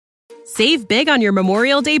Save big on your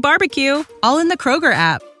Memorial Day barbecue, all in the Kroger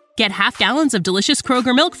app. Get half gallons of delicious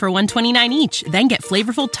Kroger milk for $1.29 each. Then get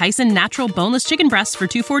flavorful Tyson natural boneless chicken breasts for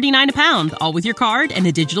 $2.49 a pound, all with your card and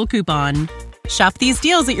a digital coupon. Shop these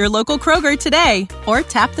deals at your local Kroger today, or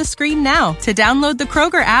tap the screen now to download the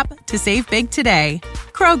Kroger app to save big today.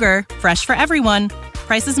 Kroger, fresh for everyone.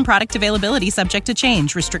 Prices and product availability subject to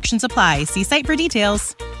change. Restrictions apply. See site for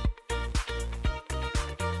details.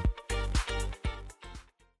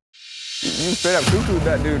 You straight up cuckooed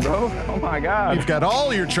that dude, bro. Oh my God. You've got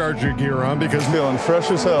all your Charger gear on because feeling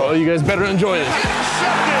fresh as hell. Oh, you guys better enjoy this.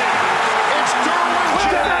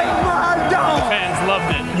 Fans loved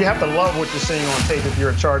it. You have to love what you're seeing on tape if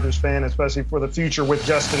you're a Chargers fan, especially for the future with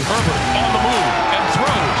Justin Herbert on the move and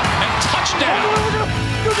throws and touchdown.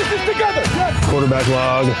 Do this together. Yes. Quarterback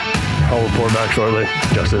log. I'll report back shortly.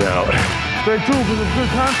 Justin out. Stay tuned for some good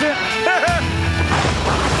content.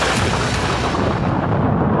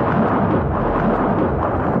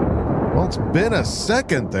 Well, it's been a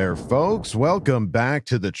second there, folks. Welcome back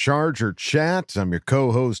to the Charger Chat. I'm your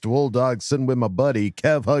co-host, Wolldog, sitting with my buddy,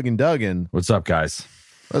 Kev Huggin Duggan. What's up, guys?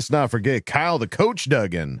 Let's not forget Kyle, the Coach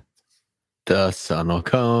Duggan. The sun will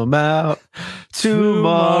come out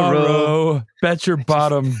tomorrow. Bet your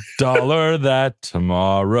bottom dollar that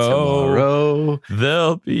tomorrow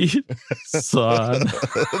there'll be sun.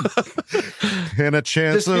 And a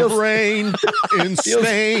chance of rain in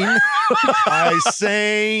Spain. I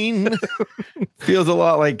sane. Feels a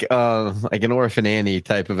lot like an Orphan Annie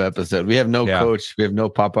type of episode. We have no coach. We have no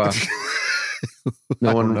papa.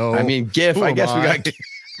 No one. I mean, GIF. I guess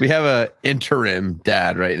we have a interim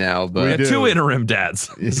dad right now, but we have two interim dads.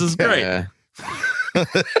 This is great. Yeah.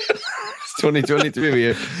 It's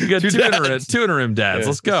 2023. We got two interim dads.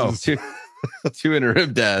 Let's go. Two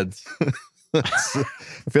interim dads. I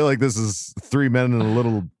feel like this is 3 men and a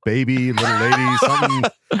little baby, little lady.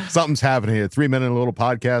 Something's happening here. 3 men and a little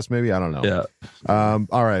podcast, maybe. I don't know. Yeah.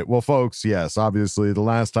 All right. Well, folks, yes, obviously, the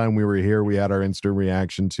last time we were here, we had our instant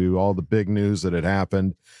reaction to all the big news that had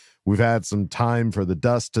happened. We've had some time for the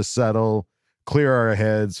dust to settle, clear our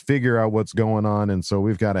heads, figure out what's going on. And so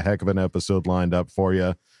we've got a heck of an episode lined up for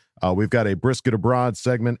you. We've got a Brisket Abroad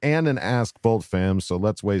segment and an Ask Bolt Fam. So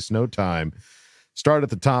let's waste no time. Start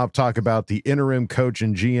at the top, talk about the interim coach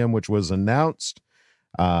and GM, which was announced.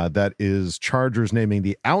 That is Chargers naming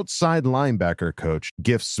the outside linebacker coach,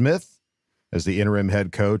 Giff Smith, as the interim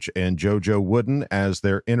head coach, and JoJo Wooden as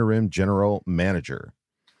their interim general manager.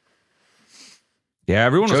 Yeah,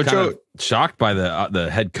 everyone was kind of shocked by the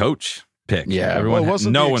head coach pick. Yeah, everyone. Well, it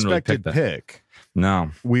wasn't no the one really expected picked that. pick.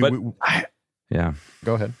 No, yeah.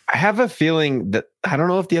 Go ahead. I have a feeling that I don't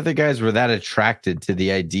know if the other guys were that attracted to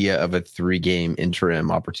the idea of a 3-game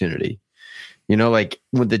interim opportunity. You know, like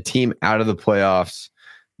with the team out of the playoffs,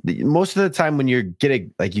 most of the time when you get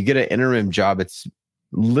an interim job, it's a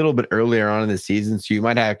little bit earlier on in the season, so you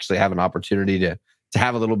might actually have an opportunity to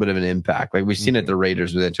have a little bit of an impact. Like we've seen at the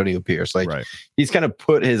Raiders with Antonio Pierce. Like he's kind of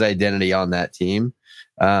put his identity on that team.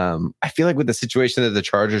 I feel like with the situation that the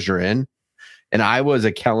Chargers are in, and I was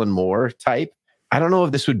a Kellen Moore type, I don't know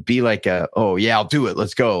if this would be like oh yeah, I'll do it.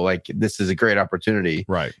 Let's go. Like this is a great opportunity.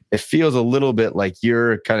 Right. It feels a little bit like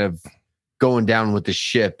you're kind of going down with the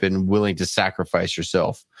ship and willing to sacrifice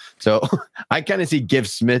yourself. So I kind of see Giff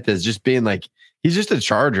Smith as just being like, he's just a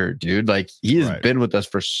Charger, dude. Like he has been with us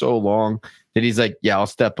for so long that he's like, yeah, I'll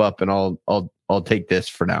step up and I'll take this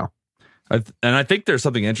for now. And I think there's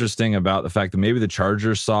something interesting about the fact that maybe the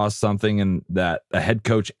Chargers saw something in that a head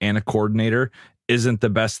coach and a coordinator isn't the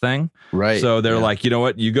best thing. Right. So they're like, you know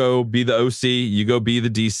what? You go be the OC, you go be the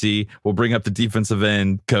DC. We'll bring up the defensive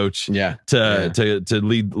end coach to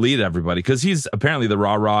lead everybody. Because he's apparently the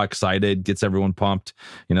rah-rah excited, gets everyone pumped.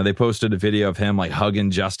 You know, they posted a video of him like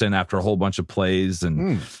hugging Justin after a whole bunch of plays.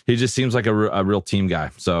 And he just seems like a real team guy.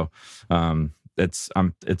 So it's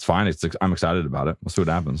fine. I'm excited about it. We'll see what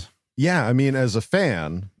happens. Yeah, I mean, as a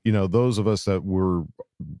fan, you know, those of us that were,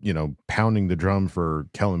 you know, pounding the drum for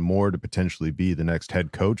Kellen Moore to potentially be the next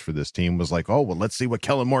head coach for this team was like, oh, well, let's see what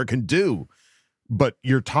Kellen Moore can do. But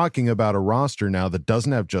you're talking about a roster now that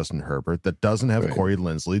doesn't have Justin Herbert, that doesn't have Corey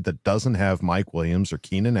Linsley, that doesn't have Mike Williams or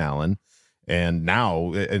Keenan Allen. And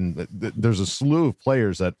now, there's a slew of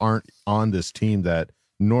players that aren't on this team that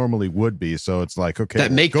normally would be. So it's like, okay,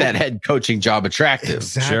 that make that head coaching job attractive.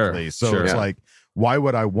 Exactly. So it's like, why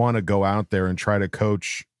would I want to go out there and try to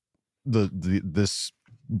coach this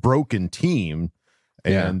broken team,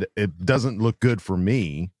 and it doesn't look good for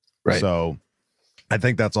me? Right. So I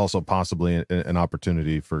think that's also possibly an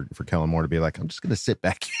opportunity for Kellen Moore to be like, I'm just going to sit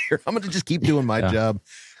back here. I'm going to just keep doing my job.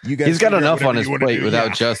 You guys, he's got enough on his plate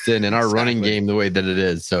without Justin and our running game the way that it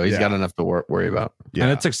is. So he's got enough to worry about. Yeah.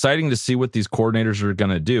 And it's exciting to see what these coordinators are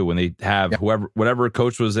going to do when they have whatever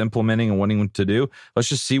coach was implementing and wanting to do. Let's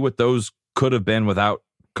just see what those could have been without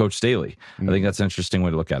Coach Staley. I think that's an interesting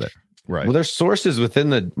way to look at it. Right. Well, there's sources within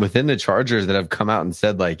the Chargers that have come out and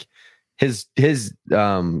said like his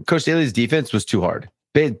Coach Staley's defense was too hard.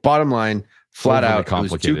 Bottom line, flat out,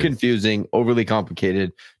 it was too confusing, overly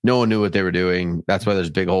complicated. No one knew what they were doing. That's why there's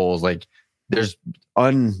big holes. Like there's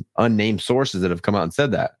unnamed sources that have come out and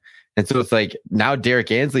said that. And so it's like now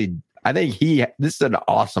Derek Ansley, I think this is an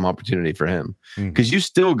awesome opportunity for him because you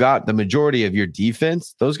still got the majority of your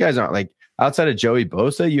defense. Those guys aren't like outside of Joey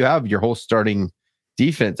Bosa, you have your whole starting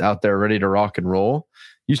defense out there ready to rock and roll.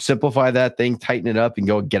 You simplify that thing, tighten it up and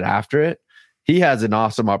go get after it. He has an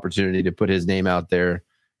awesome opportunity to put his name out there,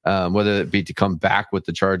 whether it be to come back with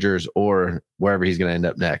the Chargers or wherever he's going to end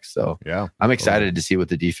up next. So I'm excited to see what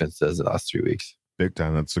the defense does the last 3 weeks. Big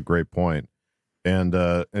time. That's a great point. And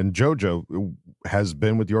JoJo has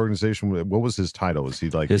been with the organization. What was his title? Was he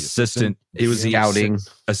like his assistant? He was scouting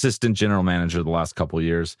assistant general manager the last couple of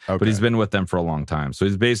years, but he's been with them for a long time. So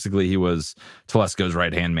he was Telesco's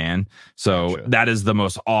right hand man. So that is the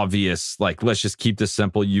most obvious. Like, let's just keep this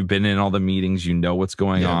simple. You've been in all the meetings. You know what's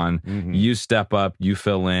going on. You step up. You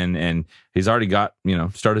fill in, and he's already got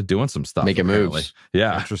started doing some stuff, making moves.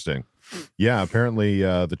 Yeah, interesting. Yeah, apparently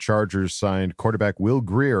the Chargers signed quarterback Will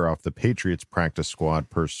Grier off the Patriots practice squad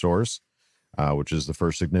per source, which is the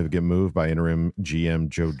first significant move by interim GM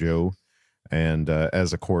JoJo. And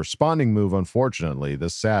as a corresponding move, unfortunately,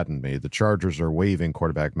 this saddened me. The Chargers are waiving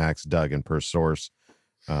quarterback Max Duggan per source.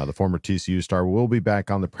 The former TCU star will be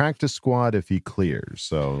back on the practice squad if he clears.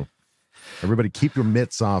 So everybody keep your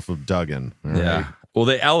mitts off of Duggan. Right? Well,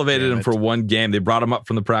 they elevated him for one game. They brought him up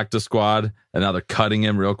from the practice squad, and now they're cutting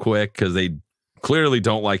him real quick because they clearly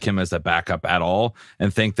don't like him as a backup at all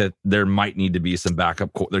and think that there might need to be some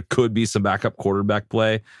backup. There could be some backup quarterback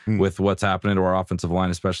play with what's happening to our offensive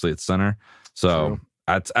line, especially at center. So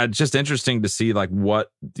it's just interesting to see like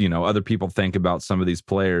what, other people think about some of these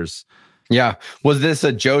players. Yeah. Was this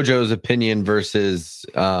a JoJo's opinion versus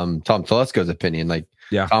Tom Telesco's opinion? Like,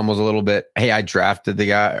 Tom was a little bit, hey, I drafted the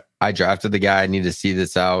guy. I need to see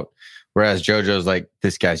this out. Whereas JoJo's like,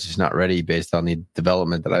 this guy's just not ready based on the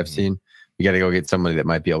development that I've seen. You got to go get somebody that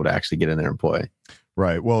might be able to actually get in there and play.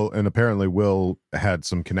 Right. Well, and apparently Will had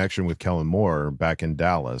some connection with Kellen Moore back in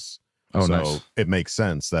Dallas. Oh, so nice. It makes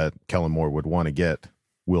sense that Kellen Moore would want to get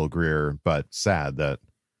Will Grier, but sad that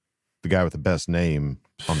the guy with the best name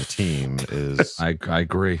on the team is I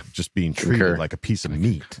agree, just being treated like a piece of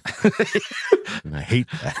meat. And I hate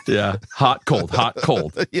that. Yeah. Hot, cold.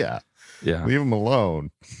 Yeah. Leave him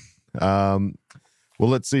alone. Well,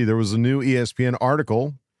 let's see. There was a new ESPN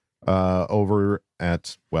article over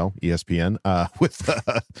at, ESPN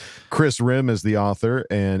with Chris Rim as the author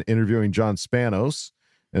and interviewing John Spanos.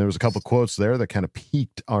 And there was a couple of quotes there that kind of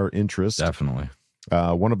piqued our interest. Definitely.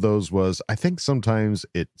 One of those was, I think sometimes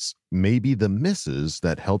it's maybe the misses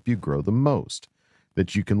that help you grow the most,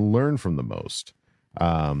 that you can learn from the most.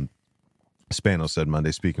 Spanos said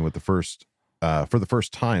Monday, speaking with for the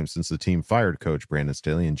first time since the team fired coach Brandon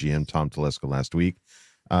Staley and GM Tom Telesco last week.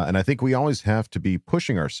 And I think we always have to be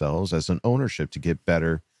pushing ourselves as an ownership to get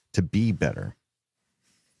better, to be better.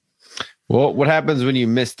 Well, what happens when you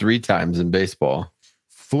miss 3 times in baseball?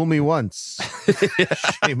 Fool me once.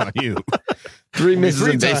 Shame on you. 3 misses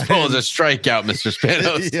in baseball is a strikeout, Mr.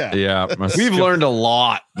 Spanos. Yeah. We've learned a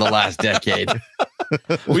lot the last decade.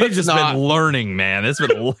 We've just been learning, man. It's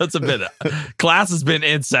been class has been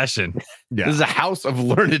in session. Yeah. This is a house of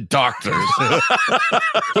learned doctors.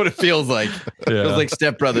 What it feels like. It feels like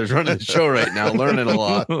Step Brothers running the show right now, learning a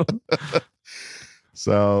lot.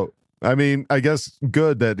 So, I mean, I guess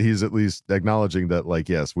good that he's at least acknowledging that, like,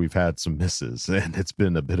 yes, we've had some misses and it's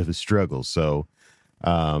been a bit of a struggle. So,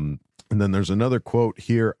 and then there's another quote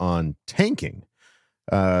here on tanking,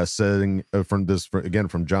 saying from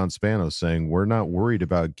John Spanos saying, we're not worried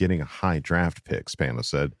about getting a high draft pick. Spanos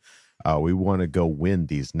said, we want to go win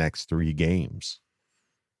these next 3 games.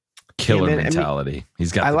 Killer mentality.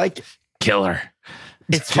 He's got killer.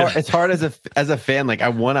 It's hard as a fan. Like, I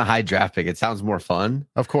want a high draft pick. It sounds more fun,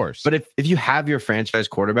 of course. But if you have your franchise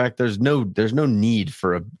quarterback, there's no need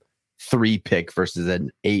for a 3 pick versus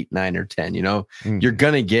an 8, 9, or 10. You're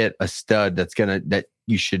gonna get a stud that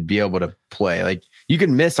you should be able to play. Like, you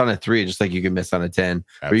can miss on a 3 just like you can miss on a 10,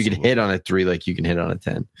 or you can hit on a 3 like you can hit on a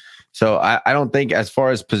 10. So I don't think, as far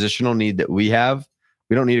as positional need that we have,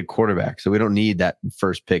 we don't need a quarterback. So we don't need that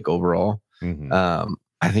first pick overall.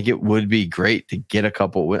 I think it would be great to get a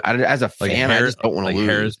couple. As a fan, I just don't want to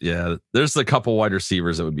lose. Yeah, there's a couple wide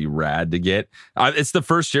receivers that would be rad to get. It's the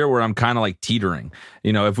first year where I'm kind of like teetering.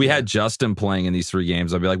 If we had Justin playing in these 3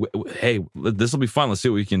 games, I'd be like, hey, this will be fun. Let's see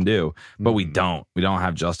what we can do. But we don't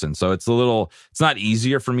have Justin. So it's not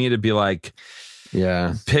easier for me to be like,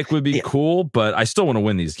 pick would be cool, but I still want to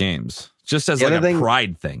win these games just as like a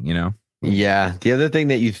pride thing, Yeah. The other thing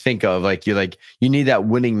that you think of, you need that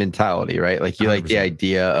winning mentality, right? Like you 100%. Like the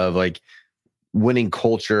idea of like winning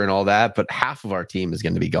culture and all that, but half of our team is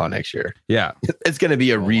going to be gone next year. Yeah. It's going to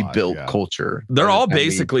be a rebuilt culture. They're all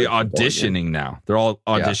basically auditioning now. They're all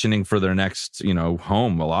auditioning for their next,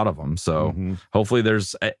 home, a lot of them. So hopefully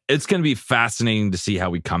it's going to be fascinating to see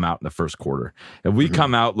how we come out in the first quarter. If we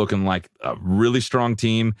come out looking like a really strong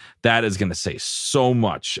team, that is going to say so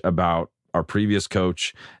much about our previous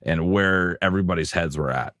coach and where everybody's heads were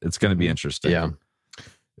at. It's going to be interesting. Yeah.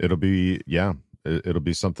 It'll be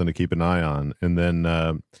something to keep an eye on. And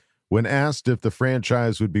then when asked if the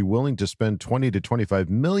franchise would be willing to spend 20 to 25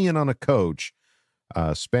 million on a coach,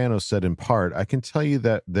 Spanos said in part, I can tell you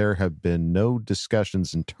that there have been no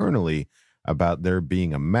discussions internally about there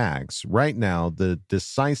being a max. Right now, the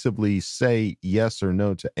decisively say yes or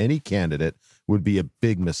no to any candidate would be a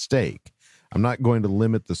big mistake. I'm not going to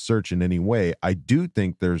limit the search in any way. I do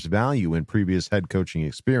think there's value in previous head coaching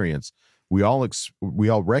experience. We all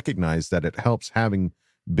recognize that it helps having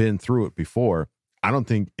been through it before. I don't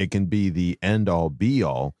think it can be the end all be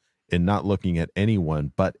all in not looking at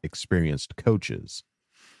anyone but experienced coaches.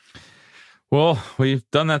 Well, we've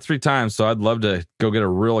done that 3 times, so I'd love to go get a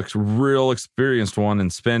real experienced one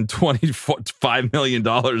and spend $25 million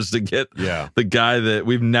to get the guy that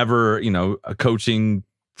we've never, a coaching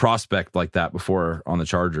prospect like that before on the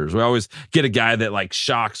Chargers. We always get a guy that like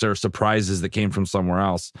shocks or surprises that came from somewhere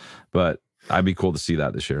else, but I'd be cool to see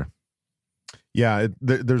that this year. Yeah,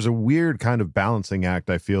 there's a weird kind of balancing act,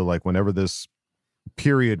 I feel like, whenever this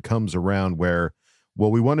period comes around where, well,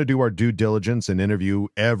 we want to do our due diligence and interview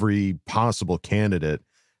every possible candidate,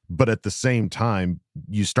 but at the same time,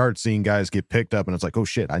 you start seeing guys get picked up and it's like, oh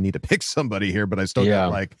shit, I need to pick somebody here, but I still got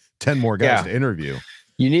like 10 more guys to interview.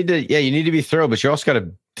 You need to be thorough, but you also got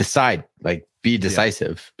to decide, like be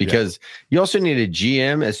decisive, because you also need a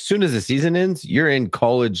GM. As soon as the season ends, you're in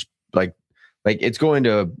college, like it's going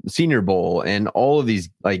to Senior Bowl and all of these,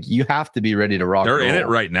 like you have to be ready to rock. They're in it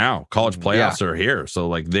right now. College playoffs are here. So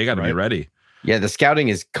like they got to be ready. Yeah. The scouting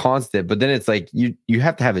is constant, but then it's like, you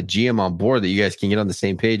have to have a GM on board that you guys can get on the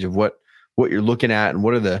same page of what you're looking at and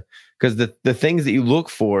what are because the things that you look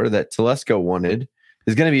for that Telesco wanted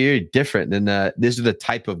is going to be very different than these are the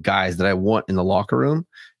type of guys that I want in the locker room.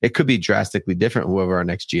 It could be drastically different, whoever our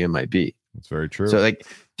next GM might be. That's very true. So like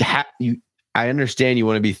I understand you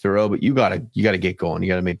want to be thorough, but you gotta get going. You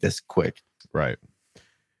gotta make this quick. Right.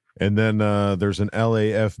 And then there's an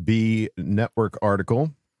LAFB network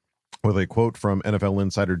article with a quote from NFL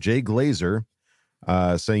insider Jay Glazer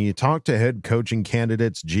saying, you talk to head coaching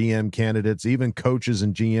candidates, GM candidates, even coaches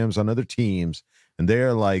and GMs on other teams, and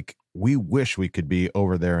they're like, we wish we could be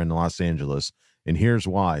over there in Los Angeles. And here's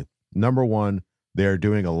why. Number one, they're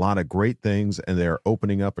doing a lot of great things, and they're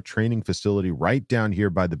opening up a training facility right down here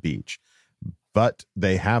by the beach. But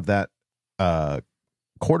they have that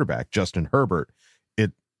quarterback, Justin Herbert.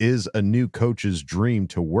 It is a new coach's dream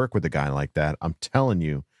to work with a guy like that. I'm telling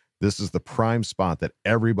you, this is the prime spot that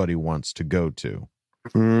everybody wants to go to.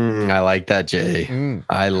 I like that, Jay.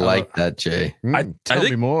 I like that, Jay. Tell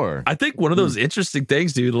me more. I think one of those interesting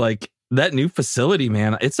things, dude, like that new facility,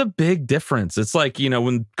 man, it's a big difference. It's like,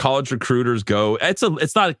 when college recruiters go, it's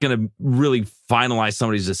not going to really finalize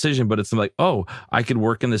somebody's decision, but it's like, oh, I could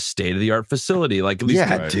work in this state-of-the-art facility. Like, at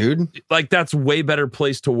least, dude. Like, that's way better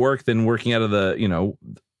place to work than working out of the,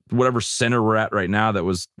 whatever center we're at right now that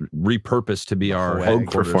was repurposed to be our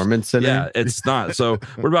Hogue Performance Center. Yeah, it's not. So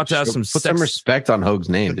we're about to have put some respect on Hogue's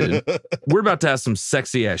name, dude. We're about to have some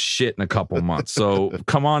sexy ass shit in a couple months. So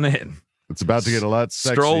come on in. It's about to get a lot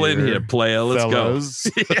sexier. Stroll in here, playa. Let's go.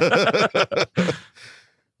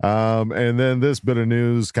 And then this bit of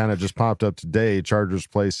news kind of just popped up today. Chargers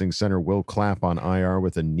placing center Will Clapp on IR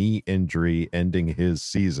with a knee injury ending his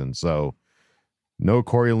season. So no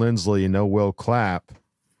Corey Linsley, no Will Clapp.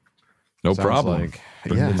 No problem. Like,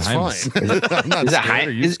 it's fine. Is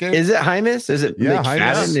it Hymas? Is it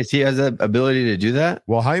McFadden? Does he has the ability to do that?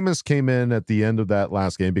 Well, Hymas came in at the end of that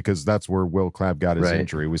last game because that's where Will Clapp got his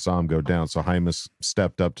injury. We saw him go down, so Hymas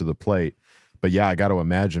stepped up to the plate. But yeah, I got to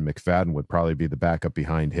imagine McFadden would probably be the backup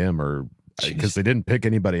behind him, or because they didn't pick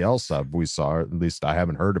anybody else up. We saw, at least I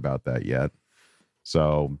haven't heard about that yet.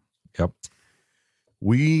 So, yep.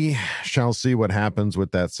 We shall see what happens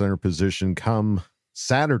with that center position come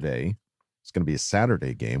Saturday. It's going to be a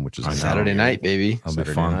Saturday game, which is Saturday night, baby. That'll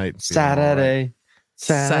be fun. Night. Saturday.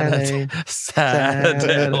 Saturday.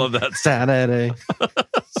 I love that. Saturday.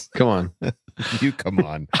 Come on. You come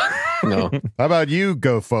on. No. How about you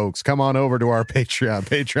go, folks? Come on over to our Patreon,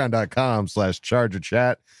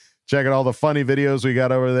 patreon.com/ChargerChat. Check out all the funny videos we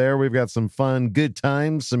got over there. We've got some fun, good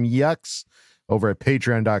times, some yucks over at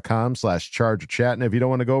patreon.com/ChargerChat. And if you don't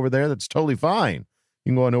want to go over there, that's totally fine.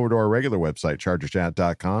 You can go on over to our regular website,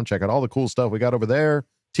 chargerchat.com. Check out all the cool stuff we got over there.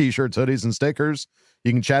 T-shirts, hoodies, and stickers.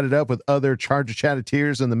 You can chat it up with other Charger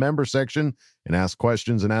Chatteteers in the member section and ask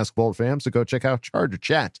questions and ask Bolt fam. So go check out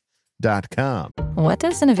chargerchat.com. What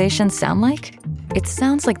does innovation sound like? It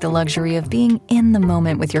sounds like the luxury of being in the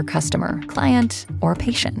moment with your customer, client, or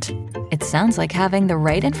patient. It sounds like having the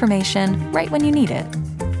right information right when you need it.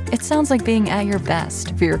 It sounds like being at your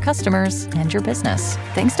best for your customers and your business.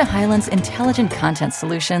 Thanks to Hyland's intelligent content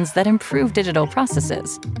solutions that improve digital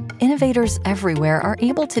processes, innovators everywhere are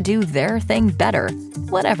able to do their thing better,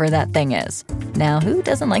 whatever that thing is. Now, who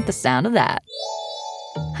doesn't like the sound of that?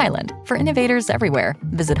 Hyland, for innovators everywhere.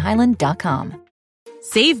 Visit Hyland.com.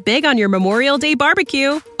 Save big on your Memorial Day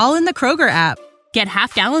barbecue, all in the Kroger app. Get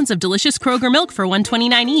half gallons of delicious Kroger milk for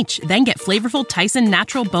 $1.29 each. Then get flavorful Tyson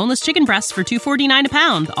natural boneless chicken breasts for $2.49 a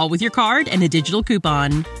pound, all with your card and a digital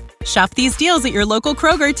coupon. Shop these deals at your local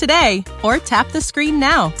Kroger today, or tap the screen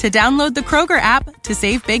now to download the Kroger app to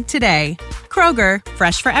save big today. Kroger,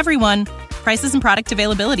 fresh for everyone. Prices and product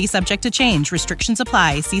availability subject to change. Restrictions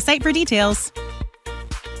apply. See site for details.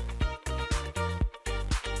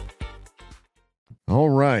 All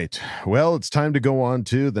right. Well, it's time to go on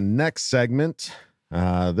to the next segment.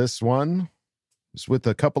 This one is with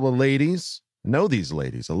a couple of ladies. I know these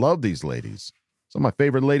ladies. I love these ladies. Some of my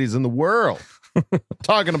favorite ladies in the world.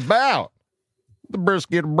 Talking about the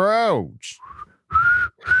Brisket Bros.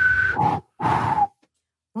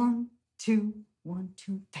 1, 2, 1,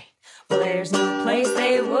 2, 3. Well, there's no place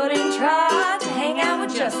they wouldn't try to hang out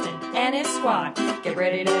with Justin and his squad. Get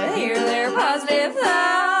ready to hear their positive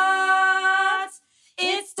thoughts.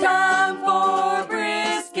 It's time for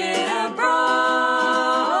Brisket Abroad.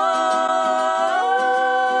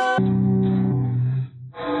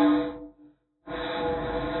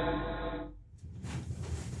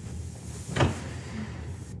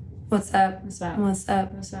 What's up? What's up? What's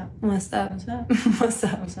up? What's up? What's up? What's up? What's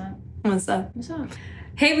up? What's up? What's up? What's up?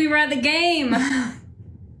 Hey, we were at the game.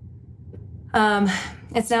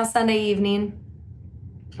 It's now Sunday evening,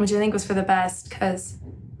 which I think was for the best because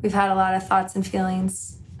we've had a lot of thoughts and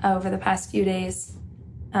feelings over the past few days.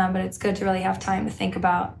 But it's good to really have time to think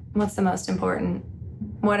about what's the most important.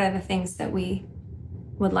 What are the things that we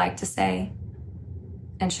would like to say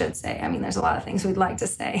and should say? I mean, there's a lot of things we'd like to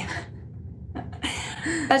say.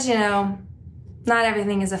 But, you know, not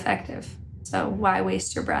everything is effective. So why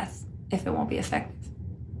waste your breath if it won't be effective?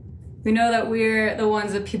 We know that we're the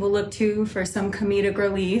ones that people look to for some comedic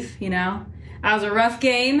relief, you know? That was a rough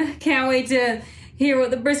game. Can't wait to hear what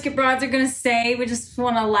the Brisket Broads are going to say. We just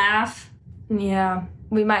want to laugh. Yeah,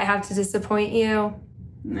 we might have to disappoint you.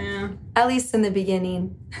 Yeah. At least in the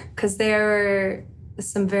beginning. Because there were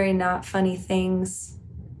some very not funny things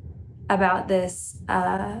about this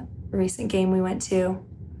recent game we went to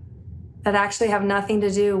that actually have nothing to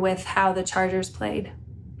do with how the Chargers played.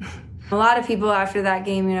 A lot of people after that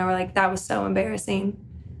game, you know, were like, that was so embarrassing.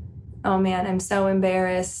 Oh man, I'm so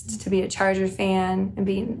embarrassed to be a Charger fan and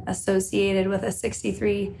being associated with a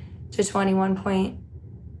 63-21 point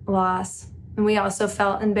loss. And we also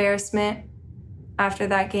felt embarrassment after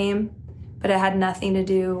that game, but it had nothing to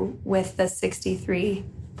do with the 63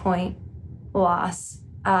 point loss.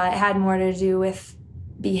 It had more to do with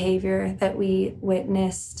behavior that we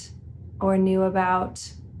witnessed or knew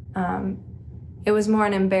about. It was more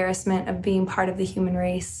an embarrassment of being part of the human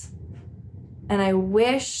race. And I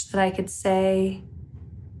wish that I could say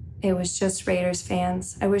it was just Raiders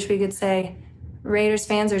fans. I wish we could say Raiders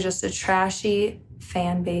fans are just a trashy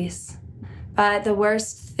fan base. But the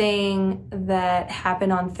worst thing that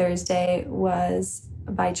happened on Thursday was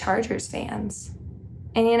by Chargers fans.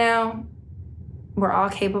 And, you know, we're all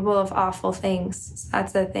capable of awful things. So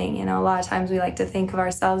that's the thing. You know, a lot of times we like to think of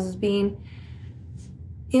ourselves as being,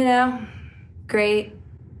 you know, great.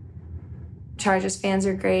 Chargers fans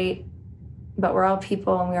are great. But we're all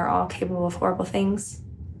people and we are all capable of horrible things.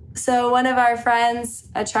 So one of our friends,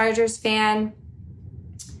 a Chargers fan,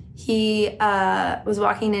 he was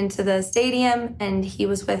walking into the stadium and he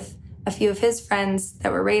was with a few of his friends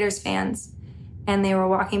that were Raiders fans. And they were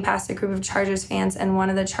walking past a group of Chargers fans and one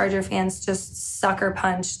of the Charger fans just sucker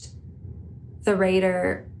punched the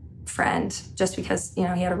Raider friend just because, he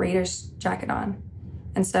had a Raiders jacket on.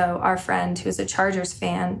 And so our friend, who's a Chargers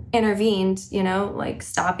fan, intervened,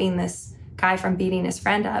 stopping this guy from beating his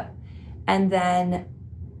friend up. And then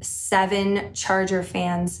 7 Charger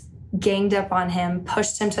fans ganged up on him,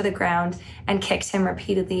 pushed him to the ground, and kicked him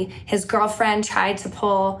repeatedly. His girlfriend tried to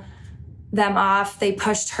pull them off. They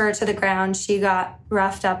pushed her to the ground. She got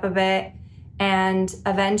roughed up a bit. And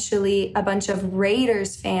eventually a bunch of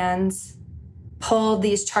Raiders fans pulled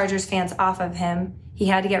these Chargers fans off of him. He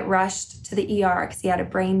had to get rushed to the ER because he had a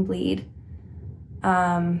brain bleed.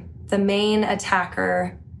 The main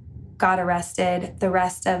attacker got arrested. The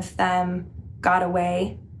rest of them got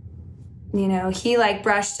away. He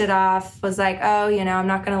brushed it off, was like, oh, I'm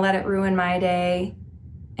not going to let it ruin my day.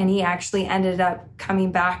 And he actually ended up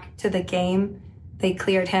coming back to the game. They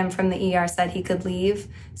cleared him from the ER, said he could leave.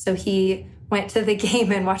 So he went to the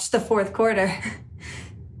game and watched the fourth quarter.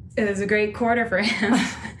 It was a great quarter for him.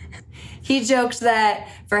 He joked that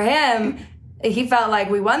for him, he felt like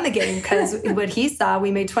we won the game because what he saw,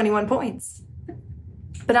 we made 21 points.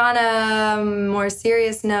 But on a more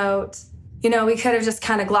serious note, we could have just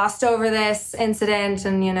kind of glossed over this incident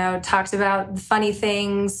and, talked about the funny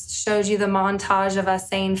things, showed you the montage of us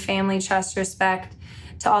saying family, trust, respect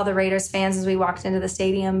to all the Raiders fans as we walked into the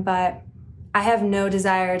stadium. But I have no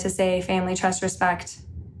desire to say family, trust, respect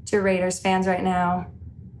to Raiders fans right now.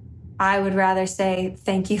 I would rather say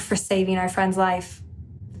thank you for saving our friend's life.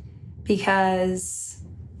 Because,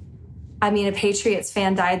 a Patriots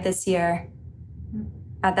fan died this year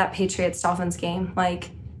at that Patriots-Dolphins game.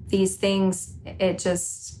 These things, it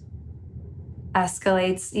just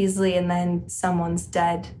escalates easily and then someone's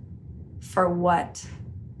dead. For what?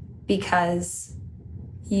 Because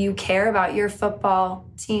you care about your football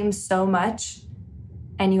team so much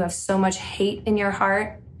and you have so much hate in your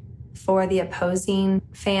heart for the opposing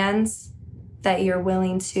fans that you're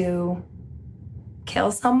willing to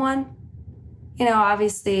kill someone.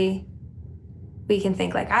 Obviously we can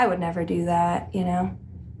think I would never do that,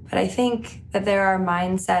 But I think that there are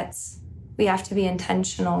mindsets we have to be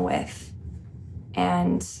intentional with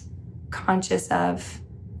and conscious of,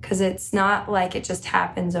 because it's not like it just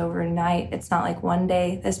happens overnight. It's not like one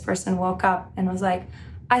day this person woke up and was like,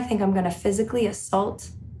 I think I'm going to physically assault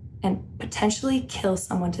and potentially kill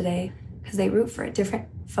someone today because they root for a different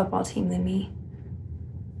football team than me.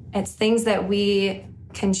 It's things that we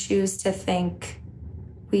can choose to think.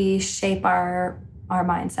 We shape our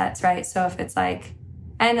mindsets, right? So if it's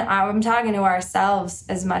and I'm talking to ourselves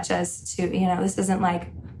as much as to, this isn't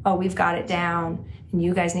oh, we've got it down and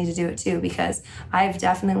you guys need to do it too, because I've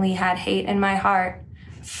definitely had hate in my heart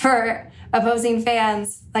for opposing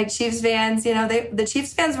fans, Chiefs fans. The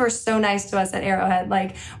Chiefs fans were so nice to us at Arrowhead,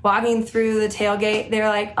 walking through the tailgate, they were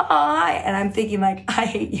like, oh, hi. And I'm thinking I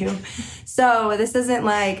hate you. So this isn't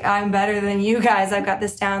I'm better than you guys. I've got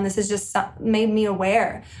this down. This has just made me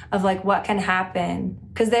aware of what can happen.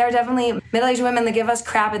 Because there are definitely middle-aged women that give us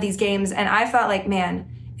crap at these games. And I felt man,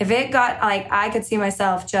 if it got I could see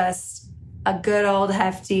myself just a good old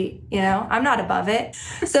hefty, I'm not above it.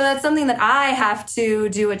 So that's something that I have to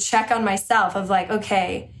do a check on myself of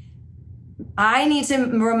okay, I need to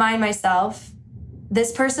remind myself,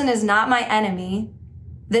 this person is not my enemy.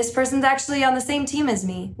 This person's actually on the same team as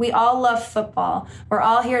me. We all love football. We're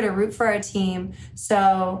all here to root for our team.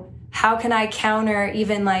 So how can I counter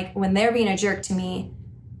even when they're being a jerk to me,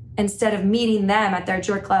 instead of meeting them at their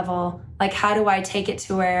jerk level, how do I take it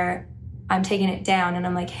to where I'm taking it down and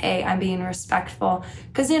I'm hey, I'm being respectful.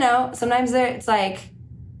 Because, sometimes it's I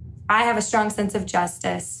have a strong sense of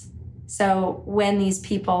justice. So when these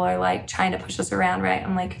people are trying to push us around, right,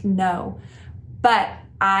 I'm no. But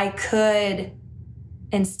I could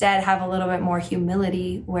instead have a little bit more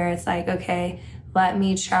humility where it's okay, let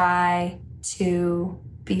me try to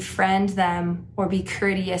befriend them or be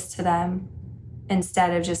courteous to them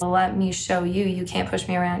instead of just let me show you can't push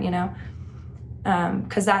me around,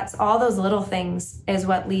 because that's all those little things is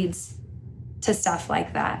what leads to stuff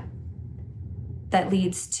like that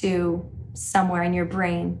leads to somewhere in your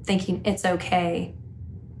brain thinking it's okay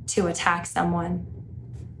to attack someone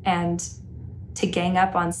and to gang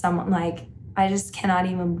up on someone. I just cannot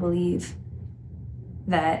even believe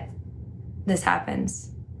that this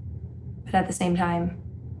happens, but at the same time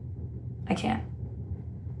I can't.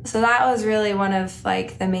 So that was really one of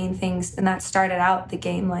the main things, and that started out the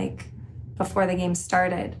game. Before the game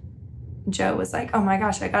started, Joe was oh my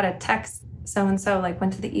gosh, I got a text, so-and-so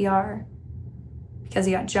went to the ER because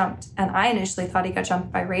he got jumped. And I initially thought he got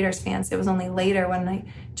jumped by Raiders fans. It was only later when I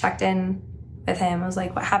checked in with him, I was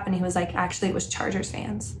what happened? He was actually it was Chargers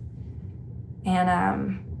fans. And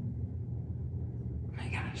oh my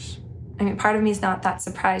gosh. I mean, part of me is not that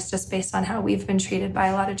surprised just based on how we've been treated by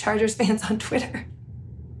a lot of Chargers fans on Twitter.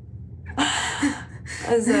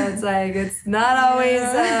 So it's like, it's not always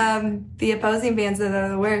the opposing fans that are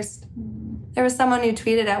the worst. There was someone who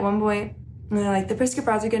tweeted at one point, and they're like, the Brisket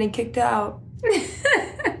Broads are getting kicked out.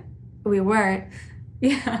 We weren't.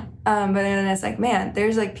 Yeah. But then it's like, man,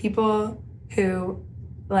 there's like people who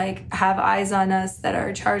like have eyes on us that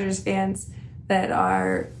are Chargers fans that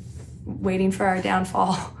are waiting for our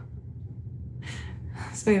downfall.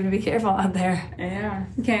 So we have to be careful out there. Yeah.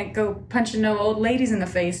 You can't go punching no old ladies in the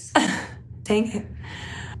face. Dang it.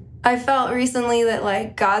 I felt recently that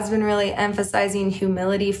like God's been really emphasizing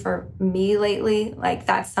humility for me lately. Like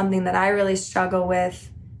that's something that I really struggle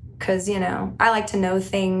with because, you know, I like to know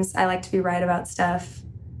things. I like to be right about stuff.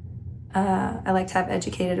 I like to have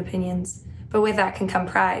educated opinions. But with that can come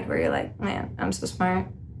pride where you're like, man, I'm so smart.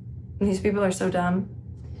 These people are so dumb.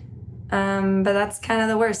 But that's kind of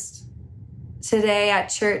the worst. Today at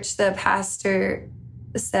church, the pastor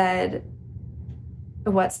said,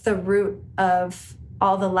 what's the root of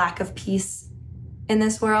all the lack of peace in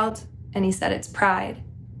this world? And he said it's pride.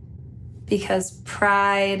 Because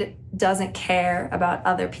pride doesn't care about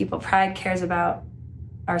other people. Pride cares about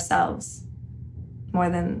ourselves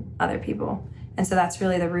more than other people. And so that's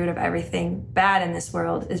really the root of everything bad in this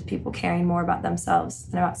world is people caring more about themselves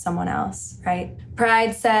than about someone else, right?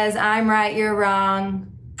 Pride says, I'm right, you're wrong.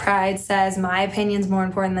 Pride says, my opinion's more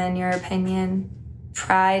important than your opinion.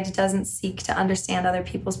 Pride doesn't seek to understand other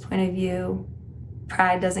people's point of view.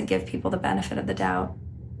 Pride doesn't give people the benefit of the doubt.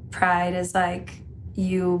 Pride is like,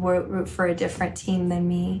 you root for a different team than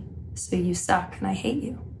me, so you suck and I hate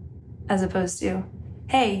you. As opposed to,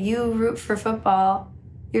 hey, you root for football,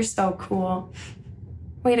 you're so cool.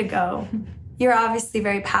 Way to go. You're obviously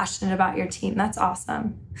very passionate about your team. That's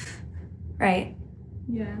awesome. Right?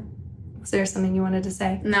 Yeah. Was there something you wanted to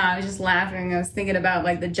say? No, I was just laughing. I was thinking about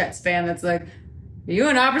like the Jets fan that's like, are you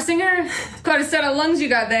an opera singer? It's quite a set of lungs you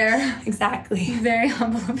got there. Exactly. Very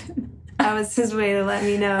humble of him. That was his way to let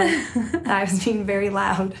me know I was being very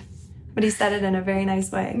loud. But he said it in a very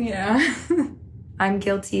nice way. Yeah. I'm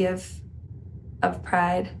guilty of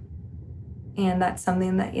pride. And that's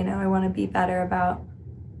something that, you know, I want to be better about,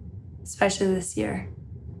 especially this year,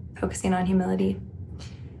 focusing on humility.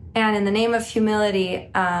 And in the name of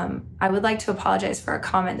humility, I would like to apologize for a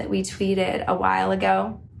comment that we tweeted a while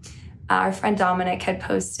ago. Our friend Dominic had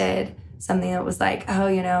posted something that was like, oh,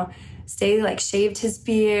 you know, Staley like shaved his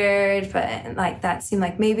beard, but like that seemed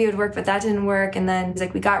like maybe it would work, but that didn't work. And then he's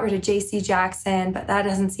like, we got rid of J.C. Jackson, but that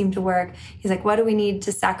doesn't seem to work. He's like, what do we need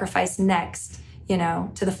to sacrifice next, you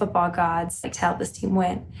know, to the football gods, like to help this team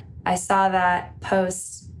win? I saw that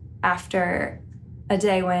post after a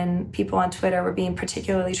day when people on Twitter were being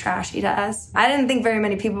particularly trashy to us. I didn't think very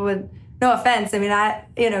many people would, no offense. I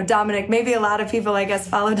mean, Dominic, maybe a lot of people, I guess,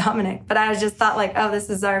 follow Dominic, but I just thought like, oh, this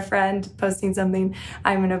is our friend posting something.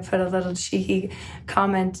 I'm going to put a little cheeky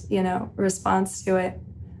comment, you know, response to it.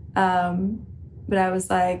 But I was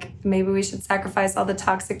like, maybe we should sacrifice all the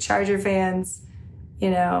toxic Charger fans.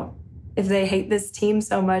 You know, if they hate this team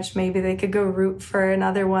so much, maybe they could go root for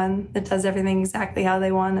another one that does everything exactly how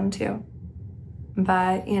they want them to.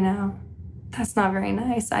 But, you know, that's not very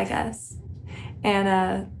nice, I guess.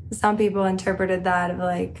 And some people interpreted that of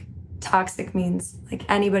like toxic means like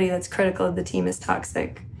anybody that's critical of the team is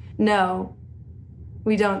toxic. No,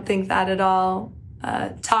 we don't think that at all.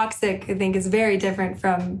 Toxic, I think, is very different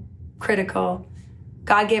from critical.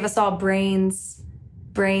 God gave us all brains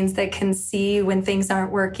that can see when things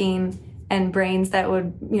aren't working, and brains that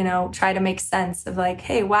would, you know, try to make sense of like,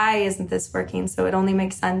 hey, why isn't this working? So it only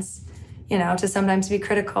makes sense, you know, to sometimes be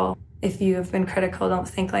critical. If you have been critical, don't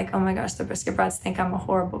think like, oh my gosh, the Brisket Broads think I'm a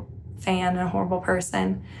horrible fan and a horrible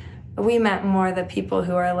person. But we meant more the people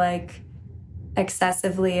who are like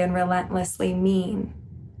excessively and relentlessly mean,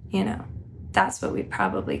 you know. That's what we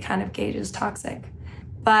probably kind of gauge as toxic.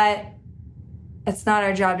 But it's not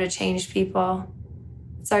our job to change people.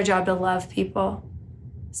 It's our job to love people.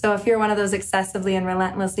 So if you're one of those excessively and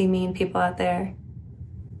relentlessly mean people out there,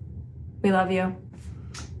 we love you.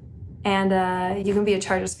 And you can be a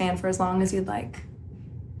Chargers fan for as long as you'd like.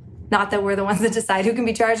 Not that we're the ones that decide who can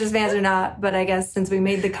be Chargers fans or not, but I guess since we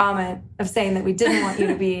made the comment of saying that we didn't want you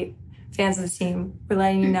to be fans of the team, we're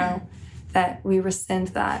letting you know that we rescind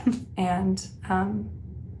that. And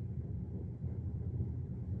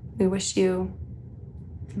we wish you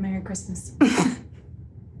Merry Christmas.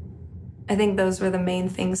 I think those were the main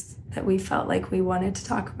things that we felt like we wanted to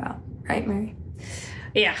talk about. Right, Mary?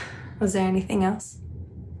 Yeah. Was there anything else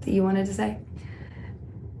that you wanted to say?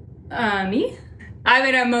 Me? I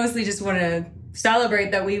mean, I mostly just want to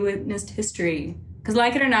celebrate that we witnessed history Because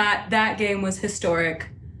like it or not, that game was historic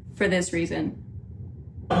for this reason.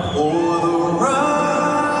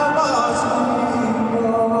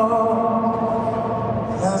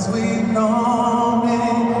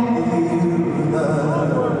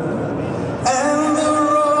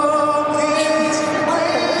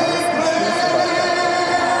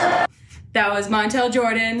 That was Montel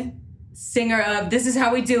Jordan, singer of This Is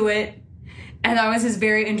How We Do It. And that was his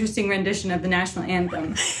very interesting rendition of the national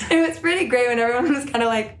anthem. It was pretty great when everyone was kind of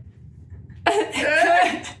like...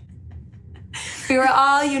 We were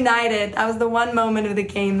all united. That was the one moment of the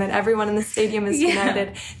game that everyone in the stadium is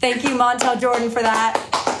united. Thank you, Montel Jordan, for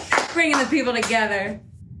that. Bringing the people together.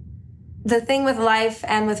 The thing with life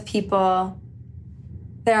and with people,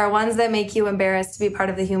 there are ones that make you embarrassed to be part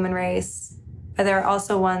of the human race, but there are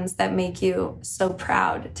also ones that make you so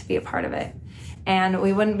proud to be a part of it. And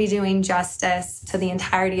we wouldn't be doing justice to the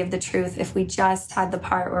entirety of the truth if we just had the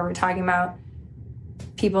part where we're talking about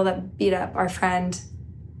people that beat up our friend.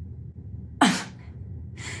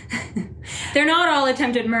 They're not all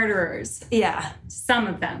attempted murderers. Yeah. Some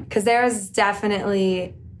of them. Because there's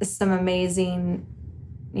definitely some amazing,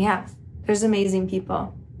 there's amazing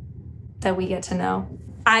people that we get to know.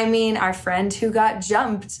 I mean, our friend who got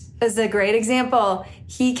jumped is a great example.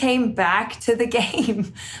 He came back to the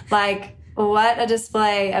game. Like, what a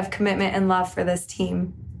display of commitment and love for this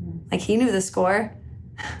team. Like, he knew the score.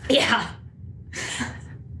 Yeah.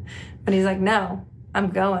 But he's like, no, I'm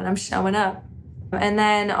going. I'm showing up. And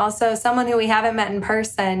then also someone who we haven't met in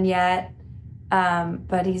person yet,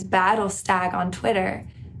 but he's Battle Stag on Twitter.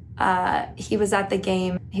 He was at the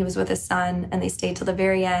game. He was with his son, and they stayed till the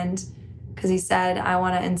very end because he said, I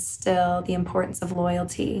want to instill the importance of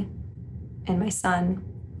loyalty in my son.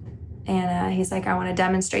 And he's like, I want to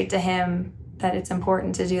demonstrate to him that it's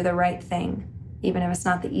important to do the right thing, even if it's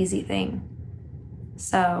not the easy thing.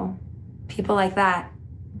 So people like that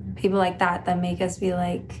that make us be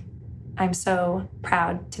like, I'm so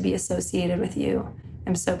proud to be associated with you.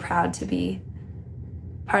 I'm so proud to be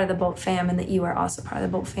part of the Bolt fam and that you are also part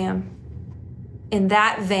of the Bolt fam. In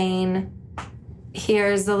that vein,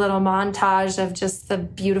 here's a little montage of just the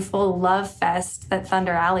beautiful love fest that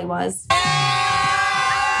Thunder Alley was.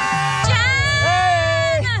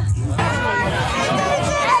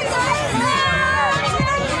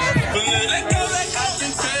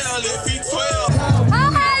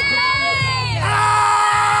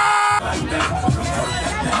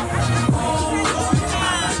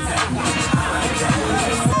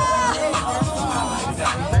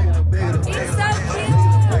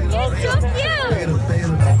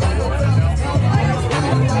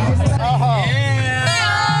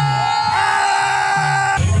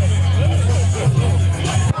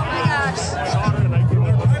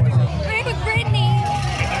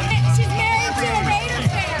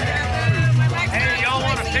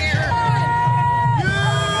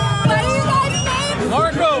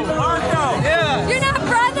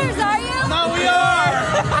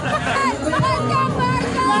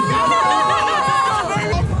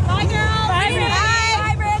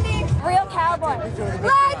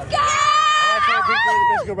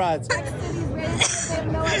 Rods.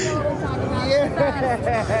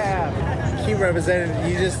 Keep representing.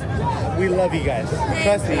 We love you guys.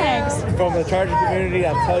 Trust me. From the Charger community,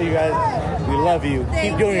 I'll tell you guys, we love you.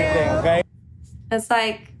 Keep doing your thing, okay? It's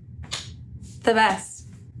like the best.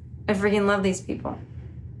 I freaking love these people.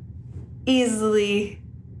 Easily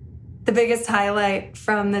the biggest highlight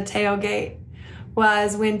from the tailgate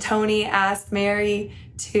was when Tony asked Mary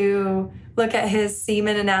to look at his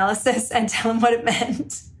semen analysis and tell him what it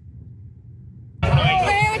meant.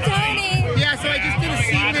 Where with Tony? Yeah, so I just did a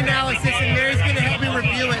semen analysis and Mary's going to help me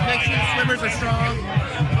review it. Make sure the swimmers are strong.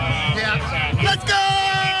 Yeah. Let's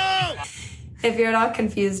go! If you're at all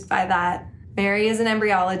confused by that, Mary is an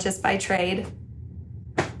embryologist by trade.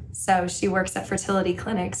 So she works at fertility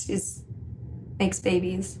clinics. She makes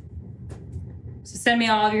babies. So send me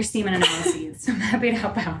all of your semen analyses. I'm happy to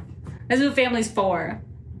help out. That's what family's for.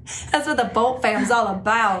 That's what the Bolt fam's all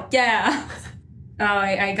about. Yeah. Oh,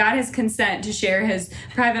 I got his consent to share his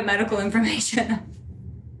private medical information.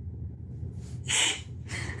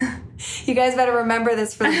 You guys better remember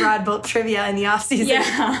this for the Broad Bolt trivia in the offseason.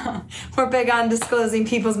 Yeah. We're big on disclosing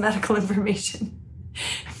people's medical information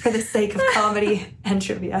for the sake of comedy and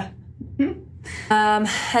trivia. And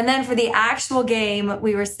then for the actual game,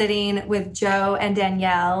 we were sitting with Joe and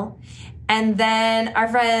Danielle. And then our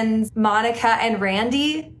friends Monica and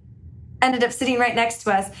Randy ended up sitting right next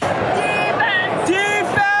to us. Defense!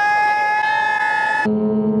 Defense!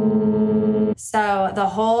 So the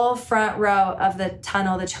whole front row of the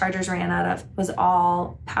tunnel the Chargers ran out of was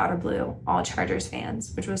all powder blue, all Chargers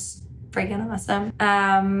fans, which was freaking awesome.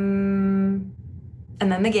 And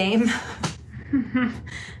then the game.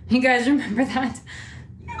 You guys remember that?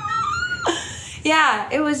 Yeah,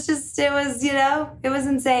 it was, it was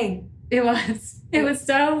insane. It was. It was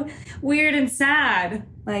so weird and sad.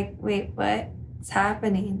 Like, wait, what's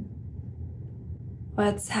happening?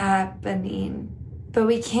 What's happening? But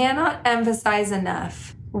we cannot emphasize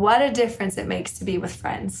enough what a difference it makes to be with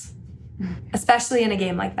friends, especially in a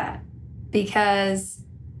game like that, because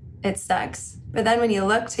it sucks. But then when you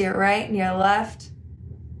look to your right and your left,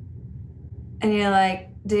 and you're like,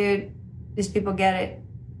 dude, these people get it.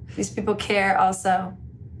 These people care also.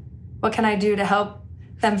 What can I do to help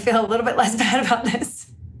them feel a little bit less bad about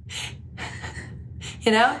this?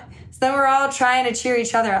 You know? So then we're all trying to cheer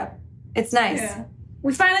each other up. It's nice. Yeah.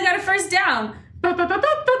 We finally got a first down.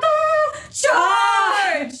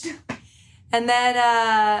 Charge! And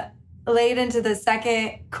then late into the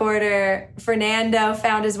second quarter, Fernando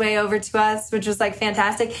found his way over to us, which was like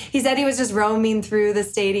fantastic. He said he was just roaming through the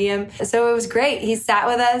stadium. So it was great. He sat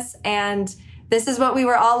with us, and this is what we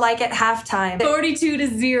were all like at halftime.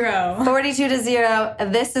 42-0.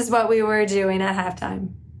 42-0. This is what we were doing at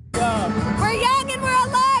halftime. We're young and we're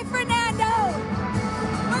alive, Fernando!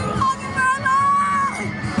 We're young and we're alive!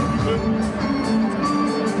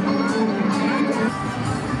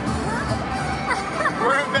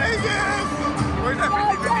 We're in Vegas! We're the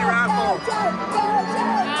 50-50 raffle.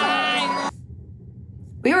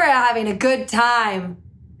 We were having a good time.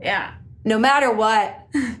 Yeah. No matter what.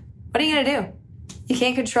 What are you going to do? You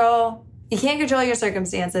can't control your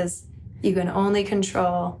circumstances. You can only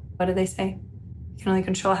control, what do they say? You can only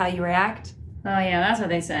control how you react. Oh, yeah, that's what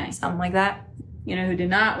they say. Something like that. You know who did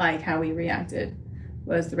not like how we reacted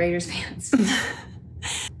was the Raiders fans.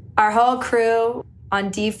 Our whole crew on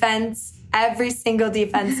defense, every single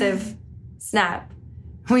defensive snap,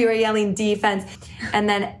 we were yelling defense. And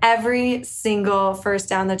then every single first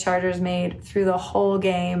down the Chargers made through the whole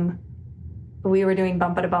game, we were doing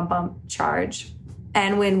bump-a-bump-bump charge.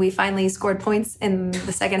 And when we finally scored points in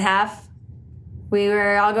the second half, we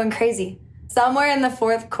were all going crazy. Somewhere in the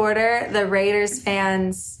fourth quarter, the Raiders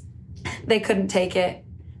fans, they couldn't take it.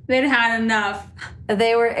 They'd had enough.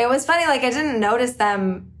 It was funny, like I didn't notice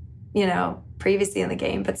them, previously in the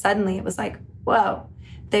game, but suddenly it was like, whoa.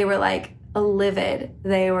 They were like livid.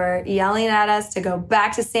 They were yelling at us to go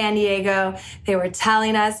back to San Diego. They were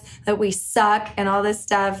telling us that we suck and all this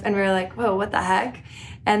stuff. And we were like, whoa, what the heck?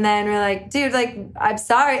 And then we're like, dude, like, I'm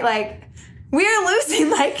sorry. Like, we're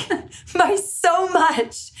losing like by so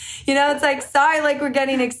much. It's like, sorry, like we're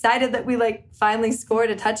getting excited that we like finally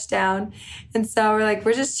scored a touchdown. And so we're like,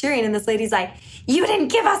 we're just cheering. And this lady's like, you didn't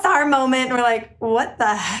give us our moment. And we're like, what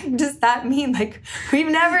the heck does that mean? Like, we've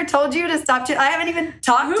never told you to stop cheering. I haven't even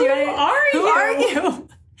talked to you. Who are you?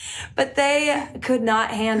 But they could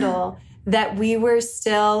not handle that we were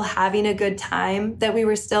still having a good time, that we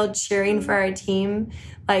were still cheering for our team.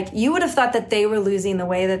 Like, you would have thought that they were losing the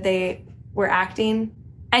way that they were acting.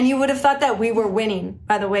 And you would have thought that we were winning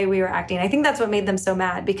by the way we were acting. I think that's what made them so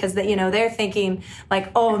mad, because they're thinking like,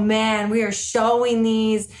 oh man, we are showing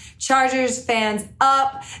these Chargers fans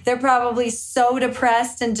up. They're probably so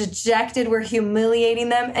depressed and dejected. We're humiliating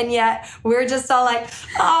them. And yet we're just all like,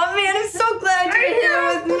 oh man, I'm so glad you're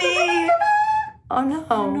here with me. Oh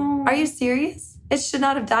no. Are you serious? It should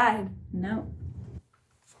not have died. No.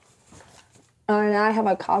 Oh, and I have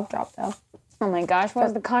a cough drop though. Oh my gosh,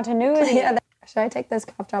 what's the continuity? Yeah, should I take this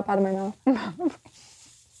cough drop out of my mouth?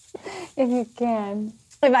 If you can.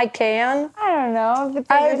 If I can? I don't know. If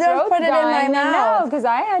it's I just put it in my mouth. No, because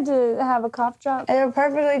I had to have a cough drop. It's a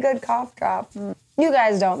perfectly good cough drop. You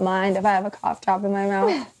guys don't mind if I have a cough drop in my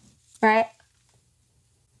mouth, right?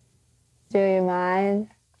 Do you mind?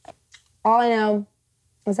 All I know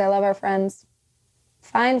is I love our friends.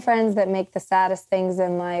 Find friends that make the saddest things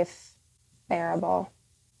in life bearable.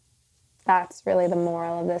 That's really the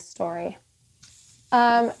moral of this story.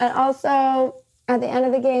 And also, at the end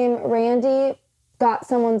of the game, Randy got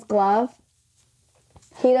someone's glove.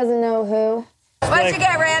 He doesn't know who. What'd you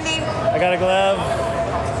get, Randy? I got a glove.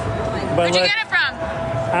 But Where'd you get it from?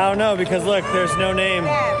 I don't know, because look, there's no name.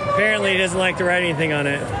 Apparently he doesn't like to write anything on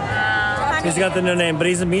it. He's got the no name, but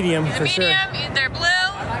he's a medium for sure. They're blue.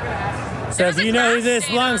 So if you know who this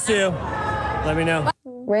belongs to, let me know.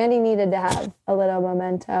 Randy needed to have a little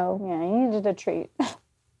memento. Yeah, he needed a treat.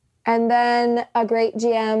 And then a great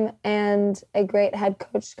GM and a great head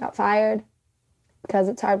coach got fired because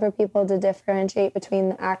it's hard for people to differentiate between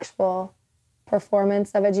the actual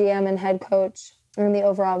performance of a GM and head coach and the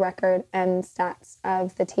overall record and stats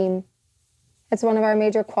of the team. It's one of our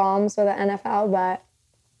major qualms with the NFL, but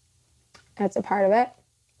it's a part of it.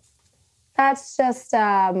 That's just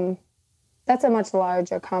that's a much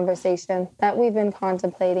larger conversation that we've been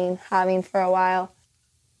contemplating having for a while.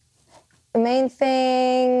 The main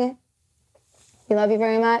thing, we love you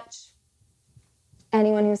very much.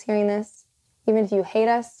 Anyone who's hearing this, even if you hate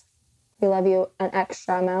us, we love you an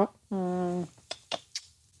extra amount.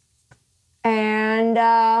 And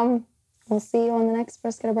we'll see you on the next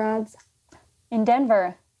Brisket Abroads. In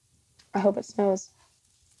Denver. I hope it snows.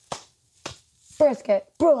 Brisket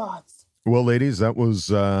Broads. Well, ladies, that was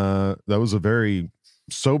a very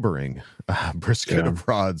sobering Brisket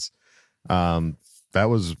Abroads. That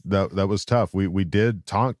was tough. We did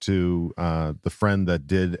talk to the friend that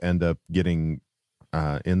did end up getting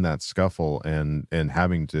in that scuffle and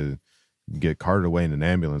having to get carted away in an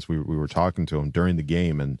ambulance. We were talking to him during the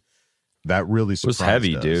game, and that really surprised was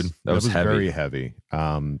heavy, us. dude. That was heavy. Very heavy.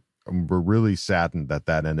 We're really saddened that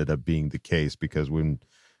ended up being the case, because when,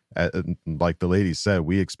 like the lady said,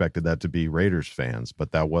 we expected that to be Raiders fans,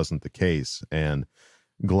 but that wasn't the case. And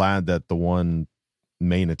glad that the one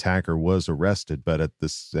main attacker was arrested, but at the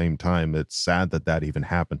same time, it's sad that even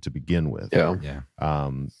happened to begin with. Yeah.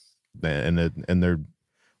 And they're,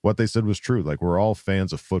 what they said was true. Like, we're all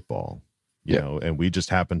fans of football, you know, and we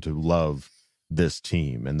just happen to love this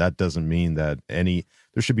team. And that doesn't mean that there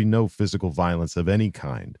should be no physical violence of any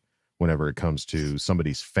kind whenever it comes to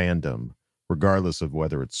somebody's fandom, regardless of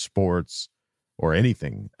whether it's sports or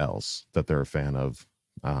anything else that they're a fan of.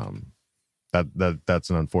 That's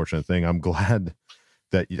an unfortunate thing. I'm glad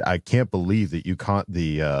that I can't believe that you caught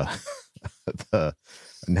the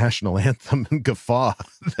national anthem and guffaw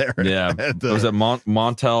there. Yeah. Was it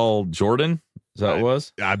Montel Jordan? Is that what it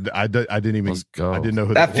was? I didn't even I didn't know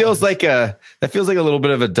who that feels like a little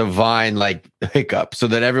bit of a divine like hiccup, so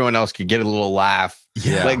that everyone else could get a little laugh,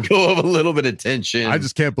 let go of a little bit of tension. I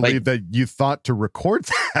just can't believe that you thought to record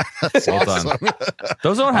that. That's awesome.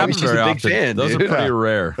 Those don't happen very often. Those are pretty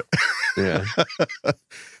rare. Yeah.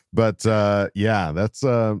 But that's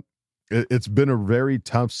it's been a very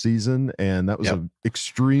tough season, and that was an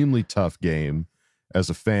extremely tough game as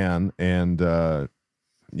a fan, and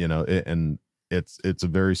it's a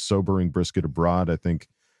very sobering Brisket Abroad. I think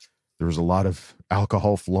there was a lot of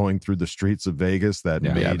alcohol flowing through the streets of Vegas that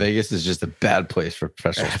made Vegas is just a bad place for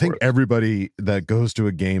professional sports. I think everybody that goes to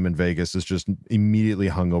a game in Vegas is just immediately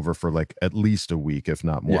hungover for like at least a week, if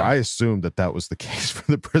not more. I assumed that was the case for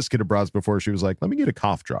the Brisket Abroads before she was like, let me get a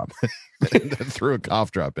cough drop. And then threw a cough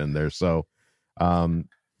drop in there. So I'm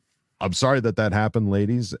sorry that happened,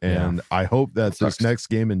 ladies. And I hope that this next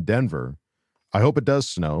game in Denver, I hope it does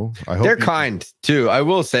snow. I hope they're kind too. I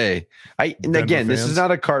will say, this is not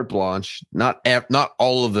a carte blanche. Not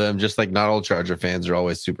all of them. Just like not all Charger fans are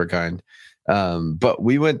always super kind. But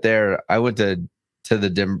we went there. I went to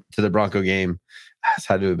the Bronco game. It's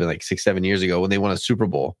had to have been like 6-7 years ago when they won a Super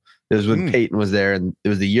Bowl. It was when Peyton was there, and it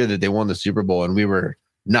was the year that they won the Super Bowl, and we were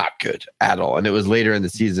not good at all. And it was later in the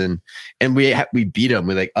season, and we beat them.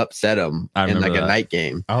 We like upset them in like a night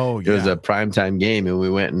game. Oh, yeah. It was a primetime game, and we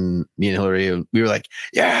went, and me and Hillary, we were like,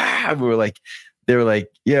 yeah. We were like, they were like,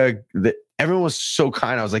 yeah. Everyone was so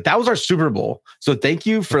kind. I was like, that was our Super Bowl. So thank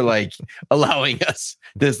you for like allowing us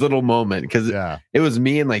this little moment, because it was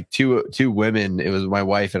me and like two women. It was my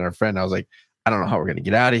wife and our friend. I was like, I don't know how we're going to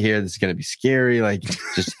get out of here. This is going to be scary. Like,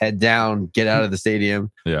 just head down, get out of the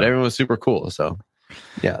stadium. Yeah. But everyone was super cool. So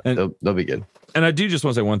they'll be good. And I do just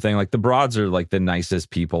want to say one thing, like the Broads are like the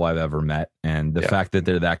nicest people I've ever met. And the fact that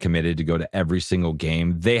they're that committed to go to every single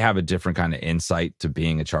game, they have a different kind of insight to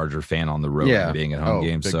being a Charger fan on the road and being at home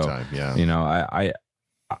games. So, I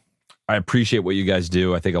appreciate what you guys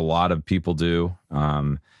do. I think a lot of people do.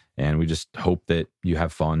 And we just hope that you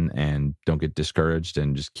have fun and don't get discouraged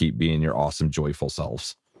and just keep being your awesome, joyful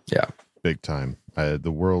selves. Yeah. Big time.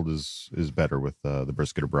 The world is better with the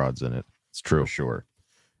Brisket Abroads in it. It's true. For sure.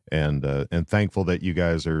 And thankful that you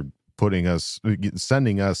guys are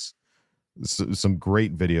sending us some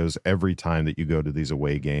great videos every time that you go to these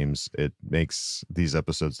away games. It makes these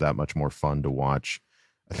episodes that much more fun to watch.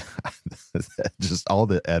 Just all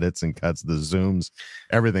the edits and cuts, the zooms,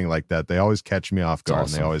 everything like that. They always catch me off guard,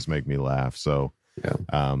 and they always make me laugh. So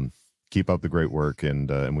keep up the great work, and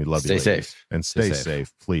we love you. Stay safe. And stay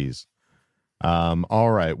safe, please.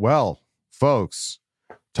 All right. Well, folks,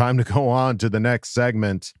 time to go on to the next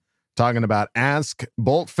segment, talking about Ask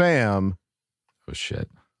Bolt Fam. Oh, shit.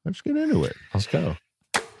 Let's get into it. Let's go.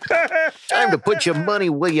 Time to put your money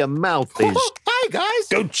where your mouth is. Hi, guys.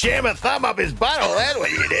 Don't jam a thumb up his butthole. That's what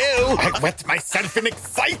you do. I wet myself in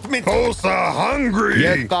excitement. Oh, so hungry.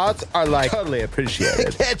 Your thoughts are like totally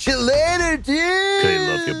appreciated. Catch you later, dude. Okay,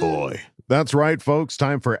 love love you, boy. That's right, folks.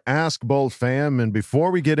 Time for Ask Bolt Fam. And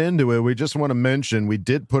before we get into it, we just want to mention we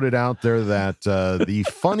did put it out there that the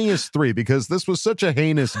funniest three, because this was such a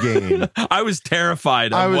heinous game. I was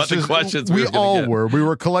terrified of what the questions we all get. were. We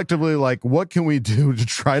were collectively like, what can we do to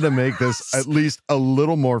try to make this at least a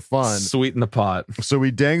little more fun? Sweeten the pot. So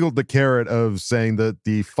we dangled the carrot of saying that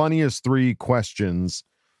the funniest three questions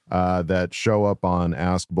that show up on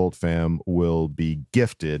Ask Bolt Fam will be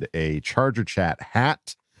gifted a Charger Chat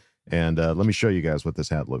hat. And let me show you guys what this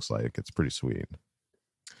hat looks like. It's pretty sweet.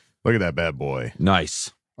 Look at that bad boy.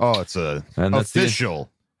 Nice. Oh, it's official.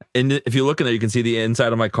 And if you look in there, you can see the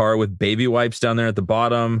inside of my car with baby wipes down there at the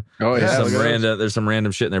bottom. Oh, yeah. There's some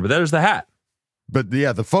random shit in there, but there's the hat. But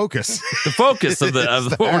yeah, the focus. The focus of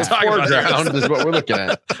what we're talking about is what we're looking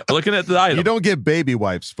at. We're looking at the item. You don't get baby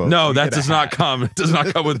wipes, folks. No, that does not come. It does not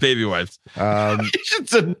come with baby wipes. You should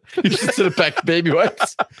send a pack of baby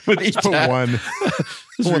wipes with each put hat. one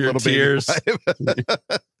little tears.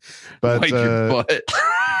 But Wipe your butt.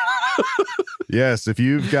 yes, if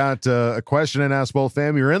you've got a question in Ask Bolt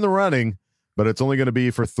Fam, you're in the running, but it's only going to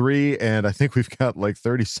be for 3, and I think we've got like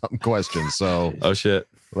 30-something questions. So, oh shit,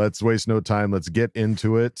 let's waste no time. Let's get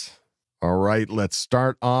into it. All right, let's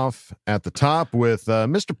start off at the top with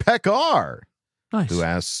Mr. Peck R, who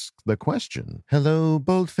asks the question. Hello,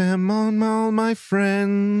 Bolt Fam, on all my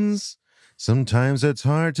friends. Sometimes it's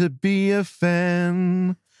hard to be a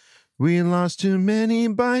fan. We lost too many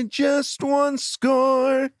by just 1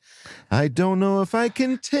 score. I don't know if I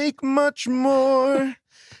can take much more.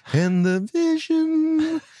 And the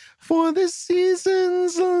vision for the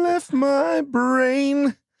season's left my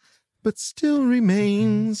brain, but still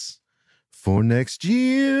remains for next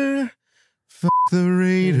year. Fuck the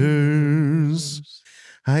Raiders.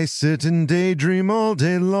 I sit and daydream all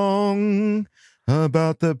day long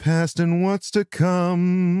about the past and what's to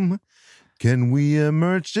come. Can we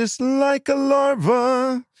emerge just like a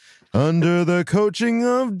larva under the coaching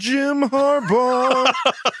of Jim Harbaugh?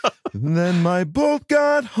 Then my bolt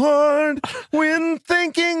got hard when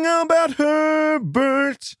thinking about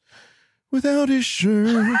Herbert without his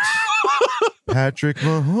shirt. Patrick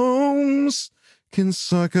Mahomes can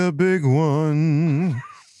suck a big one.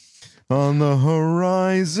 On the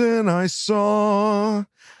horizon I saw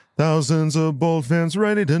thousands of Bolt fans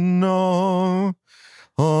ready to gnaw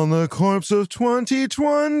on the corpse of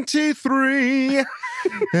 2023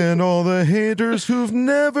 and all the haters who've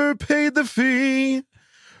never paid the fee,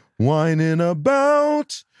 whining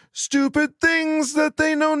about stupid things that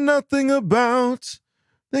they know nothing about.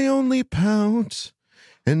 They only pout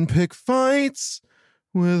and pick fights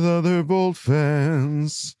with other Bolt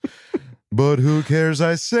fans. But who cares,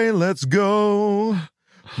 I say, let's go.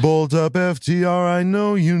 Bolt up FTR, I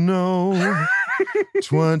know you know.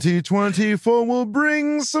 2024 will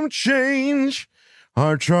bring some change.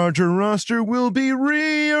 Our Charger roster will be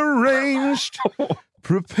rearranged.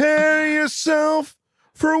 Prepare yourself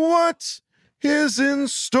for what is in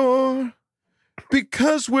store,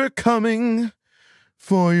 because we're coming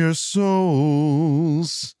for your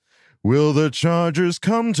souls. Will the Chargers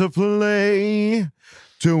come to play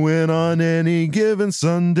to win on any given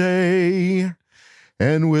Sunday?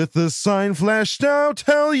 And with the sign flashed out,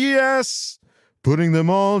 hell yes, putting them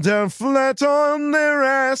all down flat on their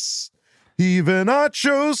ass. Even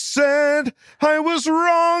Acho said I was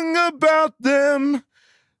wrong about them.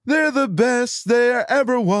 They're the best there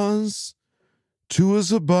ever was.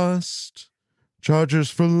 Tua's a bust. Chargers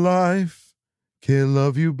for life. Can't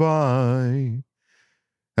love you bye.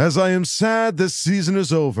 As I am sad this season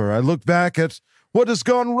is over, I look back at what has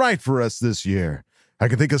gone right for us this year. I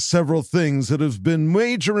can think of several things that have been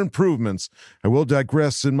major improvements. I will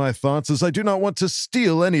digress in my thoughts as I do not want to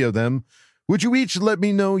steal any of them. Would you each let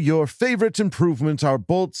me know your favorite improvement our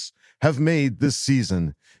Bolts have made this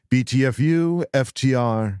season? BTFU,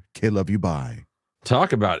 FTR, K-Love you bye.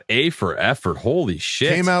 Talk about A for effort. Holy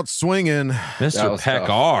shit. Came out swinging. Mr. Peck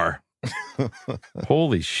R.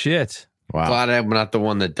 Holy shit. Wow. Glad I'm not the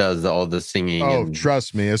one that does all the singing. Oh, and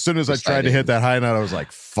trust me. As soon as I tried to hit that high note, I was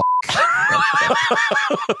like, fuck.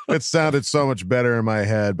 It sounded so much better in my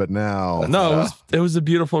head, but now. No, it was a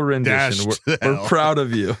beautiful rendition. We're proud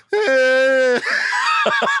of you.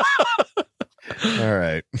 All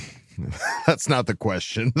right. That's not the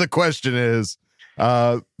question. The question is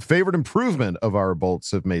favorite improvement of our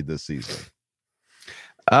Bolts have made this season.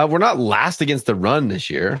 We're not last against the run this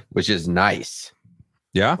year, which is nice.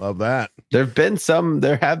 Yeah. Love that. There have been some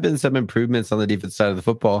improvements on the defense side of the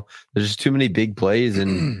football. There's just too many big plays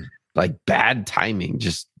and like bad timing.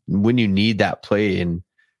 Just when you need that play in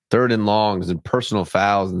 3rd and longs and personal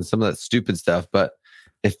fouls and some of that stupid stuff. But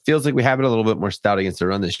it feels like we have it a little bit more stout against the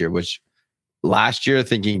run this year, which last year,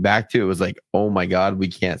 thinking back to it, was like, oh my God, we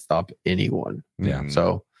can't stop anyone. Yeah.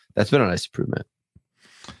 So that's been a nice improvement.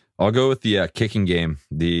 I'll go with the kicking game.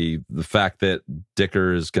 The fact that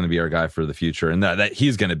Dicker is going to be our guy for the future, and that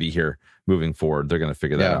he's going to be here moving forward. They're going to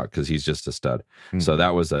figure that out because he's just a stud. So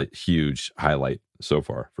that was a huge highlight so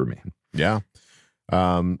far for me. Yeah.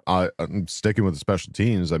 I'm sticking with the special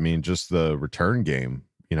teams. I mean, just the return game,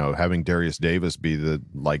 having Darius Davis be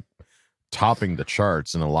topping the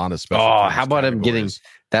charts in a lot of special teams how about categories. him getting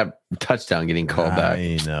that touchdown getting called back?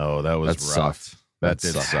 I know. That was rough. Sucked. That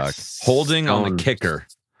did sucked. suck. Holding on the kicker.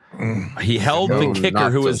 He held the kicker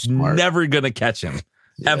who was never going to catch him.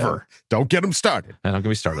 Ever. Don't get him started. And don't get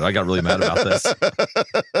me started. I got really mad about this.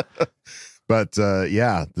 But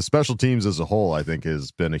the special teams as a whole, I think,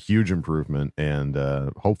 has been a huge improvement, and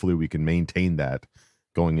hopefully we can maintain that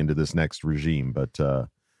going into this next regime. But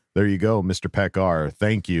there you go, Mr. Pekar.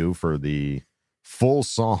 Thank you for the full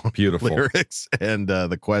song beautiful lyrics and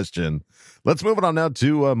the question. Let's move it on now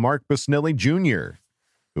to Mark Busnelli Jr.,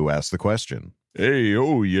 who asked the question. Hey,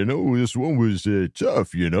 this one was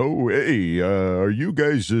tough, Hey, are you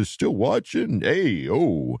guys still watching? Hey,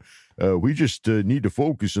 we just need to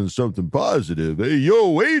focus on something positive. Hey,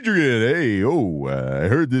 Adrian. Hey, I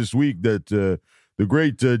heard this week that the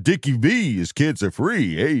great Dickie V, his kids are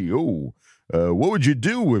free. Hey, what would you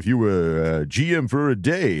do if you were GM for a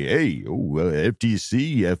day? Hey,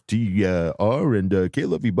 FTC, FTR, and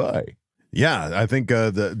Caleb bye. Yeah, I think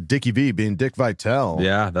the Dickie V being Dick Vitale.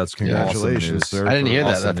 Yeah, that's congratulations, awesome sir. I didn't hear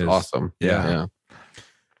that. That's awesome. Yeah.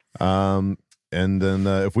 And then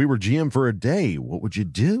if we were GM for a day, what would you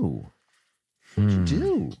do? What would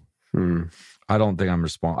you do? I don't think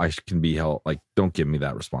I can be held. Don't give me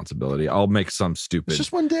that responsibility. I'll make some stupid. It's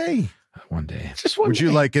just one day. One day. Just one. Would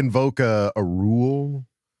you invoke a rule?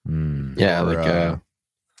 Yeah, or,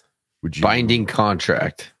 would you binding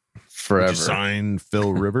contract forever? Would you sign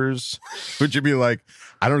Phil Rivers? Would you be like,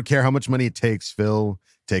 I don't care how much money it takes, Phil.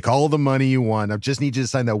 Take all the money you want. I just need you to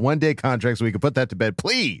sign that 1 day contract so we can put that to bed,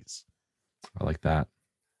 please. I like that.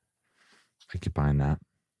 I keep buying that.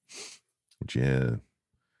 Would you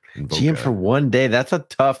GM for 1 day? That's a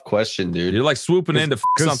tough question, dude. You're swooping in to f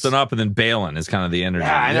something up and then bailing is kind of the energy.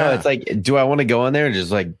 Yeah, I know. It's do I want to go in there and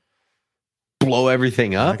just blow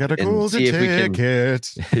everything up? I got a golden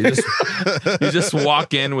ticket. You just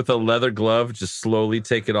walk in with a leather glove, just slowly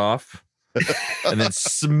take it off, and then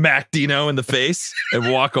smack Dino in the face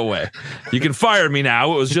and walk away. You can fire me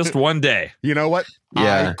now. It was just 1 day. You know what?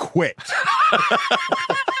 Yeah. I quit.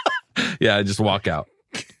 Yeah, just walk out.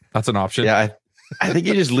 That's an option. Yeah, I think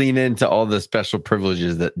you just lean into all the special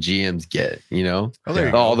privileges that GMs get,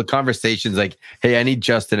 all the conversations hey, I need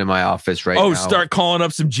Justin in my office right now. Start calling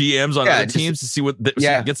up some GMs on other teams to see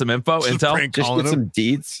get some info, intel. Just get some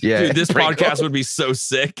deets. Yeah. Dude, this podcast would be so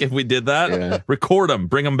sick if we did that. Yeah. Record them,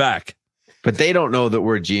 bring them back. But they don't know that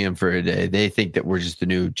we're GM for a day. They think that we're just the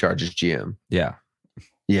new Chargers GM. Yeah.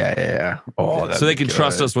 Yeah. Oh, so they can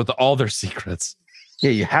trust us with all their secrets.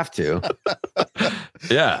 Yeah, you have to.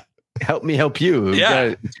 Yeah. Help me help you. Yeah.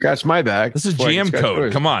 You scratch my back. This is GM code.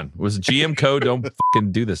 Yours. Come on. Was GM code? Don't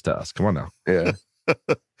fucking do this to us. Come on now. Yeah.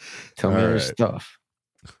 Tell me your stuff.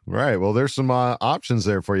 Right. Well, there's some options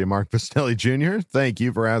there for you, Mark Busnelli Jr. Thank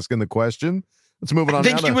you for asking the question. Let's move it on.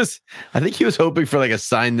 I think he was hoping for a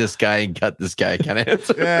sign this guy and cut this guy kind of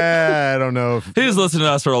answer. Yeah, I don't know. He was listening to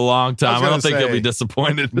us for a long time. I don't think he'll be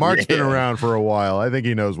disappointed. Mark's been around for a while. I think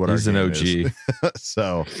he knows what he's our an game OG. Is.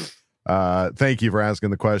 So thank you for asking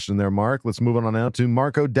the question there, Mark. Let's move on now to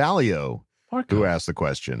Marco Dallio, who asked the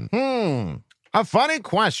question. A funny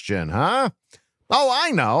question, huh? Oh, I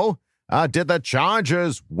know. Did the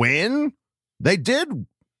Chargers win? They did,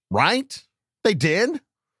 right? They did?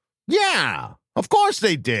 Yeah, of course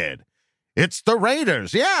they did. It's the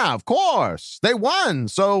Raiders. Yeah, of course. They won.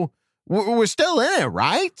 So we're still in it,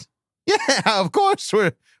 right? Yeah, of course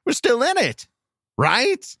we're still in it,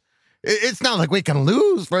 right? It's not like we can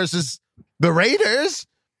lose versus the Raiders.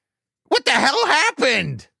 What the hell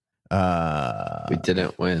happened? We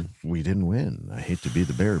didn't win. We didn't win. I hate to be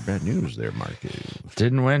the bearer of bad news there, Marky.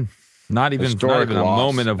 Didn't win. Not even a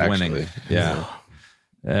moment of winning. Yeah.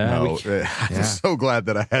 I'm so glad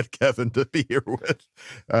that I had Kevin to be here with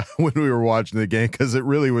when we were watching the game, because it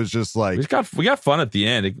really was just we got fun at the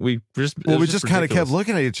end. We just kind of kept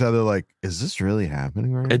looking at each other is this really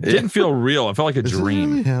happening right now? It didn't feel real. It felt like a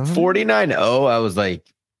dream. 49-0. I was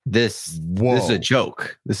this is a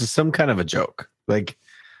joke. This is some kind of a joke.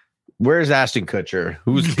 Where's Ashton Kutcher?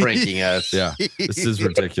 Who's pranking us? Yeah, this is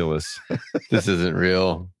ridiculous. This isn't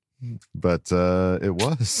real. But it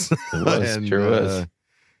was. It was. Sure was.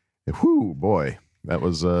 Whew, boy, that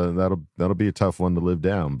was that'll be a tough one to live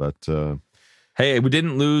down. But Hey, we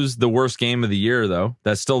didn't lose the worst game of the year, though.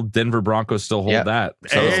 That's still Denver Broncos still hold that.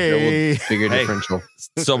 So Hey. Bigger differential.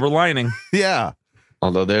 Silver lining. Yeah.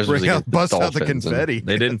 Although theirs was against the bust out the Dolphins, and confetti.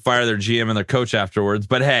 They didn't fire their GM and their coach afterwards,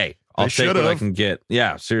 but hey, I'll They take what I should've. can get.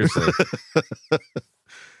 Yeah, seriously.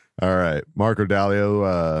 All right. Marco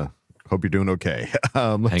Dalio, hope you're doing okay.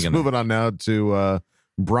 Let's Hanging move it on now to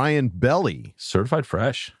Brian Belly, certified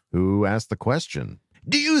fresh, who asked the question.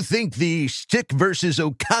 Do you think the Stick versus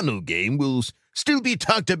O'Connell game will still be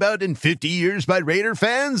talked about in 50 years by Raider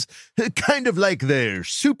fans? Kind of like their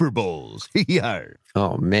Super Bowls. Yar.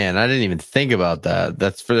 Oh man, I didn't even think about that.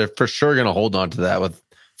 That's for sure going to hold on to that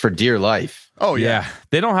for dear life. Oh yeah.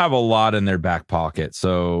 They don't have a lot in their back pocket.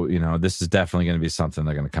 So, this is definitely going to be something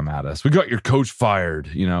they're going to come at us. We got your coach fired.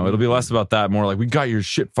 It'll be less about that, more like we got your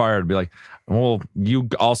shit fired. Be like, well, you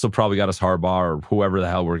also probably got us Harbaugh or whoever the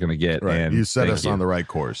hell we're going to get. Right. And You set thank us you. on the right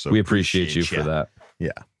course. So we appreciate you for that.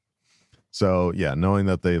 Yeah. So, yeah, knowing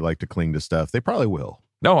that they like to cling to stuff, they probably will.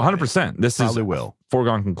 No, 100%. This Probably is will.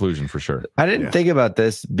 Foregone conclusion for sure. I didn't think about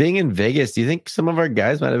this. Being in Vegas, do you think some of our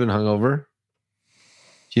guys might have been hungover?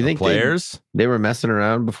 Do you think players? They were messing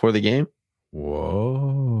around before the game?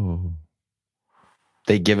 Whoa.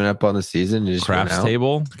 They given up on the season and just went Craps out?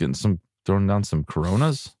 table, throwing down some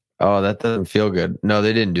Coronas. Oh, that doesn't feel good. No,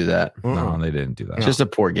 they didn't do that. No, they didn't do that. It's just a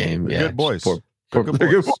poor game. They're Yeah, good boys. Poor, They're poor, good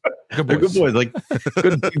they're boys. Good They're good boys, like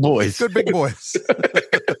good big boys. Good big boys.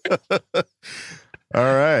 All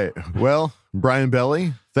right. Well, Brian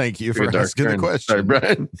Belly, thank you for Good dark asking the turn. question. Sorry,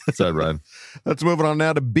 Brian. Sorry, Brian. Let's move it on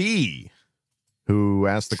now to B, who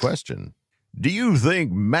asked the question. Do you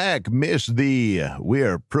think Mac missed the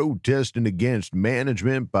 "we're protesting against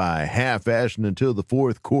management by half-assing until the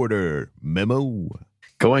fourth quarter" memo?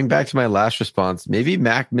 Going back to my last response, maybe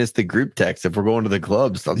Mac missed the group text if we're going to the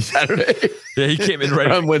clubs on Saturday. Yeah, he came in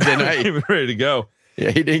ready on Wednesday He night. came in ready to go.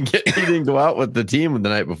 Yeah, he didn't go out with the team the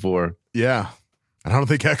night before. Yeah. I don't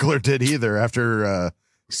think Eckler did either after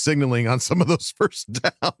signaling on some of those first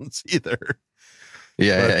downs either.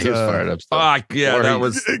 Yeah, he was fired up. Fuck, yeah, Or that he-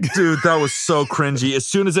 was, dude, that was so cringy. As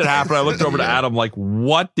soon as it happened, I looked over to Adam like,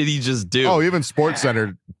 what did he just do? Oh, even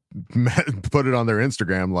SportsCenter put it on their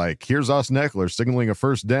Instagram like, here's Austin Eckler signaling a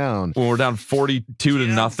first down. When we're down 42 to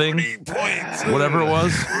nothing, whatever it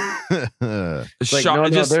was. It's like, no,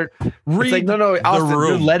 Just they're read it's like, no, the Austin, they're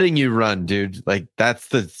room. letting you run, dude. Like, that's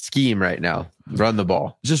the scheme right now. Run the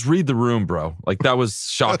ball. Just read the room, bro. Like, that was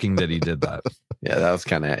shocking that he did that. Yeah, that was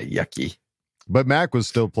kind of yucky. But Mac was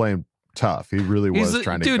still playing tough. He really was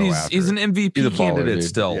trying to go after he's it. an MVP He's a baller, candidate dude.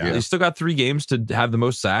 still. Yeah. He's still got 3 games to have the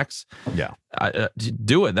most sacks. Yeah.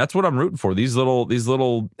 Do it. That's what I'm rooting for. These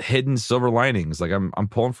little hidden silver linings. Like I'm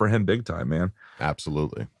pulling for him big time, man.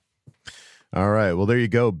 Absolutely. All right. Well, there you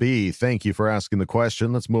go, B. Thank you for asking the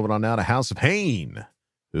question. Let's move it on now to House of Hain,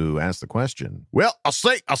 who asked the question. Well, I'll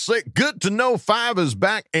say, good to know 5 is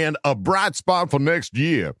back and a bright spot for next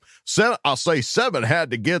year. 7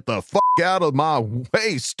 had to get the fuck out of my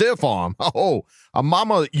way, stiff arm. Oh,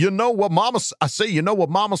 mama, you know what mama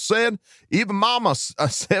said? Even mama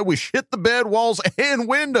said we shit the bed walls and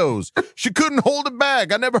windows. She couldn't hold it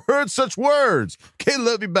back. I never heard such words. Okay,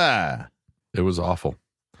 love you, bye. It was awful.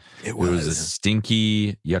 It was a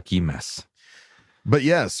stinky, yucky mess. But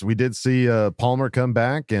yes, we did see Palmer come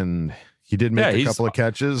back, and he did make a couple of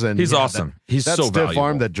catches. And he's awesome. He's that so stiff valuable.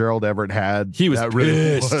 arm that Gerald Everett had. He was that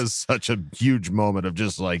really pissed. was such a huge moment of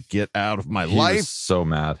just like, get out of my He life. was so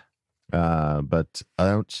mad. But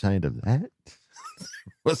outside of that,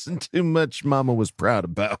 wasn't too much Mama was proud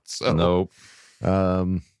about. So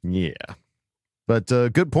Nope. Yeah. But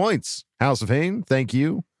good points, House of Hain. Thank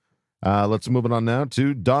you. Let's move it on now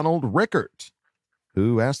to Donald Rickert,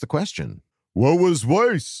 who asked the question. What was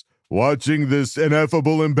worse, watching this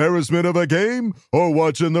ineffable embarrassment of a game or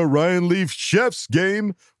watching the Ryan Leaf Chefs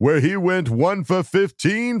game where he went 1 for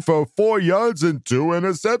 15 for 4 yards and 2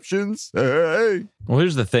 interceptions? Hey. Well,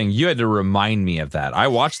 here's the thing. You had to remind me of that. I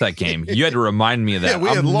watched that game. You had to remind me of that. Yeah, we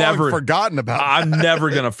had long forgotten about I'm never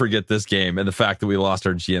going to forget this game and the fact that we lost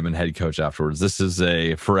our GM and head coach afterwards. This is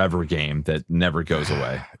a forever game that never goes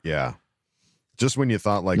away. Yeah. Just when you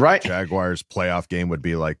thought like the Jaguars playoff game would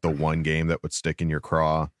be like the one game that would stick in your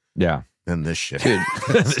craw. Yeah. And this shit. Dude,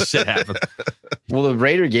 this shit happened. Well, the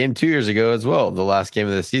Raider game 2 years ago as well. The last game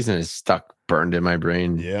of the season is stuck, burned in my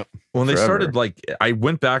brain. Yep. When they forever. started, I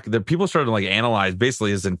went back, people started to analyze basically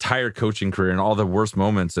his entire coaching career and all the worst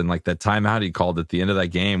moments and that timeout he called at the end of that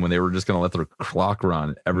game when they were just going to let the clock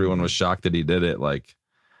run. Everyone was shocked that he did it.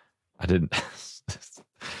 I didn't.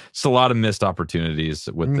 Just a lot of missed opportunities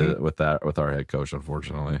with with our head coach,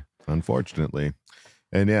 unfortunately.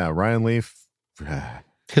 And yeah, Ryan Leaf.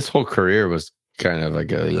 His whole career was kind of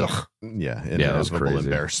like a ugh. Yeah, that was crazy.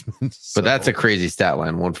 Embarrassment. But that's a crazy stat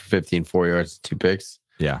line. 1 for 15, 4 yards, 2 picks.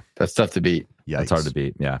 Yeah, that's tough to beat. Yeah, that's hard to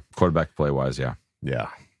beat. Yeah, quarterback play wise. Yeah.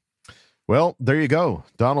 Well, there you go.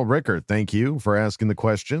 Donald Rickert, thank you for asking the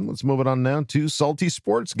question. Let's move it on now to Salty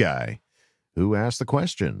Sports Guy, who asked the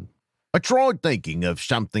question. I tried thinking of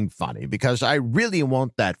something funny because I really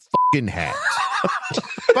want that fucking hat.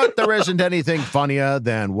 But there isn't anything funnier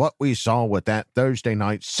than what we saw with that Thursday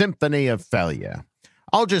night symphony of failure.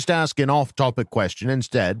 I'll just ask an off-topic question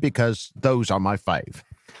instead because those are my fave.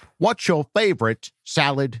 What's your favorite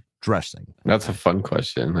salad dressing? That's a fun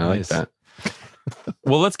question. I like that.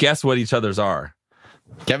 Well, let's guess what each other's are.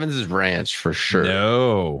 Kevin's is ranch for sure.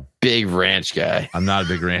 No. Big ranch guy. I'm not a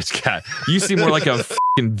big ranch guy. You seem more like a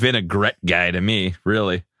fucking vinaigrette guy to me,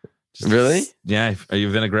 really. Really? Yeah. Are you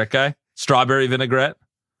a vinaigrette guy? Strawberry vinaigrette?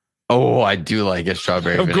 Oh, I do like a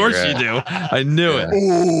strawberry Of vinaigrette. course you do. I knew it.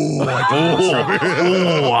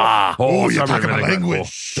 You're talking about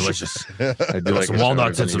language. Oh, delicious. I do like some a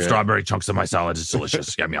walnuts and some vinaigrette. strawberry chunks in my salad. It's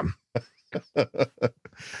delicious. Yum, yum.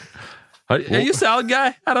 Are you a salad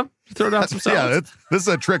guy, Adam? You throw down some salad. Yeah, this is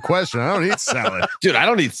a trick question. I don't eat salad. Dude, I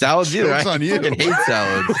don't eat salads either. Joke's I on you. fucking hate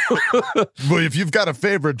salads. But if you've got a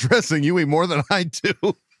favorite dressing, you eat more than I do.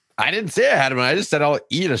 I didn't say I had them. I just said I'll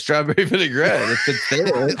eat a strawberry vinaigrette. If it's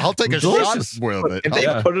there. I'll take a Delicious. shot with it. If they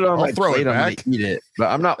put it on my throw plate, it I'm back. going to eat it. But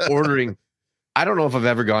I'm not ordering. I don't know if I've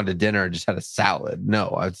ever gone to dinner and just had a salad.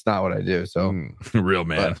 No, it's not what I do. So, Real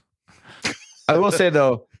man. I will say,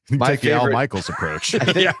 though, You my take the Al favorite- Michaels approach.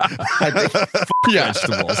 I think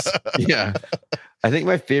Vegetables. Yeah. I think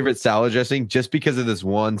my favorite salad dressing, just because of this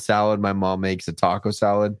one salad my mom makes, a taco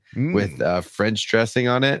salad with French dressing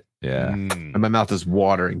on it. Yeah. And my mouth is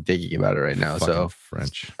watering thinking about it right now. Fucking So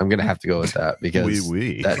French. I'm going to have to go with that because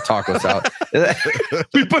Oui. that taco salad.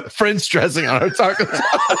 We put French dressing on our taco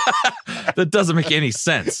salad. That doesn't make any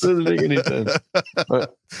sense. Doesn't make any sense.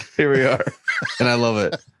 But here we are. And I love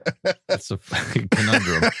it. That's a fucking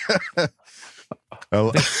conundrum.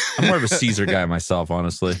 I'm more of a Caesar guy myself,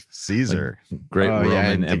 honestly. Caesar. Like, great Oh, yeah, I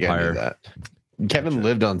Roman didn't think I knew Empire. that. Kevin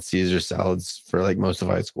lived on Caesar salads for like most of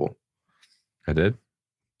high school. I did?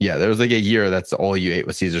 Yeah, there was like a year that's all you ate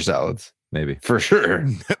was Caesar salads. Maybe. For sure.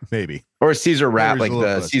 Maybe. Or Caesar wrap, There's like a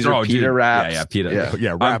little the bit. Caesar Oh, pita dude. wraps. Yeah, pita.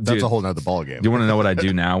 Yeah, wrap. That's Dude, a whole nother ballgame. Do you want to know what I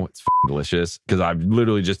do now? It's fucking delicious because I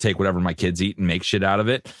literally just take whatever my kids eat and make shit out of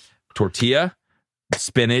it. Tortilla,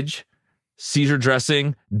 spinach, Caesar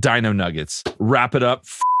dressing, dino nuggets. Wrap it up,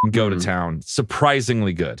 go to town.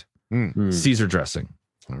 Surprisingly good. Caesar dressing.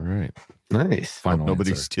 All right. Nice. Hope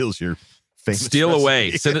nobody steals your famous Steal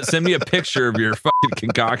away. recipe. Send me a picture of your fucking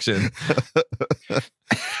concoction.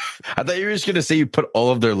 I thought you were just going to say you put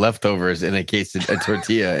all of their leftovers in a case of a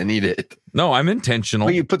tortilla and eat it. No, I'm intentional.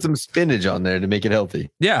 Well, you put some spinach on there to make it healthy.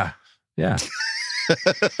 Yeah. Yeah.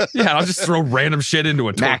 Yeah, I'll just throw random shit into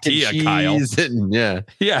a Mac and tortilla, Kyle. cheese and, yeah.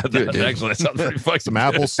 Yeah, Do it, that dude. actually that sounds pretty fucking Some good.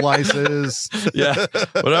 apple slices. Yeah,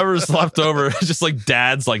 whatever's left over, it's just like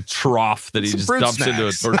dad's like trough that he Some just fruit dumps into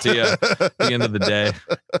a snacks. tortilla at the end of the day.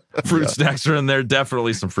 Fruit snacks are in there,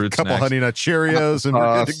 definitely some fruit Couple snacks. Honey Nut Cheerios and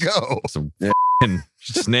we're good to go. Some fucking,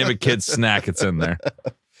 just name a kid's snack, it's in there.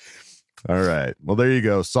 All right. Well, there you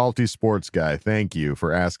go. Salty Sports Guy. Thank you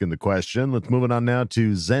for asking the question. Let's move it on now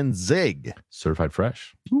to Zen Zig. Certified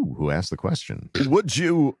fresh. Ooh, who asked the question? Would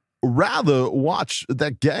you rather watch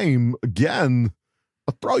that game again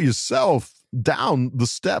or throw yourself down the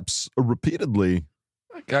steps repeatedly?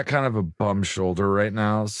 I got kind of a bum shoulder right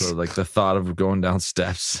now, so like the thought of going down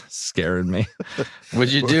steps is scaring me.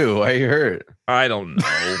 What'd you do? Why you hurt? I don't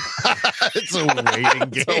know. It's a waiting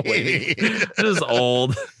game. Just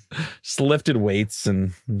old. Just lifted weights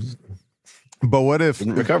and But what if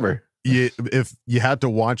Didn't recover. if you had to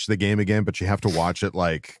watch the game again, but you have to watch it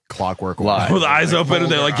like Clockwork Live. with the eyes Like, open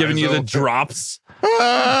and they're hold like your giving eyes you the open. drops. you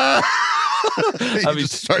mean-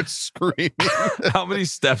 just start screaming. How many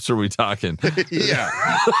steps are we talking? Yeah,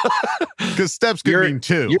 because steps could mean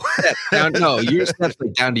two. Your steps down, no, your steps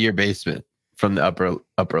like down to your basement from the upper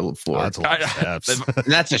floor. Oh, that's a lot of steps. And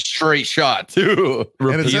that's a straight shot too.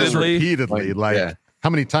 And it says Repeatedly. repeatedly. Like, yeah. how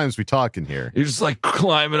many times we talking here? You're just like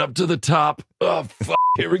climbing up to the top. Oh, fuck.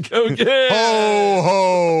 Here we go again. Ho,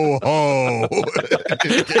 ho, ho.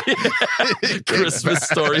 Christmas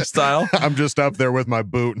story style. I'm just up there with my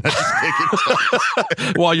boot. And I just kick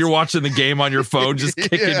it. While you're watching the game on your phone, just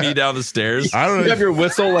kicking Yeah. me down the stairs. I don't You know. have your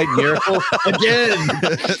whistle like Miracle again.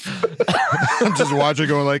 I'm just watching,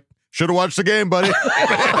 going like, should have watched the game, buddy.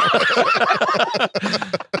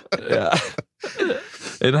 Yeah.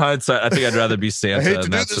 In hindsight, I think I'd rather be Santa hate to in do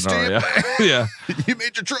that this, scenario. Yeah. You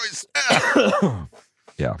made your choice.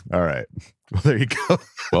 Yeah. All right. Well, there you go.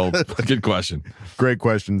 Well, good question. Great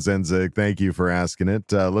question, Zenzig. Thank you for asking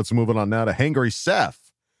it. Let's move it on now to Hangry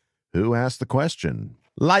Seth, who asked the question.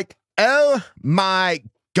 Like, oh my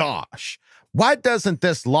gosh, why doesn't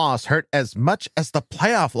this loss hurt as much as the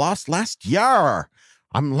playoff loss last year?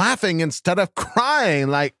 I'm laughing instead of crying,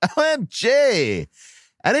 like, OMG.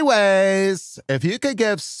 Anyways, if you could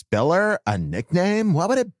give Spiller a nickname, what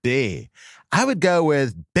would it be? I would go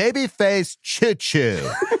with Babyface Choo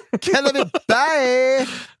Choo. Kill it, bye.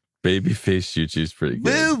 Babyface Choo Choo's pretty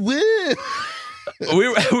good. Woo woo. We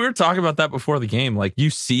were talking about that before the game. Like, you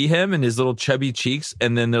see him and his little chubby cheeks,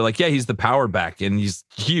 and then they're like, yeah, he's the power back, and he's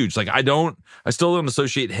huge. Like, I still don't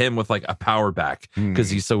associate him with like a power back because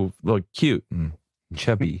he's so like cute and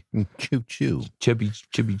chubby. Choo choo. Chubby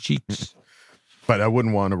cheeks. But I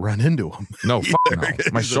wouldn't want to run into him. No, fuck no.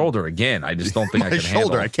 My shoulder again. I just don't think I can handle. My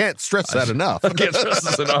shoulder. I can't stress that enough. I can't stress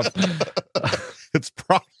this enough. It's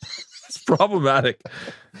problematic.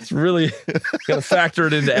 It's really got to factor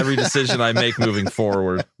it into every decision I make moving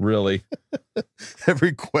forward. Really,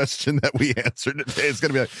 every question that we answer today is going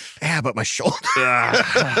to be like, yeah, but my shoulder.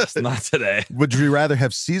 It's not today. Would you rather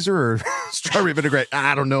have Caesar or strawberry vinaigrette?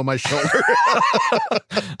 I don't know, my shoulder.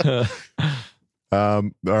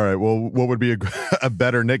 All right. Well, what would be a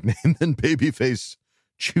better nickname than Babyface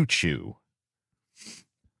Choo Choo?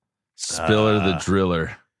 Spiller the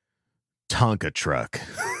Driller. Tonka Truck.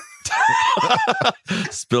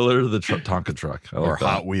 Spiller the Tonka Truck. Or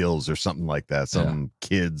Hot Wheels or something like that. Some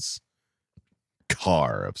kid's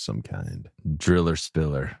car of some kind. Driller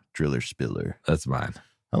Spiller. Driller Spiller. That's mine.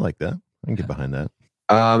 I like that. I can get behind that.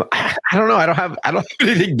 I don't know. I don't have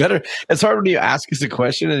anything better. It's hard when you ask us a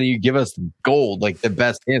question and you give us gold, like the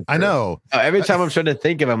best answer. I know. Every time I'm trying to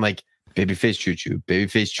think of, I'm like, Babyface Choo Choo,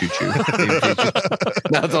 Babyface Choo Choo. Babyface Choo Choo.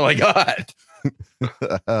 That's all I got.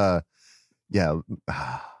 Yeah.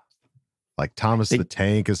 Like Thomas the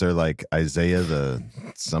Tank. Is there like Isaiah the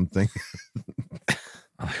something?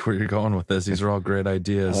 I like where you're going with this. These are all great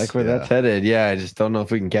ideas. I like where that's headed. Yeah, I just don't know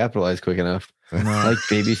if we can capitalize quick enough. I like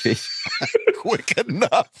Babyface. Quick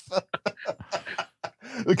enough.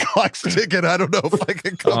 The clock's ticking. I don't know if I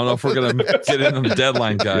can. I don't know if we're gonna get in the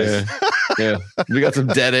deadline, guys. Yeah, we got some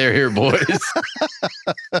dead air here, boys.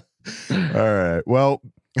 All right. Well,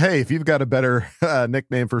 hey, if you've got a better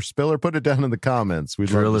nickname for Spiller, put it down in the comments.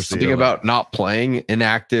 We'd love to see Think about not playing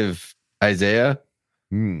inactive Isaiah.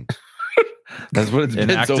 That's what it's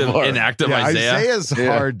been so far. Inactive Isaiah. Isaiah's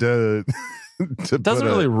hard to doesn't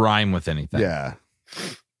really rhyme with anything. Yeah.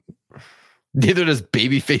 Neither does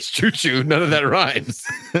Babyface Choo Choo. None of that rhymes.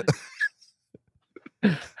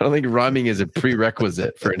 I don't think rhyming is a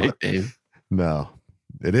prerequisite for a nickname. No,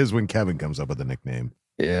 it is when Kevin comes up with a nickname.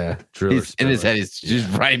 Yeah, he's, in his head, he's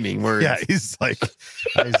just rhyming words. Yeah, he's like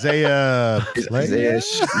Isaiah. Isaiah. You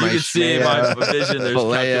can see in my vision. There's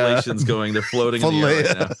calculations going. They're floating in the air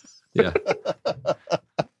right now. Yeah.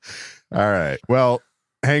 All right. Well,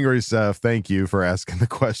 Hangry Seth, thank you for asking the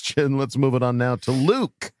question. Let's move it on now to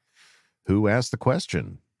Luke, who asked the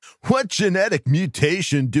question. What genetic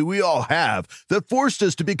mutation do we all have that forced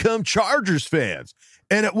us to become Chargers fans?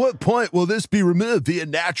 And at what point will this be removed via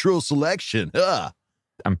natural selection?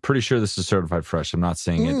 I'm pretty sure this is certified fresh. I'm not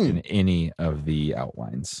seeing it in any of the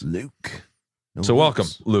outlines. Luke. So welcome,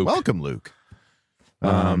 Luke. Welcome, Luke.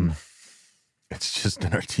 It's just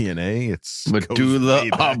in our DNA. It's medulla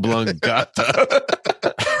oblongata.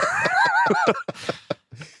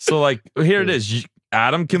 So, like, here it is.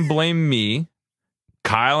 Adam can blame me.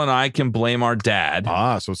 Kyle and I can blame our dad.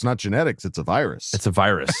 So it's not genetics. It's a virus. It's a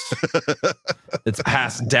virus. It's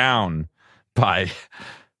passed down by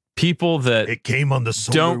people that it came on the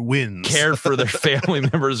solar winds. Care for their family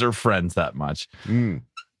members or friends that much.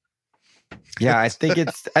 Yeah, I think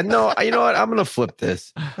it's. No, you know what? I'm gonna flip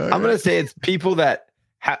this. Okay. I'm gonna say it's people that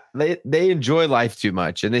they enjoy life too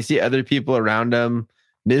much, and they see other people around them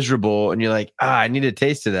miserable, and you're like, I need a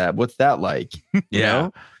taste of that. What's that like? Yeah,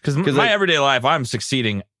 because my like, everyday life, I'm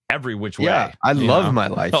succeeding every which way. Yeah, I love my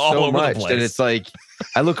life so much, and it's like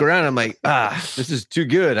I look around, I'm like, this is too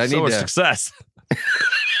good. I need success.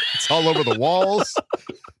 It's all over the walls.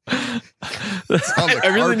 I'm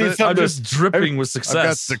just dripping with success. I've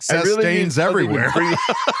got success stains everywhere.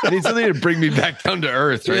 I need something to bring me back down to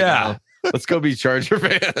earth right now. Let's go be Charger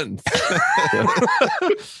fans.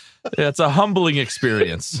 Yeah, it's a humbling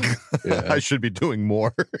experience. I should be doing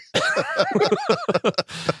more.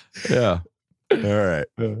 Yeah. All right.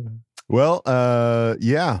 Well,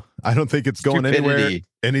 yeah. I don't think it's going anywhere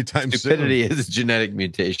anytime soon. Stupidity is a genetic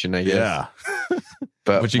mutation, I guess. Yeah.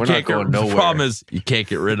 but you we're can't not going get, nowhere. The problem is you can't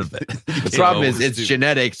get rid of it. The problem is it's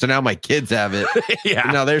genetic. So now my kids have it. Yeah.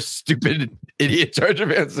 And now they're stupid idiot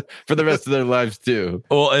Charger fans for the rest of their lives too.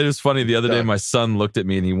 Well, it was funny. The other day, my son looked at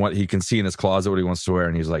me and he can see in his closet what he wants to wear.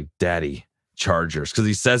 And he's like, Daddy, Chargers. Because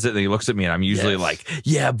he says it and he looks at me and I'm usually like,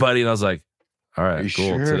 yeah, buddy. And I was like, all right,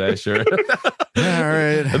 cool. Sure? Today, sure. All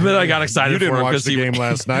right. And then I got excited You didn't for him watch because the game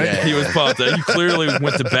last night. He was pumped. He clearly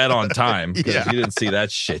went to bed on time because he didn't see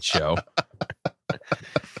that shit show.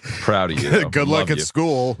 Proud of you. Though. Good luck Love at you.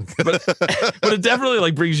 school. But it definitely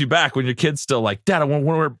like brings you back when your kid's still like, Dad, I want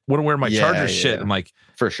to wear my Chargers shit. I'm like,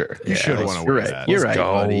 for sure. You should want to You're wear right. that. You're let's right,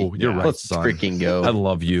 go. buddy. You're right, Let's son. freaking go. I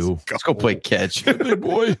love you. Let's go play catch. Big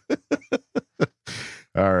boy.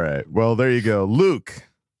 All right. Well, there you go. Luke,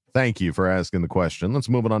 thank you for asking the question. Let's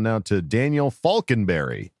move on now to Daniel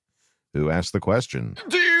Falkenberry, who asked the question.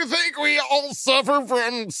 Do you think we all suffer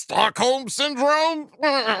from Stockholm Syndrome?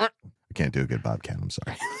 I can't do a good Bobcat. I'm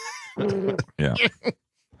sorry. Yeah.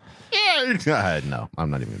 No, I'm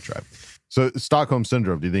not even going to try. So Stockholm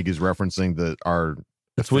Syndrome, do you think he's referencing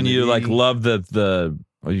It's when you like love or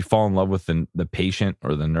you fall in love with the patient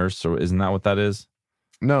or the nurse, or isn't that what that is?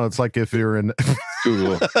 No, it's like if you're in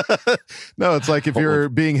Google. No, it's like if you're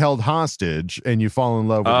being held hostage and you fall in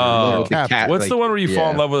love with your captor. What's the one where you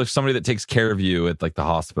fall in love with somebody that takes care of you at like the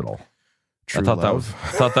hospital? I thought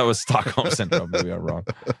that was Stockholm Syndrome. Maybe I'm wrong.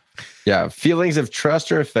 Yeah, feelings of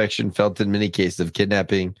trust or affection felt in many cases of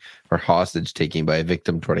kidnapping or hostage taking by a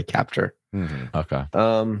victim toward a captor. Mm-hmm. Okay.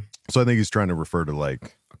 So I think he's trying to refer to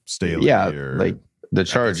like Staley. Yeah, or like the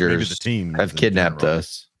Chargers maybe the team have kidnapped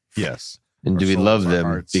us. Yes. And do we love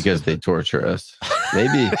them because they torture us?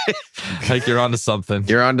 Maybe. I think you're onto something.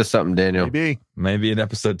 You're onto something, Daniel. Maybe an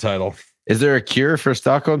episode title. Is there a cure for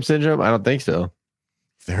Stockholm Syndrome? I don't think so.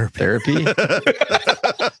 Therapy?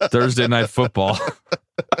 Thursday Night Football.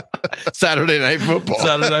 Saturday Night Football.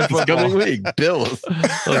 Saturday Night Football. Coming week. Bills.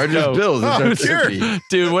 Chargers Bills. It's our therapy.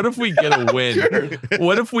 Dude, what if we get a win? Sure.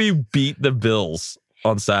 What if we beat the Bills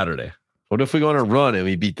on Saturday? What if we go on a run and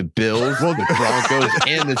we beat the Bills, the Broncos,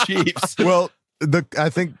 and the Chiefs? Well, I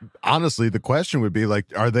think honestly the question would be like,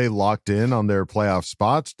 are they locked in on their playoff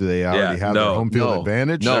spots? Do they already have their home field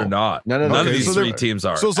advantage? No, they're not. No. None of Okay, these so three teams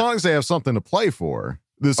are. So as long as they have something to play for,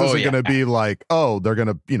 this isn't going to be like, they're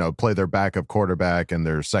going to play their backup quarterback and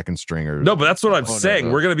their second stringer. No, but that's what I'm saying.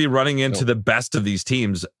 no. We're going to be running into the best of these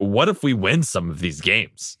teams. What if we win some of these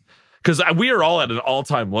games? Because we are all at an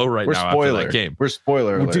all-time low right now after that game. We're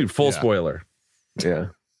spoiler alert. Dude, full spoiler. Yeah.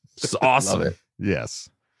 It's awesome. Love it. Yes.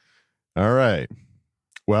 All right.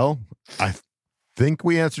 Well, I think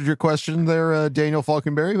we answered your question there, Daniel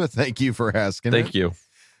Falkenberry, but thank you for asking. Thank you.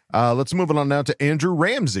 Let's move on now to Andrew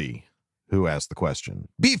Ramsey, who asked the question.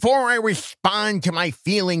 Before I respond to my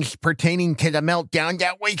feelings pertaining to the meltdown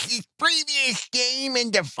that was this previous game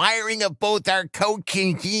and the firing of both our coach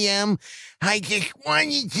and GM, I just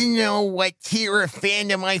wanted to know what tier of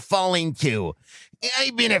fandom I fall into.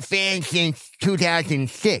 I've been a fan since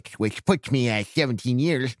 2006, which puts me at 17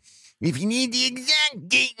 years. If you need the exact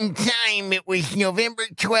date and time, it was November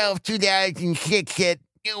 12, 2006 at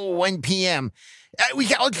 1 p.m. I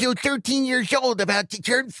was also 13 years old, about to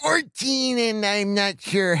turn 14, and I'm not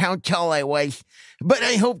sure how tall I was. But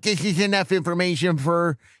I hope this is enough information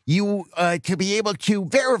for you to be able to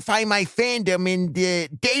verify my fandom in the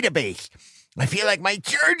database. I feel like my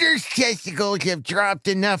Chargers testicles have dropped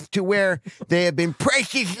enough to where they have been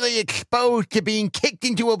preciously exposed to being kicked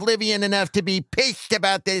into oblivion enough to be pissed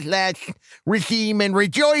about this last regime and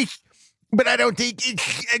rejoice. But I don't think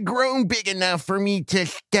it's grown big enough for me to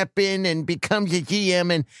step in and become the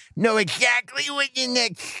GM and know exactly what the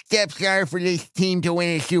next steps are for this team to win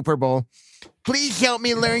a Super Bowl. Please help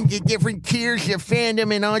me learn the different tiers of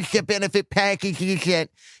fandom and also benefit packages that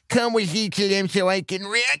come with each of them so I can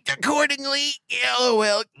react accordingly.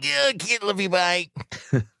 LOL. Love you, bye.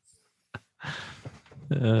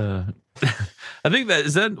 I think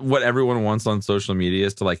is that what everyone wants on social media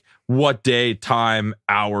is to like, what day, time,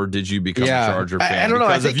 hour did you become a Charger fan? I don't know.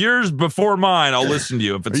 Because if yours before mine, I'll listen to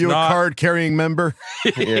you. If it's Are you not, a card-carrying member?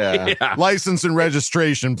 Yeah. License and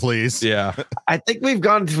registration, please. Yeah. I think we've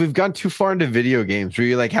gone too far into video games where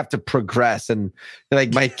you like have to progress, and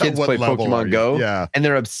like my kids What play level are Pokemon you? Go, Yeah. and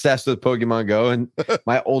they're obsessed with Pokemon Go. And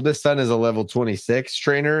my oldest son is a level 26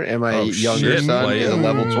 trainer, and my younger shit, son play is a it.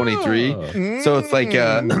 level 23. So it's like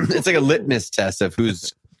it's like a litmus test of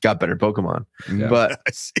who's got better Pokemon. Yeah. But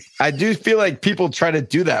I do feel like people try to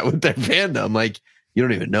do that with their fandom. Like, you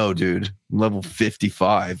don't even know, dude. I'm level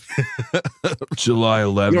 55. July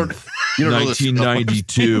 11th, you don't know the stuff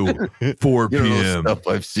 1992, 4 You don't know the p.m. stuff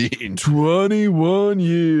I've seen. 21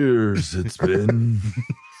 years it's been.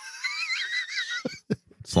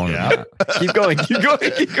 It's longer than that. Keep going.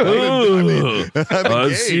 Ooh,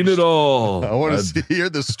 I've seen it all. I want to hear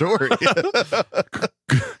the story.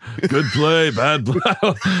 Good play, bad play.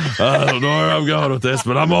 I don't know where I'm going with this,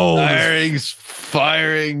 but I'm old.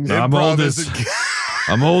 Firings. I'm old as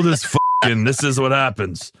and this is what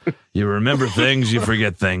happens. You remember things, you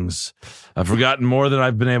forget things. I've forgotten more than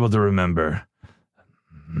I've been able to remember.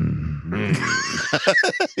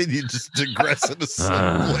 You just digress in a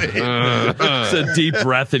subway. It's a deep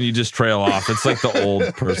breath and you just trail off. It's like the old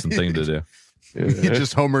person thing to do. You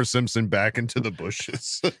just Homer Simpson back into the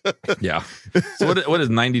bushes. Yeah. So what is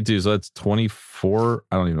 92? So that's 24.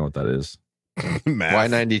 I don't even know what that is. Why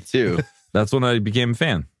 92? That's when I became a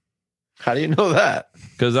fan. How do you know that?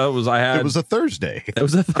 Because it was a Thursday. It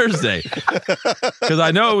was a Thursday. Because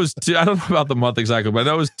I know it was I don't know about the month exactly, but I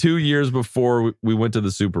know it was 2 years before we went to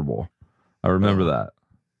the Super Bowl. I remember that.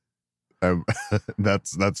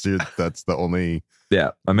 That's the only.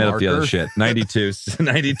 Yeah, I made up the other marker. shit.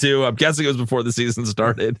 92. I'm guessing it was before the season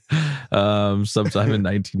started. Sometime in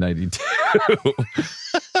 1992.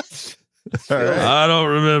 All right. I don't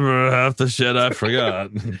remember half the shit I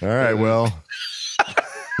forgot. All right, well.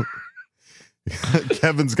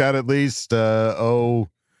 Kevin's got at least how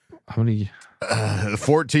many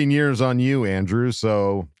 14 years on you, Andrew.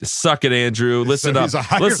 So suck it, Andrew. Listen he's a up.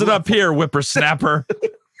 higher Listen up here, whippersnapper.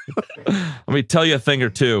 Let me tell you a thing or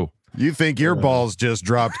two. You think your balls just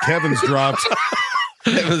dropped? Kevin's dropped.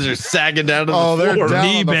 Kevin's are sagging down to the floor. They're down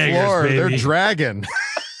Knee on the bangers, floor. baby. They're dragging.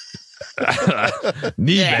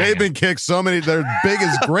 They've been kicked so many. They're big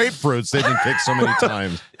as grapefruits. They've been kicked so many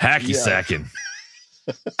times. Hacky sacking.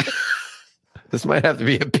 This might have to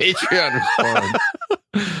be a Patreon response.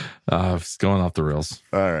 It's going off the rails.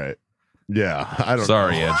 All right. Yeah. I don't.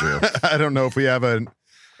 Sorry, know. Andrew. I don't know if we have an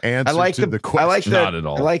answer to the question. Not at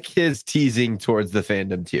all. I like his teasing towards the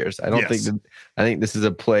fandom tiers. I think this is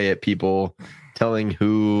a play at people telling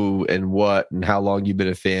who and what and how long you've been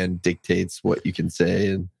a fan dictates what you can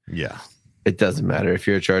say. And yeah, it doesn't matter. If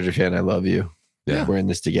you're a Charger fan, I love you. Yeah. We're in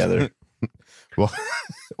this together. Well,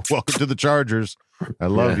 welcome to the Chargers. I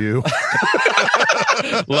love you.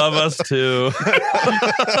 Love us too.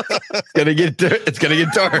 It's gonna get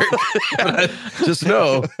dark. But just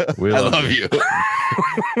know I love you.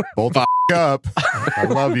 Both up. I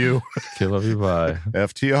love you. Okay, love you. Bye.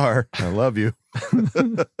 FTR. I love you.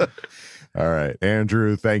 All right,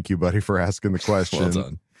 Andrew. Thank you, buddy, for asking the question. Well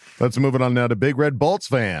done. Let's move it on now to Big Red Bolts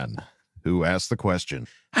fan, who asked the question.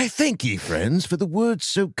 I thank ye, friends, for the words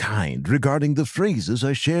so kind regarding the phrases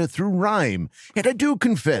I share through rhyme, and I do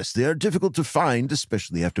confess they are difficult to find,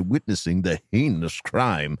 especially after witnessing the heinous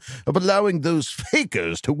crime of allowing those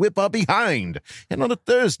fakers to whip our behind, and on a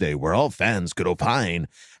Thursday where all fans could opine.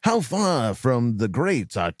 How far from the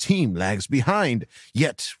greats our team lags behind,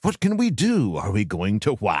 yet what can we do? Are we going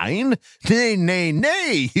to whine? Nay, nay,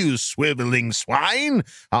 nay, you swiveling swine!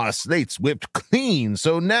 Our slate's whipped clean,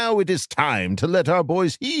 so now it is time to let our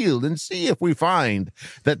boys heal and see if we find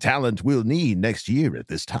the talent we'll need next year at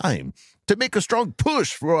this time to make a strong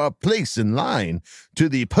push for our place in line to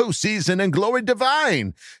the postseason and glory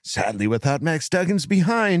divine. Sadly, without Max Duggins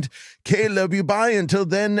behind, K-love you bye until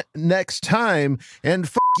then next time, and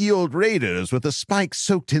f*** ye old Raiders with a spike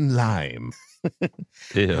soaked in lime.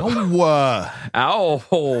 Ew.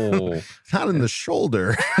 Ow. Not in the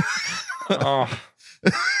shoulder. Oh.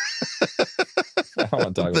 I don't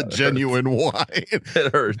want to talk The about genuine wine.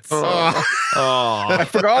 It hurts. Oh. I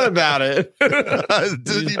forgot about it.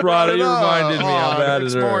 You brought it. You reminded me how bad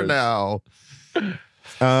it more hurts. now.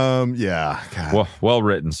 Yeah. God. Well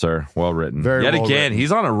written, sir. Well written. Very Yet well again, written.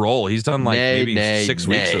 he's on a roll. He's done like Nay, maybe nay, 6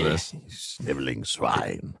 weeks of nay. this. Sniveling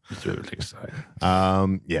swine. Sniveling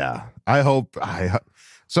swine. Yeah.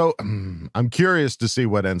 So I'm curious to see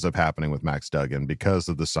what ends up happening with Max Duggan because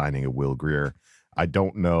of the signing of Will Grier. I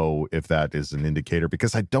don't know if that is an indicator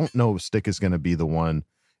because I don't know if Stick is going to be the one,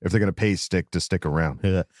 if they're going to pay Stick to stick around.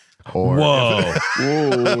 Or Whoa.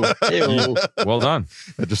 Ew. Well done.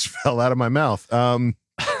 It just fell out of my mouth.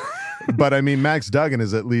 But I mean, Max Duggan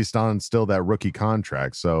is at least on still that rookie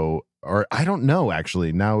contract. So, or I don't know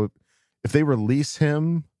actually. Now, if they release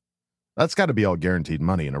him, that's got to be all guaranteed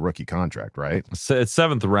money in a rookie contract, right? So it's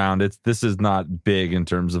 7th round. This is not big in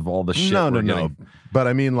terms of all the shit. No. we're getting. But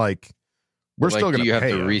I mean, like, we're Like, still going do you to have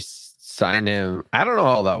pay to him. re-sign him? I don't know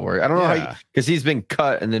how that works. I don't know how because he's been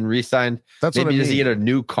cut and then re-signed. That's Maybe what I does he mean. get a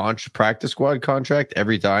new practice squad contract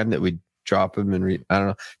every time that we drop him and I don't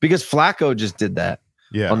know, because Flacco just did that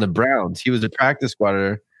on the Browns. He was a practice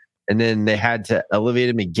squatter, and then they had to elevate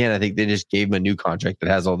him again. I think they just gave him a new contract that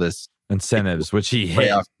has all this incentives, which he hit.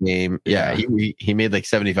 Playoff game. Yeah, he made like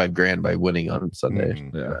 $75,000 by winning on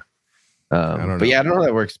Sunday. Yeah. But yeah, I don't know how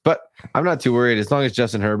that works. But I'm not too worried as long as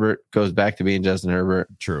Justin Herbert goes back to being Justin Herbert.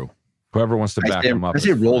 True. Whoever wants to back him up. I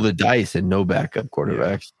say roll the dice and no backup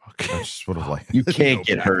quarterbacks. Yeah. I just would have like you can't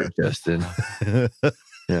get hurt, Justin.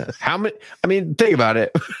 Yeah. How many? I mean, think about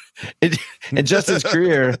it. In Justin's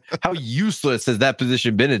career, how useless has that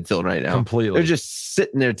position been until right now? Completely. They're just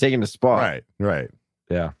sitting there taking the spot. Right.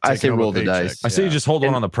 Yeah. I say roll the dice. I say you just hold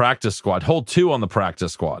one on the practice squad. Hold 2 on the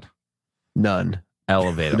practice squad. None.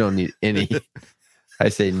 Elevate. We don't need any. I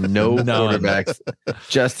say no quarterbacks.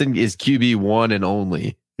 Justin is QB 1 and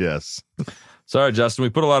only. Yes. Sorry, Justin. We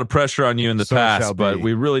put a lot of pressure on you in the past, but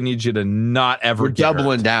we really need you to not ever. We're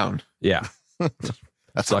doubling down. Yeah.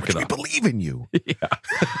 That's Suck it we up. believe in you.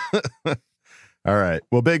 Yeah. All right.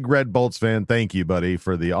 Well, big Red Bolts fan, thank you, buddy,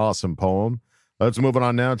 for the awesome poem. Let's move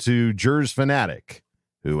on now to Jers Fanatic,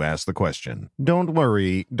 who asked the question. Don't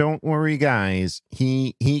worry, guys.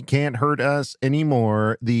 He can't hurt us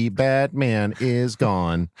anymore. The bad man is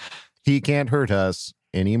gone. He can't hurt us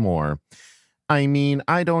anymore. I mean,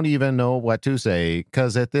 I don't even know what to say,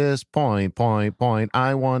 because at this point,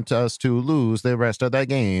 I want us to lose the rest of the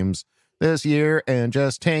games this year and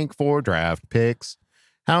just tank for draft picks.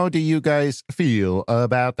 How do you guys feel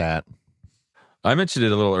about that? I mentioned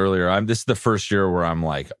it a little earlier. This is the first year where I'm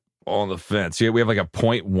like on the fence. Yeah, we have like a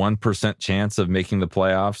 0.1% chance of making the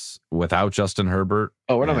playoffs without Justin Herbert.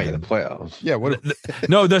 Oh, we're not making the playoffs. Yeah, what?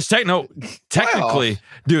 No, technically,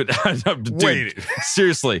 dude. Wait,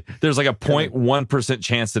 seriously, there's like a 0.1%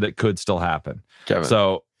 chance that it could still happen. Kevin.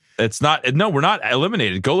 So it's not. No, we're not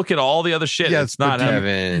eliminated. Go look at all the other shit. Yeah, it's not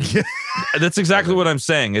Kevin. That's exactly what I'm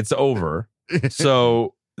saying. It's over.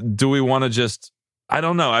 So do we want to just? I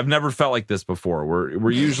don't know. I've never felt like this before.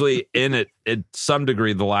 We're usually in it at some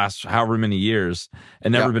degree the last however many years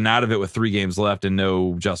and never been out of it with 3 games left and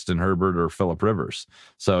no Justin Herbert or Phillip Rivers.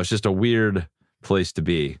 So it's just a weird place to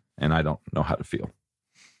be, and I don't know how to feel.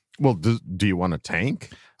 Well, do you want to tank?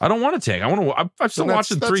 I don't want to tank. I'm still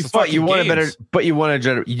watching 3 fucking you want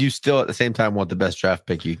games. you still at the same time want the best draft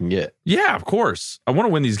pick you can get. Yeah, of course. I want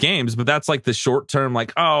to win these games, but that's like the short term,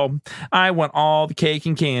 like, oh, I want all the cake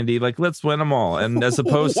and candy. Like, let's win them all. And as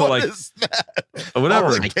opposed to like, whatever. I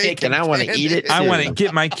want cake and I want to eat it. I want to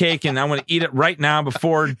get my cake and I want to eat it right now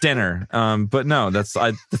before dinner. But no, that's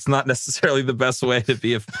not necessarily the best way to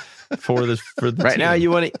be for the right team. now. You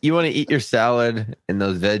want to eat your salad and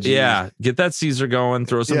those veggies. Yeah, get that Caesar going.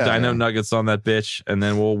 Throw some Dino Nuggets on that bitch, and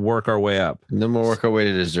then we'll work our way up. And then we'll work our way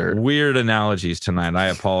to dessert. Weird analogies tonight. I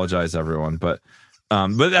apologize, everyone, but I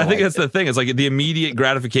think that's the thing. It's like the immediate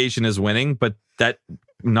gratification is winning, but that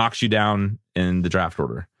knocks you down in the draft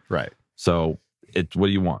order. Right. So what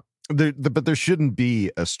do you want? But there shouldn't be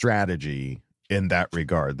a strategy in that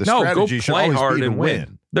regard. The no, strategy go should play always hard be to and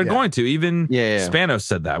win. They're going to. Even Spanos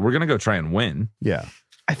said that. We're going to go try and win. Yeah.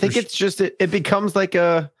 I think it's just, it becomes like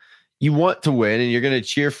you want to win and you're going to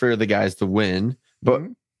cheer for the guys to win. But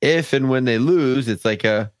if and when they lose, it's like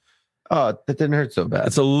that didn't hurt so bad.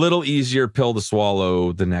 It's a little easier pill to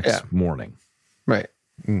swallow the next morning. Right.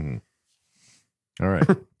 Mm-hmm. All right.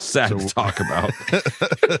 Sad to talk about.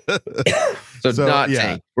 So not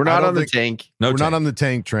tank. We're not on the tank. We're not on the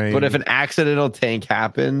tank train. But if an accidental tank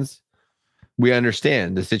happens, we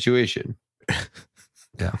understand the situation.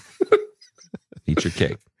 Yeah. Eat your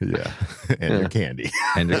cake. Yeah. And your candy.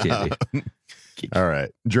 And your candy. All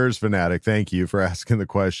right. Jers Fanatic, thank you for asking the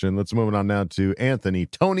question. Let's move on now to Anthony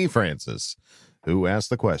Tony Francis, who asked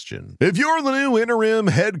the question. If you're the new interim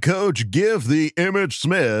head coach, Give the Image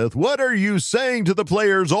Smith, what are you saying to the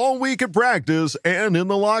players all week at practice and in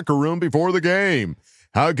the locker room before the game?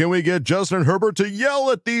 How can we get Justin Herbert to yell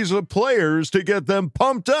at these players to get them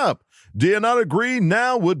pumped up? Do you not agree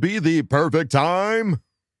now would be the perfect time?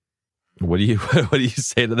 What do you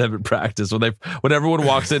say to them in practice when everyone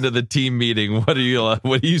walks into the team meeting? What do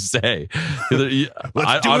you say?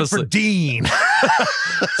 Let's do it for Dean.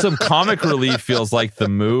 Some comic relief feels like the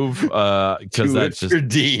move because that's just for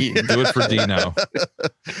Dean. Do it for Dino.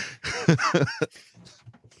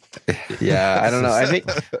 Yeah, I don't know. I think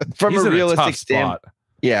from He's a in realistic tough spot.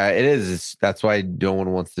 yeah, it is. That's why no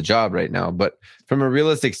one wants the job right now. But from a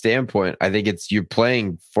realistic standpoint, I think you're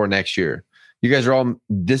playing for next year. You guys are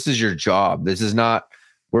this is your job. This is not,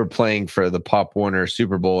 we're playing for the Pop Warner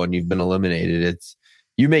Super Bowl and you've been eliminated. It's,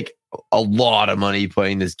 you make a lot of money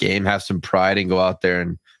playing this game, have some pride and go out there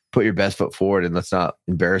and put your best foot forward and let's not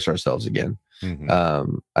embarrass ourselves again.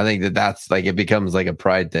 Mm-hmm. I think that's like, it becomes like a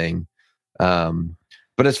pride thing.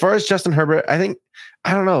 But as far as Justin Herbert, I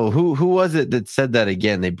don't know who was it that said that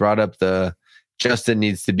again. They brought up Justin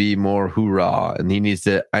needs to be more hoorah and he needs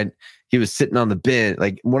to, he was sitting on the bench,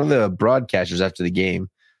 like one of the broadcasters after the game.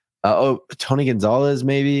 Tony Gonzalez,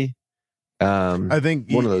 maybe. I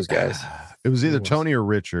think one of those guys. It was either Tony or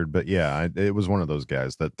Richard, but yeah, it was one of those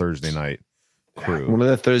guys, that Thursday night crew. One of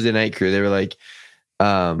the Thursday night crew. They were like,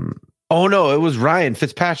 oh no, it was Ryan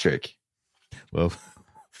Fitzpatrick. Well,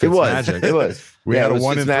 it was. We Yeah, had it a was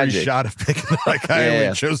 1 in 3 Fitzmagic. shot of picking that guy, and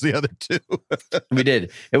we chose the other 2. We did.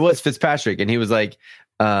 It was Fitzpatrick, and he was like,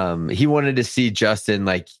 he wanted to see Justin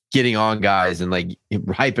like getting on guys and like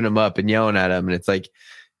hyping him up and yelling at him. And it's like,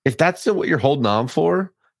 if that's still what you're holding on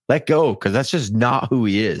for, let go, because that's just not who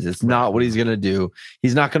he is. It's not what he's gonna do.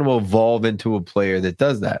 He's not going to evolve into a player that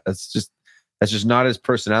does that. That's just not his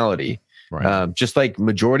personality. Right. Just like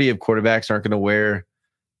majority of quarterbacks aren't going to wear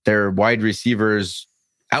their wide receivers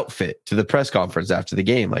outfit to the press conference after the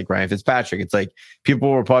game, like Ryan Fitzpatrick. It's like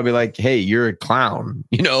people will probably be like, hey, you're a clown,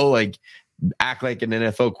 like act like an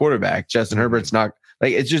NFL quarterback. Justin Herbert's not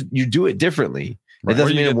like, it's just, you do it differently. Right. It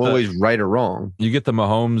doesn't Or you mean get I'm always right or wrong. You get the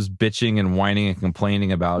Mahomes bitching and whining and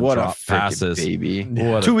complaining about What a drop freaking passes. baby.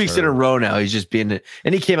 What 2 a weeks in a turd. row now, he's just being,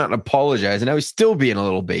 and he came out and apologized, and now he's still being a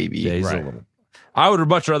little baby. Yeah, he's a little. I would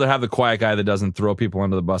much rather have the quiet guy that doesn't throw people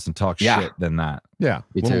under the bus and talk Yeah. shit than that. Yeah, a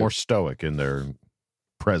Me little too. more stoic in their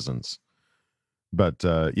presence. But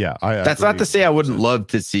yeah, That's not to say I wouldn't love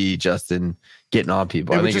to see Justin getting on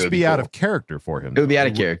people. It I would think just it would be out cool. of character for him. It would be out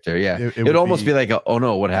of character, yeah. It It would would almost be- be like, oh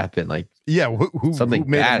no, what happened? Like, Yeah, who something who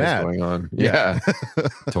made him bad is mad? going on. Yeah.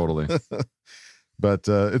 Totally. But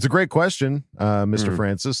it's a great question, Mr.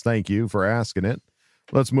 Francis. Thank you for asking it.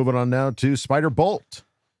 Let's move it on now to Spider Bolt,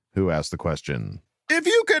 who asked the question. If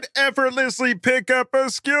you could effortlessly pick up a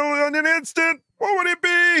skill in an instant, what would it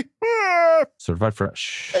be? Ah. Certified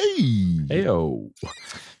fresh. Hey. Heyo.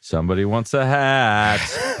 Somebody wants a hat.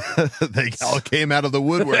 They all came out of the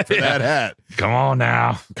woodwork for that hat. Come on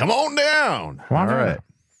now. Come on down. Come on all down.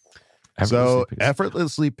 right. So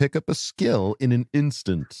effortlessly pick up a skill in an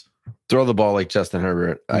instant. throw the ball like Justin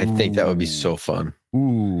Herbert. I think that would be so fun.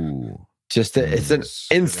 Ooh. Just it's an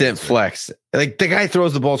instant flex. Like the guy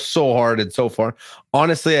throws the ball so hard and so far.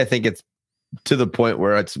 Honestly, I think it's to the point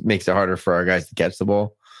where it makes it harder for our guys to catch the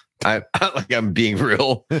ball. I'm being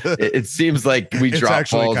real. It seems like we drop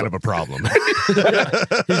actually balls. kind of a problem.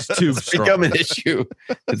 He's too It's strong. becoming an issue.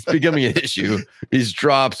 It's becoming an issue. These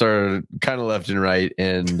drops are kind of left and right,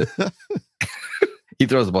 and he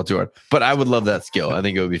throws the ball too hard. But I would love that skill. I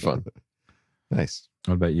think it would be fun. Nice.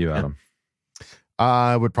 What about you, Adam?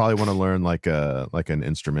 I would probably want to learn like an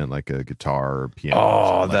instrument, like a guitar or piano. or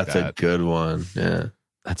Oh, something like that's that. a good one. Yeah.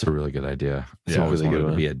 That's a really good idea. I've Yeah, always really good wanted to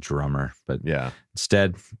one. be a drummer, but yeah.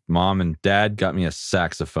 Instead, mom and dad got me a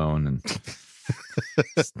saxophone and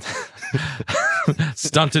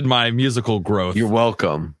stunted my musical growth. You're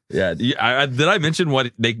welcome. Yeah. Did I mention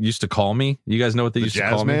what they used to call me? You guys know what they used to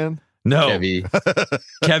call me? Jazzman? No. Kevy.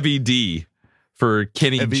 Kevy D for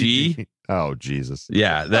Kenny Kevy G. G. Oh, Jesus.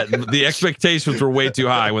 Yeah, that the expectations were way too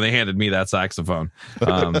high when they handed me that saxophone.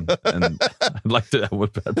 And I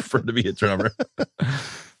would prefer to be a drummer.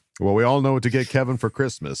 Well, we all know what to get Kevin for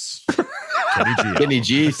Christmas. Kenny G. Kenny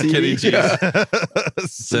G. Kenny G. Yeah.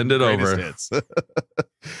 Send it Greatest over. hits.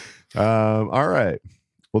 All right.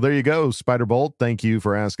 Well, there you go, Spider Bolt. Thank you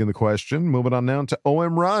for asking the question. Moving on now to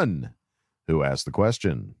OM Run, who asked the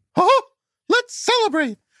question. Oh, let's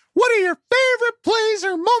celebrate. What are your favorite plays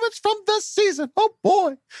or moments from the season? Oh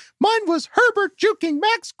boy. Mine was Herbert juking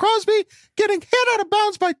Max Crosby, getting hit out of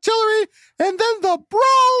bounds by Tillery, and then the brawl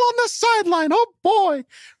on the sideline. Oh boy.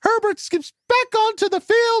 Herbert skips back onto the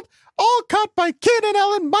field, all caught by Keenan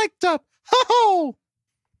Allen mic'd up. Ho-ho!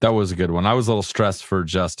 That was a good one. I was a little stressed for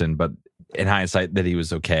Justin, but in hindsight, that he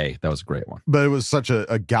was okay. That was a great one. But it was such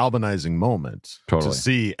a galvanizing moment Totally. to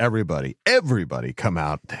see everybody come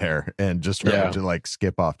out there and just to like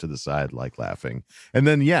skip off to the side, like laughing. And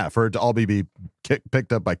then, for it to all be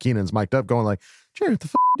picked up by Keenan's mic'd up going like, Jared, what the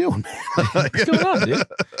f*** you doing, man? What's going on, dude?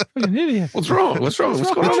 Fucking idiot. What's wrong? What's going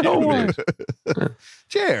on at home, dude?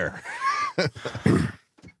 Jared. I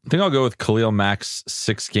think I'll go with Khalil Mack's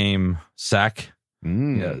 6-game sack.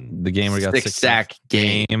 Yeah, the game where he got 6 sack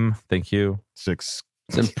game. Thank you. 6.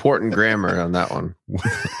 It's important grammar on that one.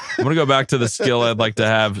 I'm gonna go back to the skill I'd like to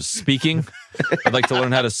have: speaking. I'd like to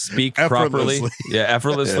learn how to speak properly. Yeah,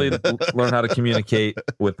 effortlessly learn how to communicate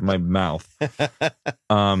with my mouth.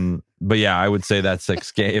 But yeah, I would say that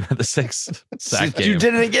 6 game, the 6 sack game. You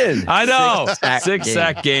did it again. I know. 6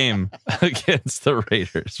 sack game against the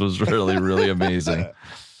Raiders was really, really amazing.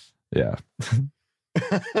 Yeah.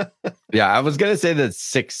 Yeah, I was gonna say the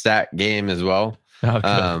 6 sack game as well.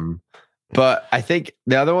 Okay. But I think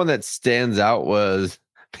the other one that stands out was,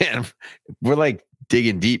 man, we're like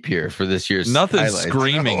digging deep here for this year's Nothing's highlights.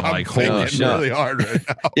 screaming like holy shit. Really hard right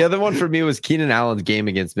now. The other one for me was Keenan Allen's game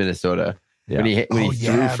against Minnesota. when he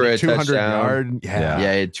threw for a 200 touchdown.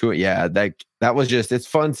 yard. That was just, it's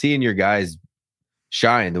fun seeing your guys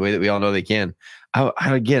shine the way that we all know they can. I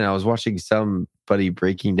was watching somebody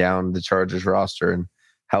breaking down the Chargers roster and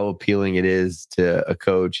how appealing it is to a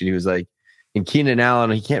coach, and he was like, "In Keenan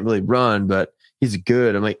Allen, he can't really run, but he's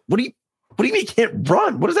good." I'm like, "What do you mean he can't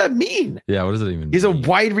run? What does that mean?" Yeah, what does it even mean? He's a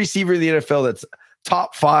wide receiver in the NFL that's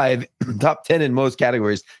top 5, top 10 in most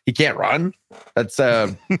categories. He can't run. That's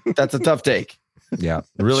a tough take. Yeah,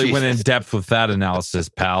 really went in depth with that analysis,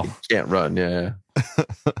 pal. Can't run. Yeah,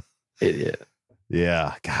 idiot.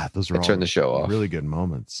 Yeah, God, those are all turn the show off. Really good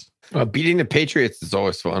moments. Beating the Patriots is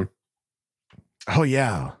always fun. Oh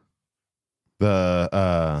yeah,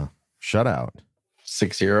 the shutout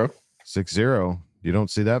 6-0. 6-0. You don't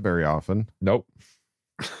see that very often. Nope.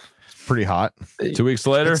 It's pretty hot. 2 weeks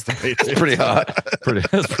later, it's pretty hot.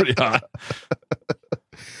 It's pretty hot.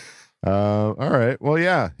 All right. Well,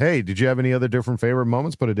 yeah. Hey, did you have any other different favorite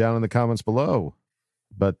moments? Put it down in the comments below.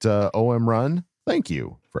 But OM Run, thank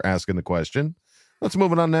you for asking the question. Let's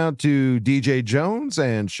move on now to DJ Jones,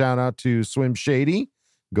 and shout out to Swim Shady.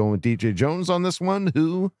 Going with DJ Jones on this one,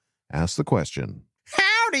 who asked the question.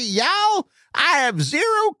 Howdy, y'all. I have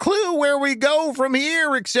zero clue where we go from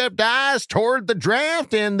here except eyes toward the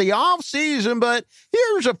draft and the offseason, but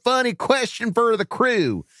here's a funny question for the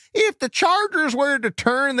crew. If the Chargers were to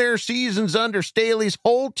turn their seasons under Staley's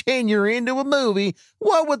whole tenure into a movie,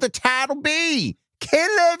 what would the title be?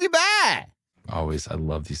 Can't love you, bye. Always, I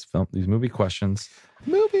love these movie questions.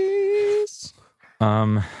 Movies.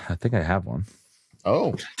 I think I have one.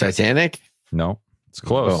 Oh, Titanic? No, it's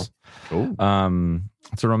close. Oh.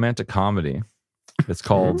 It's a romantic comedy. It's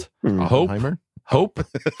called Hope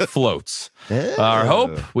Floats. Our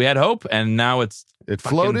hope. We had hope, and now it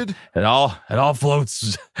floated. It all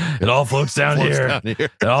floats. It all floats down here.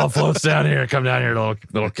 It all floats down here. Come down here,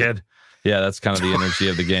 little kid. Yeah, that's kind of the energy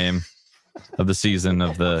of the game, of the season,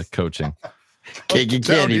 of the coaching. Cake and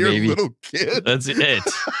candy, here, baby. Little kid. That's it.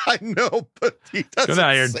 I know, but he doesn't Come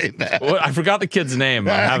down here. say that. Well, I forgot the kid's name.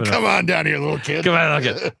 Come on down here, little kid. Come on,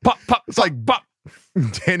 little kid. Pop, pop. It's like pop.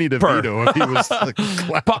 Danny DeVito if he was the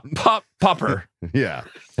clown. Popper. Yeah.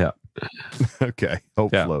 Yeah. Okay.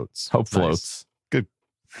 Hope floats. Hope Nice. floats.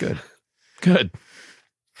 Good.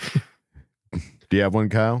 Do you have one,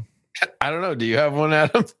 Kyle? I don't know. Do you have one,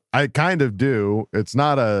 Adam? I kind of do. It's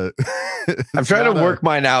not a. I'm trying to work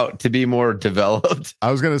mine out to be more developed.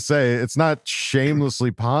 I was going to say it's not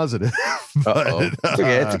shamelessly positive. But, It's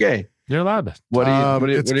okay. It's okay. You're allowed. What are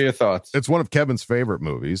your thoughts? It's one of Kevin's favorite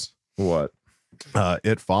movies. What?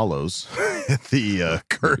 It Follows. The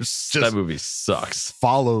curse. That movie sucks.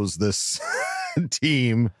 Follows this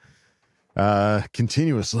team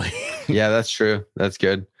continuously. Yeah, that's true. That's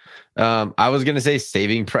good. I was gonna say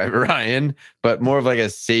Saving Private Ryan, but more of like a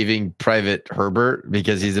Saving Private Herbert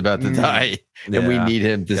because he's about to die and we need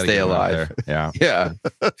him to stay alive. Yeah. Yeah.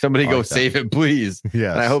 Somebody go like save him, please.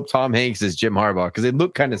 Yes. And I hope Tom Hanks is Jim Harbaugh because they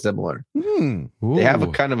look kind of similar. They have a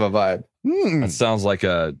kind of a vibe. That sounds like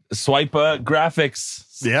a swipe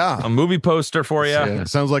graphics. Yeah. A movie poster for you. Yeah,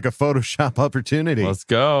 sounds like a Photoshop opportunity. Let's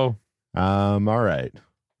go. All right.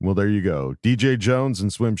 Well, there you go. DJ Jones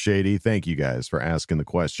and Swim Shady, thank you guys for asking the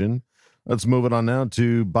question. Let's move it on now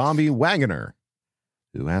to Bobby Wagoner,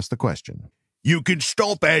 who asked the question. You can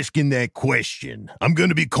stop asking that question. I'm going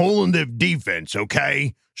to be calling the defense,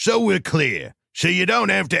 okay? So we're clear. So you don't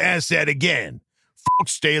have to ask that again. Fuck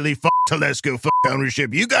Staley, fuck Telesco, fuck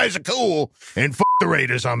ownership. You guys are cool, and fuck the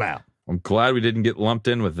Raiders, I'm out. I'm glad we didn't get lumped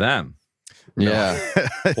in with them. Yeah.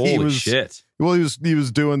 Holy shit. Well, he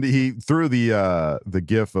was doing he threw the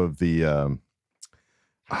gif of the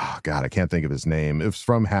oh God, I can't think of his name. It was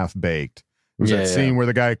from Half Baked. It was that scene where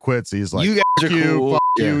the guy quits. He's like, "You guys are cool. Fuck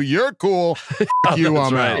you, you're cool. Fuck you,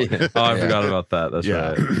 I'm right. out." Oh, I forgot about that. That's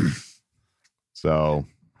right. So,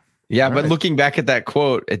 but looking back at that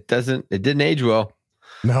quote, it didn't age well.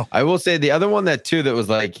 No, I will say the other one that was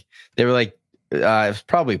like, they were like, it was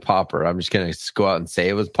probably Popper. I'm just gonna go out and say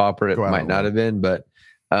it was Popper. It might not have been, but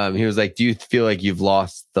he was like, "Do you feel like you've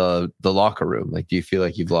lost the locker room? Like, do you feel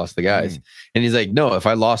like you've lost the guys?" And he's like, "No. If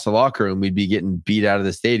I lost the locker room, we'd be getting beat out of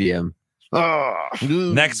the stadium."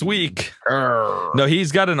 Next week. No,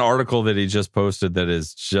 he's got an article that he just posted that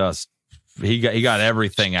is just he got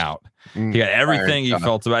everything out. He got everything he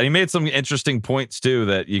felt about it. He made some interesting points too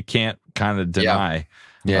that you can't kind of deny.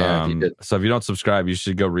 Yeah. So if you don't subscribe, you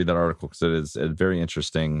should go read that article because it is very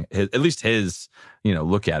interesting. At least his,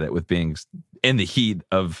 look at it with being in the heat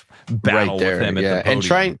of battle with him at the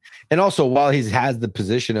podium. And also while he has the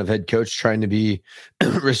position of head coach, trying to be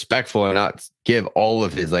respectful and not give all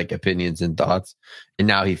of his opinions and thoughts. And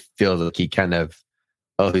now he feels like he kind of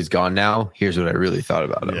oh, he's gone now. Here's what I really thought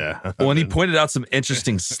about him. Yeah. Well, and he pointed out some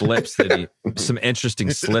interesting slips he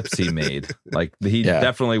made. Like he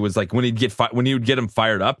definitely was like when he would get him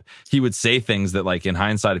fired up, he would say things that like in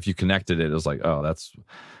hindsight, if you connected it, it was like, oh, that's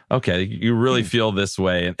okay. You really feel this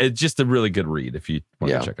way. And it's just a really good read if you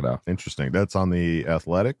want to check it out. Interesting. That's on The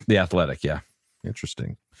Athletic? The Athletic, yeah.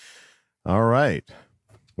 Interesting. All right.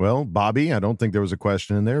 Well, Bobby, I don't think there was a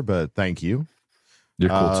question in there, but thank you. You're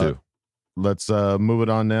cool too. Let's move it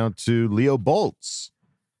on now to Leo Bolts,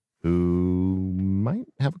 who might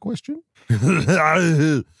have a question.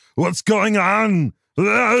 What's going on?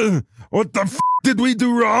 What the did we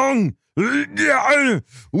do wrong?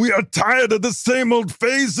 We are tired of the same old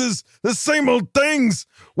faces, the same old things.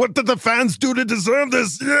 What did the fans do to deserve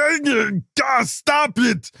this? God, stop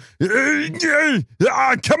it.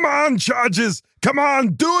 Come on, Chargers. Come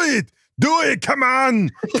on, do it. Do it. Come on.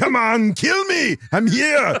 Come on. Kill me. I'm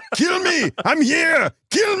here. Kill me. I'm here.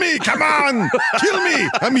 Kill me. Come on. Kill me.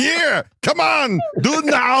 I'm here. Come on. Do it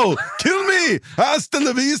now. Kill me. Hasta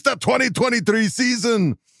la vista 2023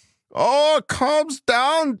 season. Oh, calms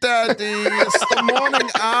down, Daddy. It's the morning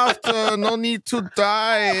after. No need to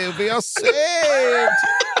die. We are saved.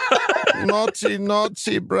 Naughty,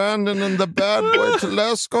 naughty Brandon and the bad boy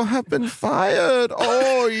Telesco have been fired.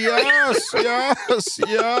 Oh, yes, yes,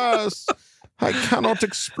 yes. I cannot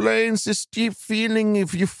explain this deep feeling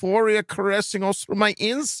of euphoria caressing us through my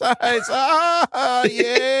insides. Ah,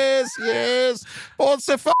 yes, yes. Bolts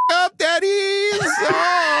the fuck up, daddies.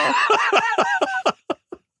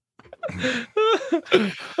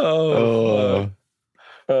 Oh.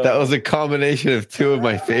 That was a combination of two of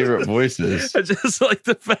my favorite voices. I just like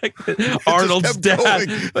the fact that Arnold's dad,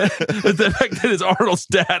 the fact that Arnold's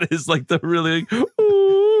dad is like the really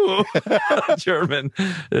ooh, German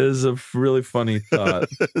is a really funny thought.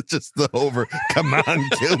 Just the over. Come on,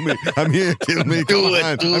 kill me. I'm here. Kill me. Come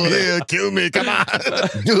on. I'm here. Kill me. Come on.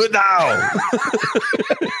 Do it now.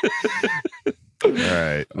 All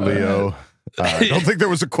right, Leo. I don't think there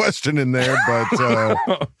was a question in there, but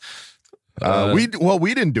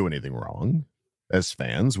we didn't do anything wrong as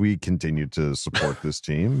fans. We continued to support this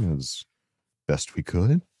team as best we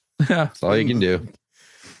could. Yeah, that's all you can do.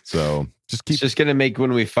 So just keep. It's just gonna make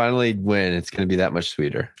when we finally win, it's gonna be that much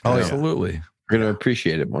sweeter. Oh, absolutely. We're gonna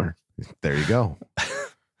appreciate it more. There you go.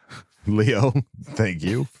 Leo, thank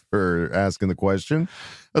you for asking the question.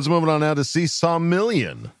 Let's move on now to Seesaw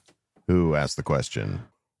Million, who asked the question.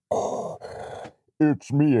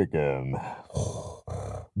 It's me again.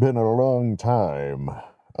 Been a long time.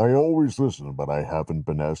 I always listen, but I haven't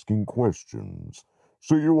been asking questions.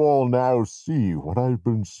 So you all now see what I've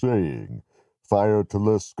been saying. Fire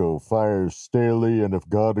Telesco, fire Staley, and if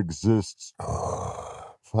God exists,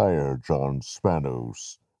 fire John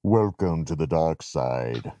Spanos. Welcome to the dark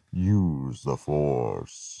side. Use the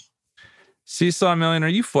Force. Seesaw Million, are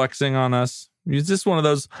you flexing on us? Is this one of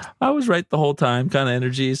those I was right the whole time kind of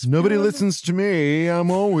energies? Nobody listens to me. I've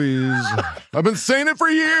been saying it for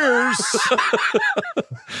years.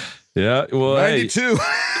 Yeah, well, 92.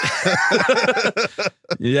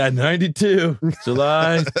 Yeah, 92.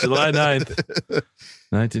 July 9th.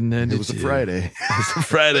 1992. It was a Friday. It was a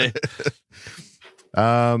Friday.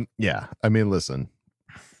 Yeah. I mean, listen.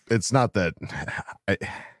 It's not that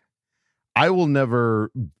I will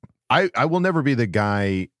never be the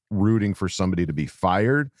guy rooting for somebody to be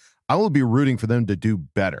fired. I will be rooting for them to do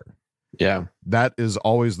better. Yeah. That is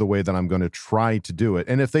always the way that I'm going to try to do it.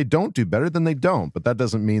 And if they don't do better, then they don't. But that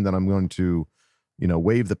doesn't mean that I'm going to,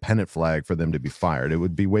 wave the pennant flag for them to be fired. It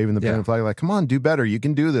would be waving the pennant flag like, come on, do better. You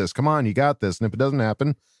can do this. Come on, you got this. And if it doesn't happen,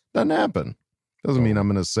 it doesn't happen. Doesn't mean I'm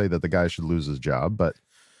going to say that the guy should lose his job, but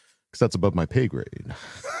because that's above my pay grade.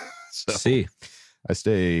 So I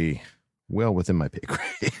stay well within my pay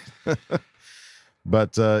grade.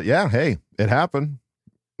 But yeah, hey, it happened.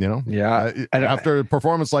 Yeah. After a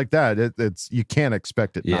performance like that, it's you can't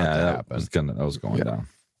expect it not to happen. That was going down.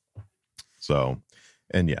 So,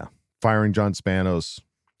 and yeah, firing John Spanos,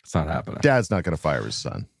 it's not happening. Dad's not going to fire his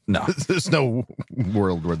son. No, there's no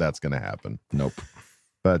world where that's going to happen. Nope.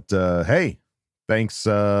 But hey, thanks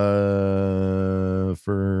for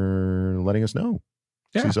letting us know.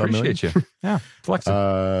 Yeah, appreciate you. Yeah, flexing.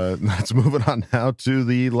 Let's move it on now to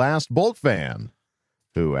the last Bolt fan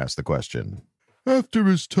who asked the question. After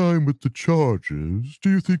his time with the Chargers, do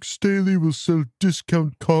you think Staley will sell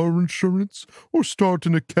discount car insurance or start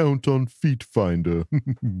an account on Feet Finder?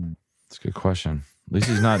 That's a good question. At least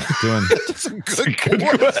he's not doing. That's a good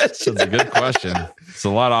question. It's a good question. It's a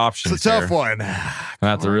lot of options. It's a tough here. one. I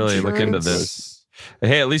have to really look into this.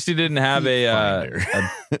 Hey, at least he didn't have a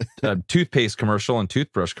toothpaste commercial and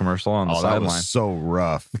toothbrush commercial on the sideline. That was so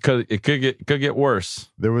rough. Because it could get worse.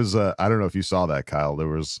 There was I don't know if you saw that, Kyle. There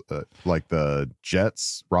was like the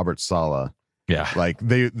Jets, Robert Saleh. Yeah, like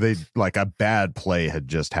they like a bad play had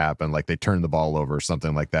just happened. Like they turned the ball over or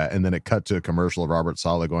something like that, and then it cut to a commercial of Robert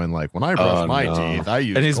Saleh going like, "When I brush my teeth, I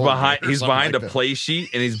use." And he's behind like a play sheet,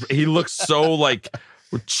 and he looks so like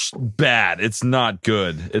bad. It's not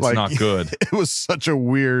good. It's like, not good. It was such a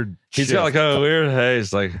weird. He's got like a weird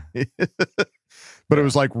haze, like. But it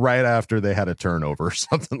was like right after they had a turnover or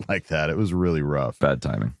something like that. It was really rough. Bad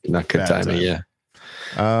timing. Not good timing. Yeah.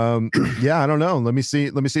 Yeah, I don't know. Let me see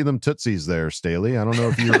them tootsies there, Staley. I don't know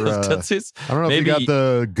if you're tootsies. I don't know if you got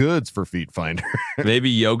the goods for Feet Finder. Maybe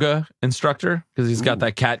yoga instructor because he's got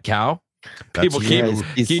that cat cow. People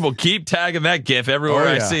keep tagging that gif everywhere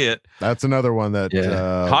I see it. That's another one that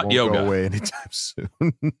hot won't yoga go away anytime soon.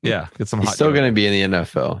 Yeah, get some. He's hot still yoga. going to be in the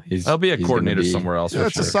NFL. He'll be a coordinator somewhere else. Yeah,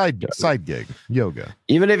 it's a side gig, yoga.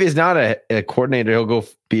 Even if he's not a coordinator, he'll go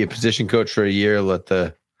be a position coach for a year. Let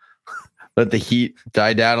the heat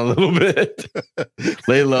die down a little bit,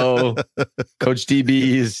 lay low, coach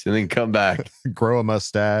DBs, and then come back. Grow a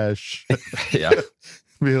mustache. Yeah.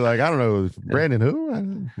 Be like, I don't know, Brandon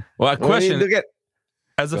who? Well, a question.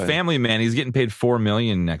 As a family man, he's getting paid $4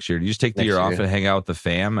 million next year. Do you just take the year off and hang out with the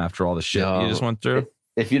fam after all the shit you just went through?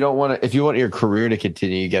 If you want your career to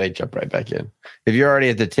continue, you got to jump right back in. If you're already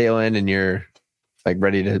at the tail end and you're like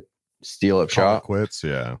ready to steal up shop, quits.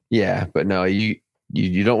 Yeah. Yeah. But no, you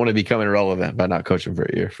don't want to become irrelevant by not coaching for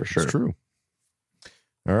a year for sure. It's true.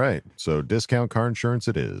 All right. So discount car insurance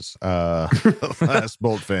it is. Last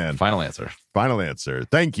Bolt fan. Final answer.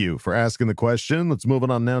 Thank you for asking the question. Let's move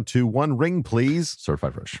on now to One Ring, please.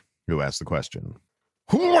 Certified Fresh. Who asked the question?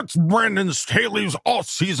 What's Brandon Staley's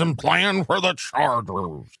off-season plan for the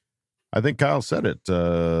Chargers? I think Kyle said it.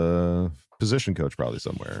 Position coach probably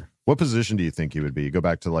somewhere. What position do you think he would be? Go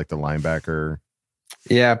back to like the linebacker?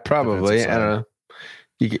 Yeah, probably. I don't know.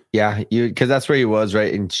 Because that's where he was,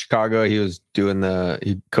 right? In Chicago, he was doing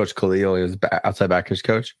he coached Khalil. He was outside backers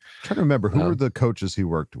coach. I'm trying to remember who were the coaches he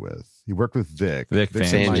worked with. He worked with Vic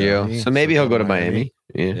Fangio. Miami. So maybe he'll go to Miami.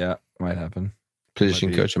 Yeah, might happen.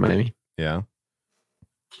 Position coach in Miami. Yeah,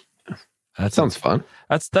 that sounds fun.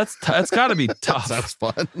 That's got to be tough. That's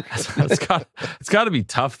fun. It's got to be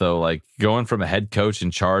tough though. Like going from a head coach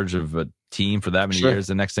in charge of a team for that many years,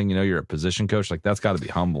 the next thing you know, you're a position coach. Like that's got to be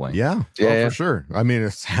humbling. Yeah, for sure. I mean,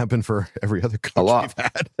 it's happened for every other coach a lot. we've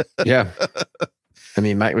had. Yeah, I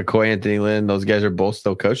mean, Mike McCoy, Anthony Lynn, those guys are both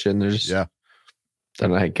still coaching. They're just they're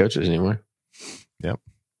not head coaches anymore. Yep.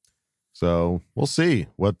 So we'll see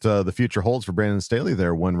what the future holds for Brandon Staley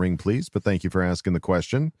there. One ring, please. But thank you for asking the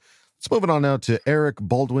question. Let's move it on now to Eric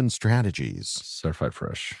Baldwin Strategies. Certified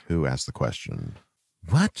Fresh. Who asked the question?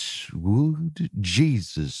 What would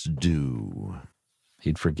Jesus do?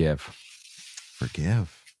 He'd forgive.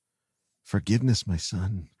 Forgiveness, my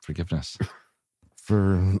son. Forgiveness.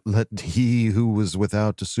 For let he who was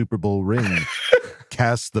without a Super Bowl ring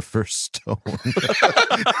cast the first stone.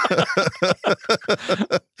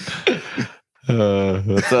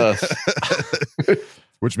 That's us.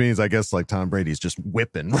 Which means, I guess, like Tom Brady's just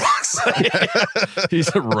whipping rocks.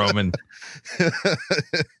 He's a Roman.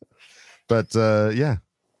 But yeah,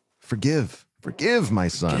 forgive my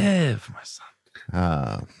son. Forgive my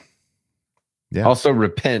son. Yeah. Also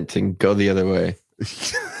repent and go the other way.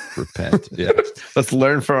 Repent. Yeah. Let's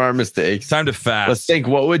learn from our mistakes. Time to fast. Let's think,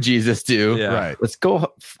 what would Jesus do? Yeah. Right. Let's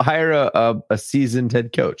go hire a seasoned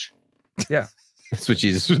head coach. Yeah. That's what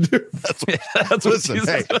Jesus would do. That's what Jesus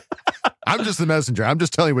Hey, I'm just the messenger. I'm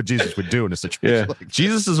just telling you what Jesus would do in a situation like that.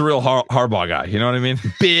 Jesus is a real Harbaugh guy. You know what I mean?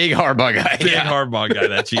 Big Harbaugh guy. Big Harbaugh guy,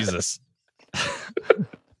 that Jesus.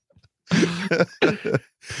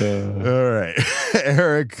 All right.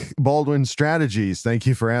 Eric Baldwin Strategies. Thank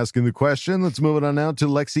you for asking the question. Let's move it on now to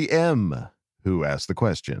Lexi M, who asked the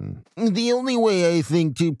question. The only way I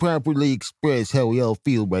think to properly express how we all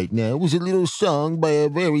feel right now was a little song by a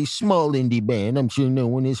very small indie band I'm sure no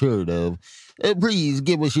one has heard of. Please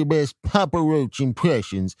give us your best Papa Roach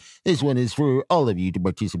impressions. This one is for all of you to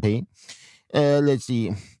participate. Let's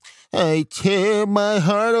see. I tear my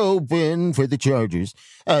heart open for the Chargers.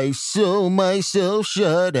 I sew myself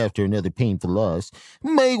shut after another painful loss.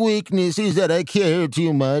 My weakness is that I care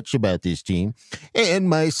too much about this team. And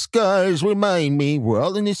my scars remind me we're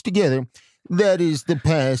all in this together. That is, the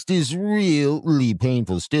past is really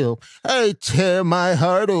painful still. I tear my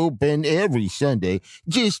heart open every Sunday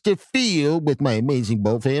just to feel with my amazing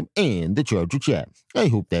Bowl fam and the Charger chat. I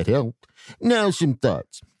hope that helped. Now some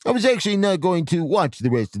thoughts. I was actually not going to watch the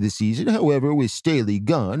rest of the season. However, with Staley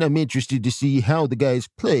gone, I'm interested to see how the guys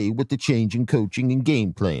play with the change in coaching and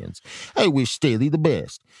game plans. I wish Staley the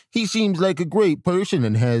best. He seems like a great person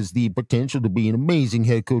and has the potential to be an amazing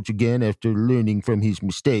head coach again after learning from his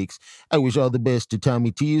mistakes. I wish all the best to Tommy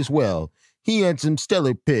T as well. He had some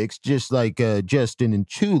stellar picks, just like Justin and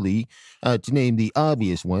Chuli, to name the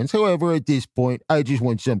obvious ones. However, at this point, I just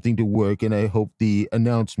want something to work, and I hope the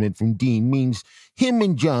announcement from Dean means him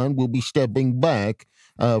and John will be stepping back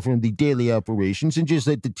from the daily operations and just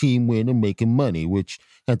let the team win and making money, which,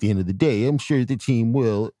 at the end of the day, I'm sure the team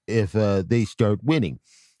will if they start winning.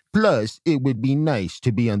 Plus, it would be nice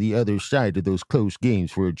to be on the other side of those close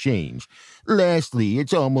games for a change. Lastly,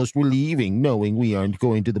 it's almost relieving knowing we aren't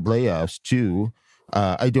going to the playoffs, too.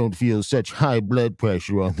 I don't feel such high blood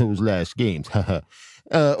pressure on those last games.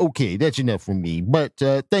 Okay, that's enough from me. But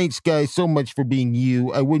thanks, guys, so much for being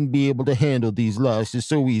you. I wouldn't be able to handle these losses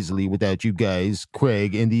so easily without you guys,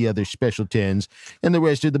 Craig, and the other Special Tens, and the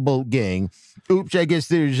rest of the Bolt gang. Oops, I guess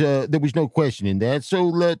there was no question in that. So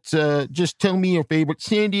let's just tell me your favorite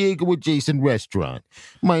San Diego adjacent restaurant.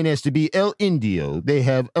 Mine has to be El Indio. They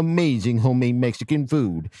have amazing homemade Mexican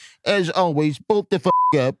food. As always, bolt the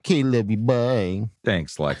up. K-love you, bye.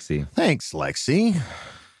 Thanks, Lexi. Thanks, Lexi.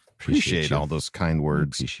 Appreciate you. all those kind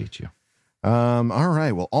words. Appreciate you. All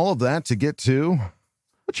right. Well, all of that to get to,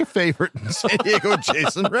 what's your favorite San Diego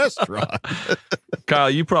adjacent restaurant? Kyle,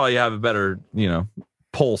 you probably have a better,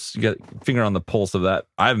 pulse. You got a finger on the pulse of that.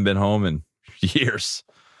 I haven't been home in years.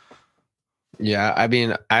 Yeah, I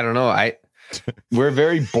mean, I don't know. We're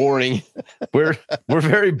very boring. We're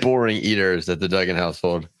very boring eaters at the Duggan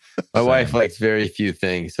household. My wife likes very few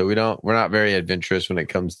things, so we're not very adventurous when it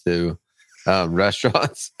comes to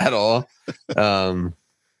restaurants at all.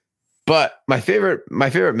 But my favorite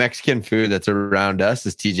Mexican food that's around us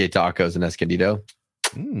is TJ Tacos in Escondido.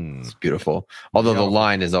 It's beautiful. Although the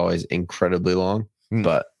line is always incredibly long,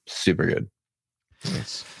 but super good.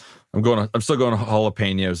 Nice. I'm still going to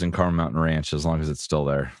Jalapenos and Carmel Mountain Ranch as long as it's still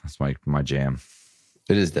there. That's my jam.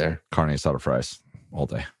 It is there. Carne asada fries all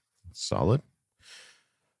day. Solid.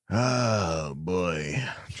 Oh boy,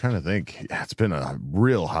 I'm trying to think. Yeah, it's been a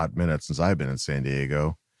real hot minute since I've been in San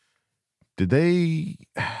Diego. Were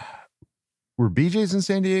BJ's in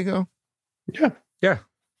San Diego? Yeah.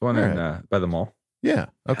 One All in by the mall. Yeah.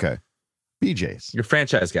 Okay. BJ's. You're a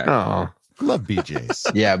franchise guy. Oh, love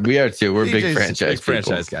BJ's. Yeah, we are too. We're big BJ's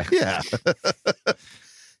franchise guy. Yeah.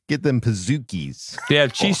 Get them Pazookies. They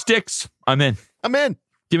have cheese sticks. I'm in.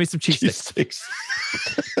 Give me some cheese sticks.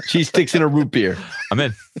 Cheese sticks and a root beer. I'm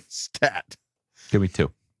in. Stat. Give me 2.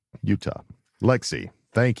 Utah. Lexi,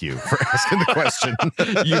 thank you for asking the question.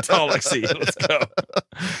 Utah, Lexi. Let's go.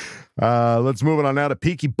 Let's move it on now to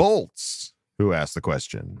Peaky Bolts, who asked the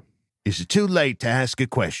question. Is it too late to ask a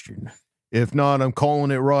question? If not, I'm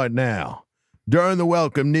calling it right now. During the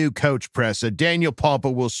welcome new coach presser, Daniel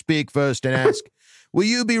Popper will speak first and ask, will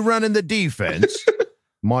you be running the defense?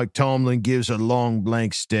 Mike Tomlin gives a long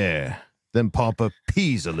blank stare. Then Popper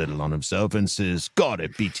pees a little on himself and says, got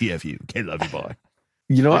it, BTFU. Okay, love you, boy.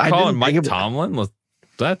 You know, I calling Mike Tomlin?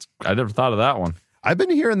 I never thought of that one. I've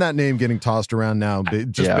been hearing that name getting tossed around now,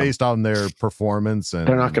 based on their performance. And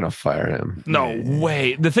they're not going to fire him. No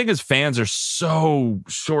way. The thing is, fans are so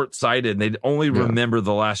short-sighted. They only remember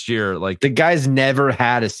the last year. Like the guy's never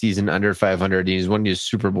had a season under 500. He's won you a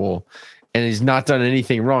Super Bowl, and he's not done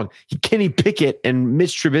anything wrong. Kenny Pickett and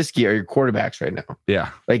Mitch Trubisky are your quarterbacks right now.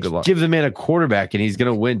 Yeah. Like, give the man a quarterback, and he's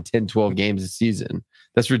going to win 10, 12 games a season.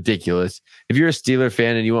 That's ridiculous. If you're a Steeler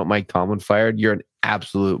fan and you want Mike Tomlin fired, you're an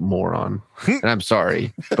absolute moron. And I'm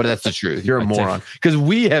sorry, but that's the truth. You're a moron. Because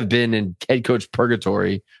we have been in head coach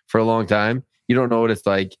purgatory for a long time. You don't know what it's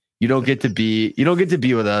like. You don't get to be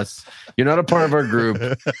with us. You're not a part of our group.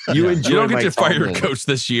 You don't get Mike to fire Tomlin. your coach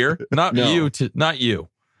this year. Not you.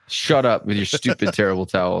 Shut up with your stupid, terrible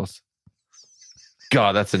towels.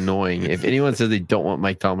 God, that's annoying. If anyone says they don't want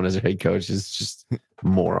Mike Tomlin as their head coach, it's just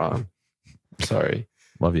moron. Sorry.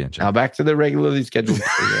 Love you, Angel. Now back to the regularly scheduled.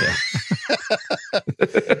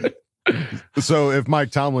 So if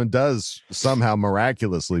Mike Tomlin does somehow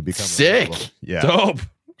miraculously become sick, dope.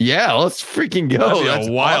 Yeah, let's freaking go. That'd be That's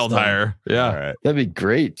a wild awesome. hire. Yeah. All right. That'd be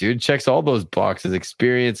great, dude. Checks all those boxes.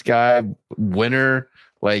 Experienced guy, winner.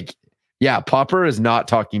 Like, yeah, Popper is not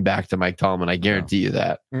talking back to Mike Tomlin. I guarantee you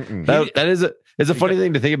that. That is a funny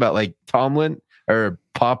thing to think about. Like Tomlin or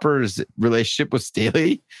Popper's relationship with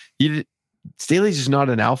Staley. Staley's just not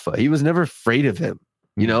an alpha. He was never afraid of him.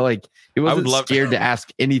 You know, like he wasn't scared to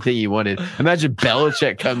ask anything he wanted. Imagine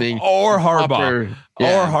Belichick coming or Harbaugh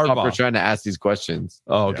Hopper trying to ask these questions.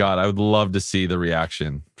 Oh God, I would love to see the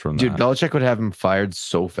reaction from Dude, that. Belichick would have him fired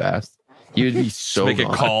so fast. He would be so make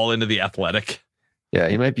gone. a call into the Athletic. Yeah,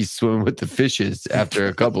 he might be swimming with the fishes after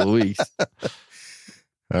a couple of weeks.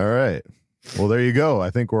 All right. Well, there you go. I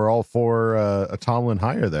think we're all for a Tomlin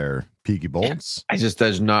hire there, Peaky Bolts.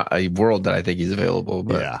 There's not a world that I think he's available.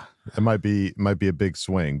 But yeah, it might be a big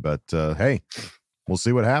swing, but hey, we'll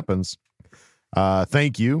see what happens.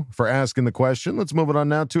 Thank you for asking the question. Let's move it on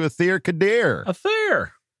now to Athir Kadir.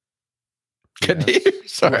 Athir. Kadir?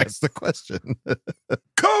 Sorry. That's the question.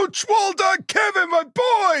 Coach, well done, Kevin, my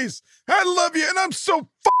boys. I love you, and I'm so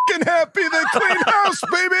fucking happy they cleaned house,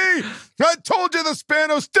 baby. I told you the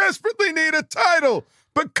Spanos desperately need a title.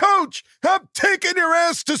 But, Coach, I'm taking your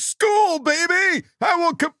ass to school, baby. I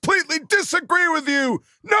will completely disagree with you.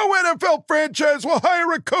 No NFL franchise will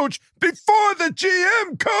hire a coach before the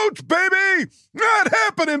GM coach, baby. Not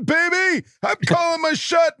happening, baby. I'm calling my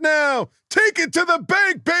shot now. Take it to the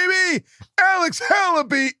bank, baby. Alex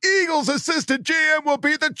Halaby, Eagles assistant GM, will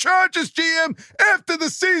be the Chargers GM after the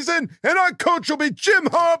season, and our coach will be Jim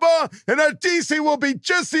Harbaugh, and our DC will be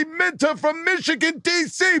Jesse Minter from Michigan,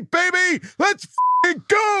 DC, baby. Let's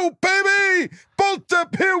go, baby. Bolt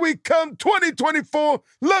up, here we come, 2024.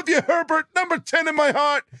 Love you, Herbert. Number 10 in my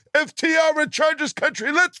heart. FTR in Chargers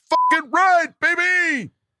country. Let's fucking ride,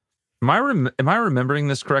 baby. Am I remembering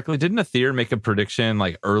this correctly? Didn't Athir make a prediction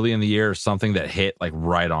like early in the year or something that hit like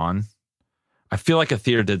right on? I feel like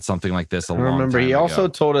Athir did something like this a long time ago. He also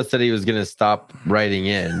told us that he was going to stop writing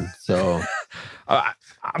in. So,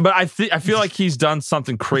 but I feel like he's done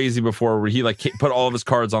something crazy before where he like put all of his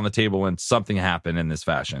cards on the table and something happened in this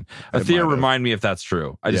fashion. Athir, remind me if that's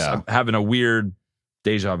true. I'm having a weird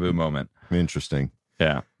deja vu moment. Interesting.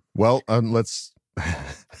 Yeah. Well, let's.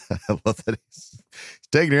 I love that he's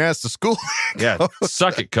taking your ass to school. Yeah,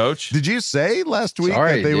 suck it, Coach. Did you say last week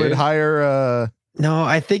that they would hire? No,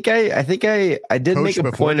 I think I did make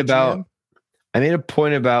a point about. GM? I made a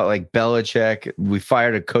point about like Belichick. We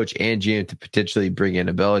fired a coach and GM to potentially bring in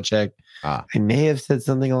a Belichick. I may have said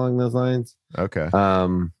something along those lines. Okay.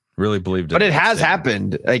 Really believed it, but it has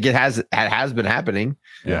happened. Like it has been happening.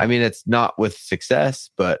 Yeah. I mean, it's not with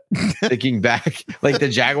success, but thinking back, like the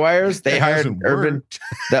Jaguars, they hired Urban.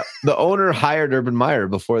 The owner hired Urban Meyer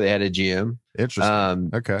before they had a GM.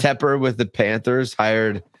 Interesting. Okay. Tepper with the Panthers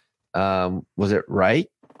hired. Was it Reich?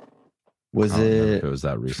 Was it was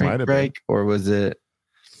that recent? Frank Reich or was it?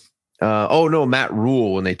 Oh no, Matt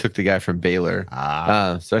Rule when they took the guy from Baylor.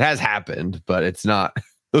 So it has happened, but it's not.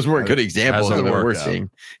 Those weren't good examples of what we're seeing.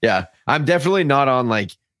 Yeah, I'm definitely not on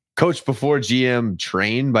like coach before GM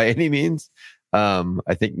train by any means.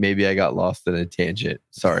 I think maybe I got lost in a tangent.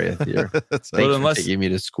 Sorry, Athir. Thanks for taking me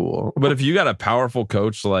to school. But if you got a powerful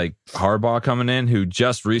coach like Harbaugh coming in who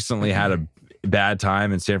just recently had a bad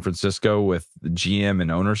time in San Francisco with the GM and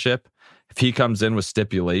ownership, if he comes in with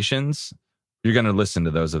stipulations, you're going to listen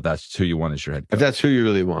to those if that's who you want as your head coach. If that's who you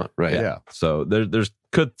really want, right? Yeah. So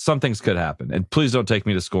some things could happen. And please don't take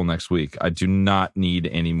me to school next week. I do not need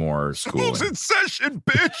any more schooling. School's in session,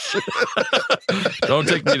 bitch. Don't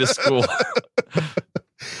take me to school.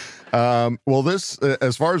 Well, this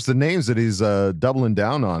as far as the names that he's doubling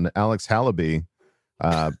down on, Alex Halaby,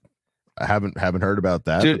 I haven't heard about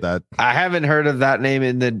that. Dude, but I haven't heard of that name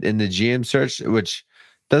in the GM search, which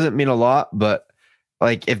doesn't mean a lot, but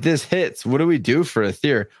like if this hits, what do we do for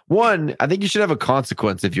Athir? One, I think you should have a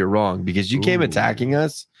consequence if you're wrong because you came attacking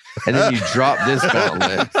us and then you dropped this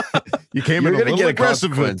gauntlet. You came in a little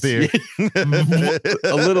aggressive with Athir.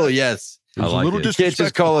 A little, yes. I like it. You can't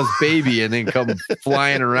just call us baby and then come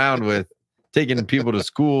flying around with taking people to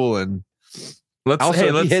school. And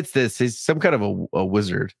if he hits this, he's some kind of a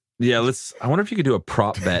wizard. Yeah, I wonder if you could do a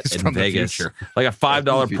prop bet in Vegas, like a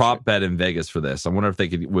 $5 prop bet in Vegas for this. I wonder if they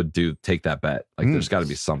would take that bet. Like, there's got to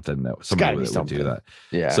be something that somebody would do that.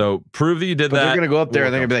 Yeah. So prove that you did that. They're gonna go up there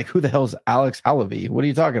and they're gonna be like, "Who the hell's Alex Halaby? What are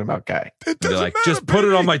you talking about, guy?" Be like, just put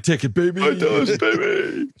it on my ticket, baby. It does,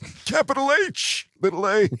 baby. Capital H, little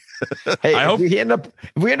A. Hey, if we end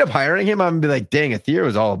up hiring him, I'm gonna be like, "Dang, Athir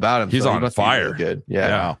was all about him. He's on fire. Really good,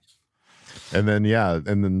 yeah. And then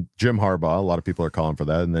Jim Harbaugh, a lot of people are calling for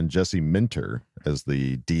that, and then Jesse Minter as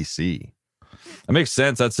the DC. That makes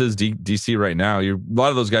sense. That's his DC right now. A lot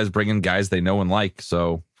of those guys bring in guys they know and like,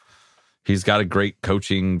 so he's got a great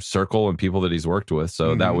coaching circle and people that he's worked with.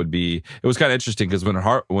 So that would be. It was kind of interesting because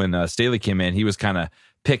when Staley came in, he was kind of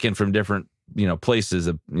picking from different places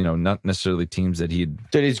of not necessarily teams that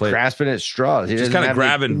he's grasping at straws. He just kind of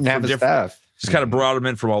grabbing from different. just kind of brought them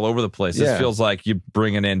in from all over the place. Yeah. It feels like you're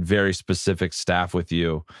bringing in very specific staff with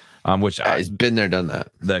you, which he's been there, done that.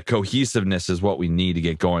 The cohesiveness is what we need to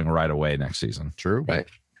get going right away next season. True. Right.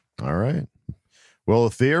 All right. Well,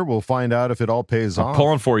 Athir, we'll find out if it all pays off.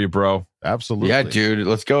 Pulling for you, bro. Absolutely. Yeah, dude.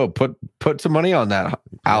 Let's go. Put some money on that,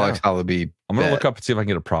 Alex Halaby. I'm going to look up and see if I can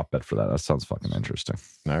get a prop bet for that. That sounds fucking interesting.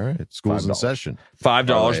 All right. School's in session.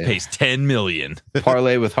 $5 pays $10 million.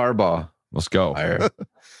 Parlay with Harbaugh. Let's go.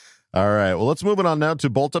 All right. Well, let's move it on now to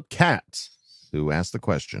Bolt Up Cat, who asked the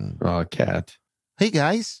question. Oh, Cat. Hey,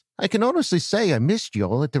 guys. I can honestly say I missed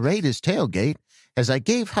y'all at the Raiders tailgate. As I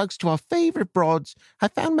gave hugs to our favorite broads, I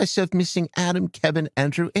found myself missing Adam, Kevin,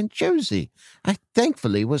 Andrew, and Josie. I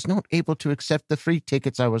thankfully was not able to accept the free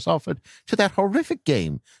tickets I was offered to that horrific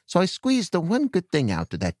game, so I squeezed the one good thing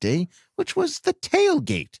out of that day, which was the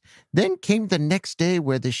tailgate. Then came the next day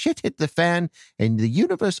where the shit hit the fan and the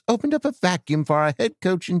universe opened up a vacuum for our head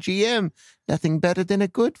coach and GM. Nothing better than a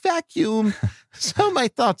good vacuum. So my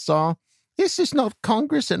thoughts are, this is not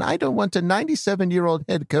Congress, and I don't want a 97-year-old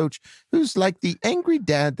head coach who's like the angry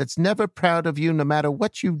dad that's never proud of you no matter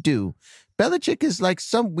what you do. Belichick is like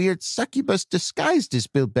some weird succubus disguised as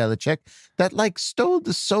Bill Belichick that stole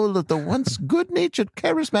the soul of the once good-natured,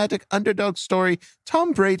 charismatic underdog story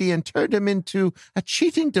Tom Brady and turned him into a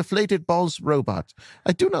cheating, deflated balls robot.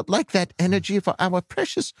 I do not like that energy for our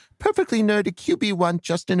precious, perfectly nerdy QB1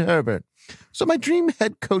 Justin Herbert. So my dream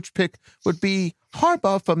head coach pick would be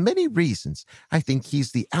Harbaugh for many reasons. I think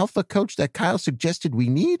he's the alpha coach that Kyle suggested we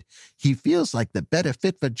need. He feels like the better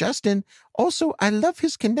fit for Justin. Also, I love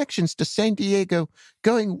his connections to San Diego,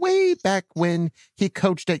 going way back when he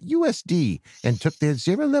coached at USD and took their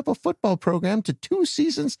zero-level football program to 2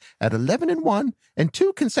 seasons at 11-1 and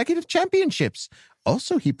 2 consecutive championships.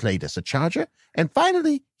 Also, he played as a Charger. And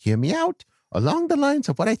finally, hear me out, along the lines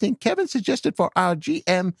of what I think Kevin suggested for our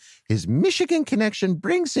GM, his Michigan connection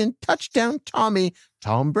brings in touchdown Tommy,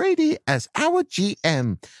 Tom Brady, as our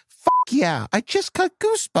GM. Fuck yeah, I just got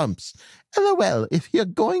goosebumps. LOL, if you're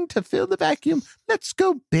going to fill the vacuum, let's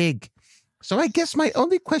go big. So I guess my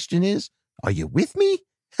only question is, are you with me?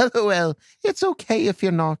 LOL, it's okay if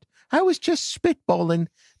you're not. I was just spitballing.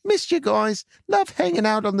 Missed you guys. Love hanging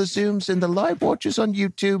out on the Zooms and the live watches on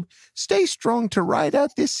YouTube. Stay strong to ride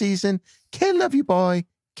out this season. K love you, boy.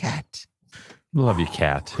 Cat. Love you,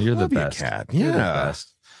 Cat. You're the best. Cat. You're the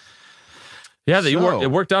best. Yeah,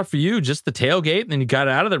 it worked out for you. Just the tailgate, and then you got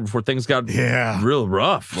out of there before things got real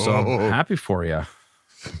rough. So I'm happy for you.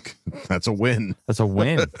 That's a win. That's a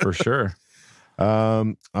win for sure.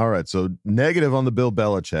 All right. So negative on the Bill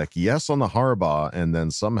Belichick, yes on the Harbaugh, and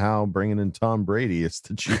then somehow bringing in Tom Brady as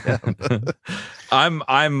the GM.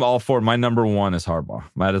 I'm all for it. My number one is Harbaugh.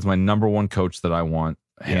 That is my number one coach that I want.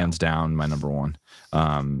 Hands down, my number one.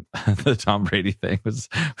 The Tom Brady thing was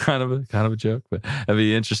kind of a joke, but it'd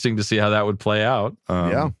be interesting to see how that would play out.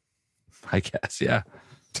 I guess, yeah.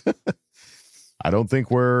 I don't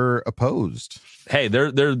think we're opposed. Hey,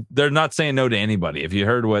 they're not saying no to anybody. If you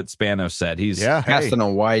heard what Spanos said, he's casting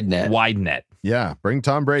a wide net. Wide net. Yeah, bring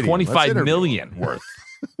Tom Brady. $25 million worth.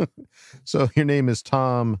 So your name is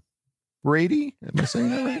Tom Brady? Am I saying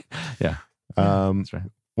that right? Yeah. That's right.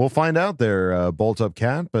 We'll find out there, Bolt Up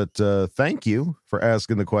Cat, but thank you for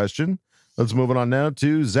asking the question. Let's move on now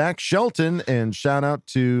to Zach Shelton, and shout out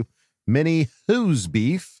to Minnie Who's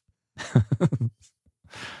Beef.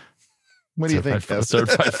 What do you think?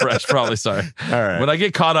 Certified Fresh, probably. Sorry. All right. When I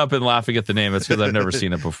get caught up in laughing at the name, it's because I've never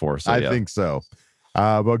seen it before. So I think so.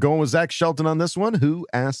 But going with Zach Shelton on this one, who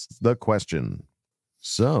asks the question.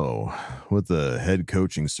 So, with the head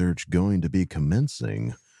coaching search going to be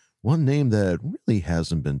commencing, one name that really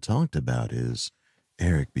hasn't been talked about is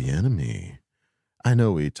Eric Bieniemy. I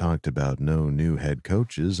know we talked about no new head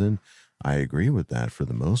coaches, and I agree with that for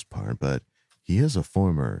the most part, but he is a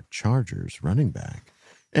former Chargers running back,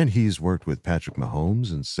 and he's worked with Patrick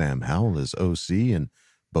Mahomes and Sam Howell as OC in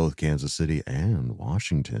both Kansas City and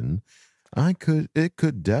Washington. It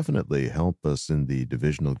could definitely help us in the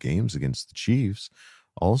divisional games against the Chiefs.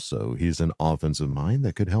 Also, he's an offensive mind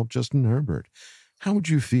that could help Justin Herbert. How would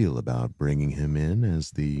you feel about bringing him in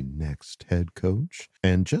as the next head coach?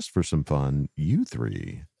 And just for some fun, you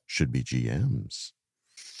three should be GMs.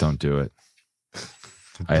 Don't do it.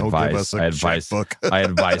 I Don't give advise. us a I advise. checkbook. I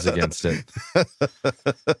advise against it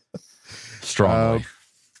strongly.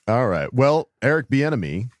 All right. Well, Eric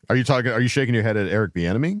Bieniemy. Are you shaking your head at Eric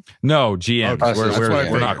Bieniemy? No, GM. Okay,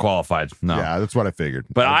 We're not qualified. No. Yeah, that's what I figured.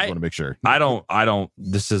 But I just want to make sure. I don't.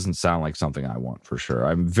 This doesn't sound like something I want for sure.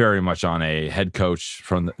 I'm very much on a head coach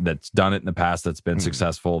that's done it in the past, that's been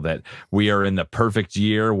successful. That we are in the perfect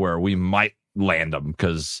year where we might land them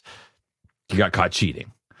because he got caught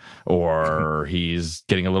cheating. or he's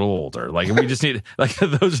getting a little older. Like we just need like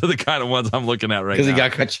those are the kind of ones I'm looking at right now. Because he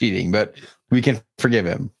got caught cheating, but we can forgive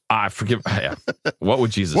him. I forgive. Yeah. What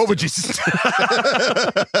would Jesus? What do? would Jesus?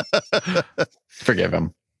 Forgive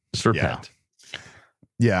him. Just repent.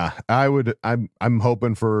 Yeah, I would. I'm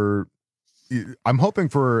hoping for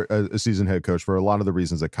a seasoned head coach for a lot of the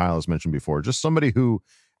reasons that Kyle has mentioned before. Just somebody who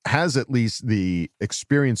has at least the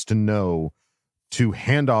experience to know to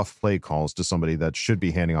hand off play calls to somebody that should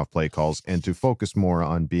be handing off play calls, and to focus more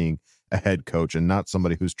on being a head coach and not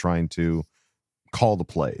somebody who's trying to call the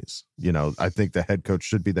plays. You know, I think the head coach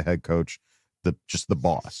should be the head coach, just the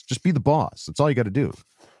boss. Just be the boss. That's all you got to do.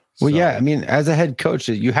 Well, yeah, I mean, as a head coach,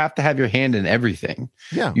 you have to have your hand in everything.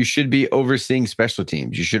 Yeah. You should be overseeing special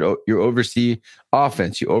teams. You oversee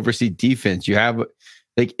offense, you oversee defense. You have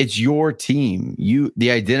like, it's your team.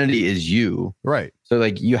 The identity is you. Right. So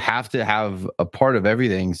like you have to have a part of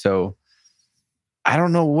everything. So I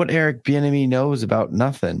don't know what Eric Bieniemy knows about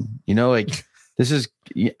nothing. You know, like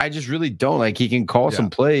I just really don't. Like, he can call some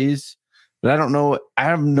plays, but I don't know. I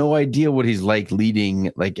have no idea what he's like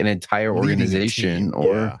leading like an entire organization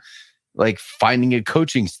or like finding a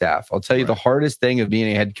coaching staff. I'll tell you, the hardest thing of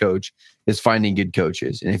being a head coach is finding good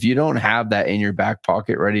coaches. And if you don't have that in your back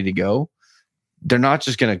pocket ready to go, they're not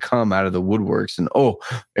just going to come out of the woodworks and, oh,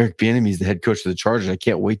 Eric Bieniemy is the head coach of the Chargers. I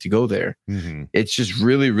can't wait to go there. Mm-hmm. It's just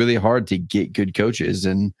really, really hard to get good coaches.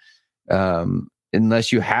 And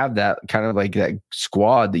unless you have that kind of like that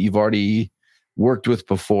squad that you've already worked with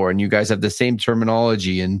before, and you guys have the same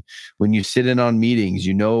terminology, and when you sit in on meetings,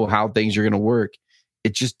 you know how things are going to work.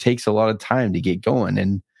 It just takes a lot of time to get going.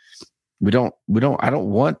 And I don't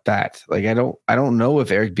want that. Like, I don't know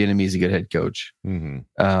if Eric Bieniemy is a good head coach.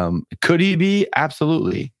 Mm-hmm. Could he be?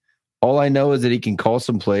 Absolutely. All I know is that he can call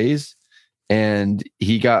some plays, and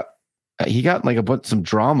he got like some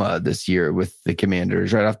drama this year with the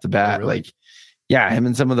Commanders right off the bat. Oh, really? Like, yeah, him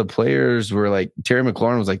and some of the players were like, Terry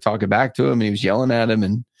McLaurin was like talking back to him, and he was yelling at him,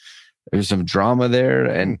 and there's some drama there.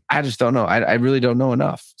 And I just don't know. I really don't know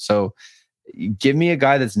enough. So give me a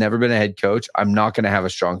guy that's never been a head coach. I'm not going to have a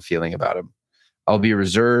strong feeling about him. I'll be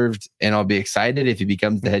reserved, and I'll be excited if he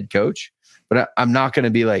becomes the head coach, but I'm not going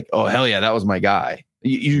to be like, oh, hell yeah, that was my guy.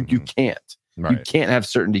 You can't. Right. You can't have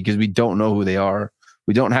certainty because we don't know who they are.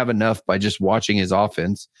 We don't have enough by just watching his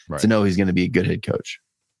offense to know he's going to be a good head coach.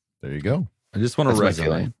 There you go. I just want a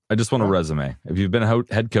resume. I just want a resume. If you've been a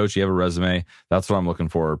head coach, you have a resume. That's what I'm looking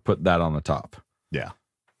for. Put that on the top. Yeah.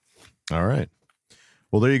 All right.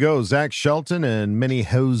 Well, there you go. Zach Shelton and Mini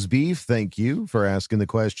Hose Beef. Thank you for asking the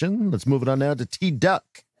question. Let's move it on now to T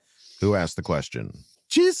Duck, who asked the question.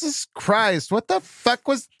 Jesus Christ, what the fuck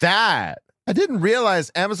was that? I didn't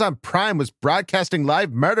realize Amazon Prime was broadcasting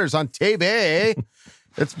live murders on TV.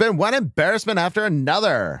 It's been one embarrassment after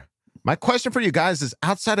another. My question for you guys is,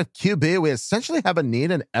 outside of QB, we essentially have a need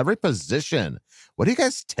in every position. What do you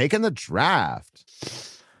guys take in the draft?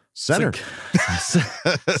 Center.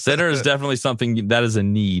 Center is definitely something that is a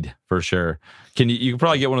need for sure. You can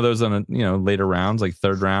probably get one of those on later rounds, like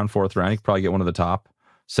third round, fourth round. You could probably get one of the top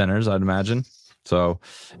centers, I'd imagine. So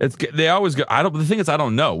they always go. The thing is, I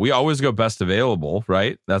don't know. We always go best available,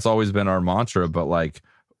 right? That's always been our mantra. But like,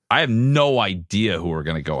 I have no idea who we're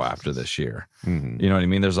going to go after this year. Mm-hmm. You know what I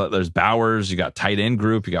mean? There's Bowers, you got tight end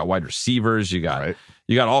group, you got wide receivers, you got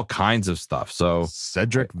all kinds of stuff. So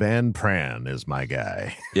Cedric Van Pran is my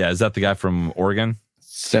guy. Yeah, is that the guy from Oregon?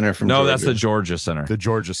 Center from Georgia. Georgia. That's the Georgia center. The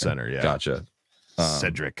Georgia center, yeah. Gotcha.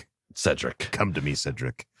 Cedric. Come to me,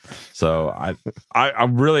 Cedric. So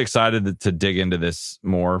I'm really excited to dig into this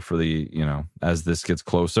more for as this gets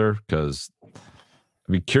closer, because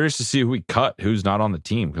I'd be curious to see who we cut, who's not on the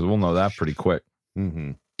team, because we'll know that pretty quick.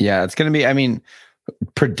 Mm-hmm. Yeah, it's going to be, I mean,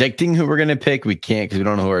 predicting who we're going to pick, we can't because we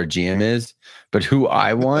don't know who our GM is. But who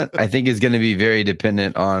I want, I think is going to be very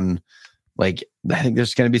dependent on, like, I think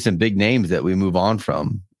there's going to be some big names that we move on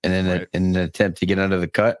from, and then in an attempt to get under the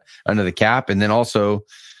cap, and then also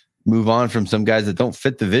move on from some guys that don't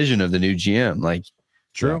fit the vision of the new GM. Like,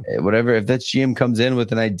 true, whatever. If that GM comes in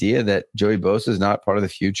with an idea that Joey Bosa is not part of the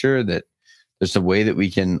future, that there's a way that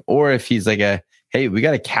we can, or if he's like hey, we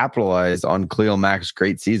got to capitalize on Khalil Mack's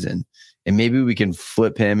great season, and maybe we can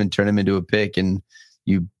flip him and turn him into a pick, and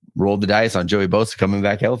you roll the dice on Joey Bosa coming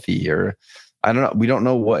back healthy, or I don't know. We don't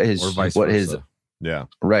know what his yeah,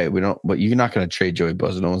 right. We don't, but you're not going to trade Joey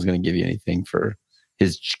Bosa. No one's going to give you anything for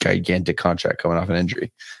his gigantic contract coming off an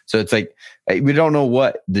injury. So it's like, we don't know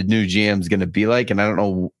what the new GM is going to be like. And I don't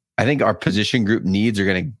know. I think our position group needs are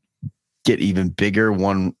going to get even bigger,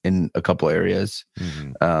 one in a couple areas.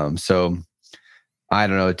 Mm-hmm. So I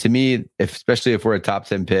don't know. To me, especially if we're a top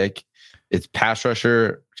 10 pick, it's pass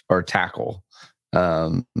rusher or tackle.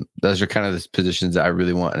 Those are kind of the positions that I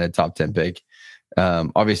really want in a top 10 pick.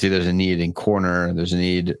 Obviously, there's a need in corner. There's a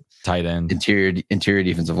need tight end, interior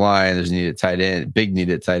defensive line. There's a need at tight end, big need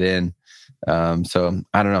at tight end. So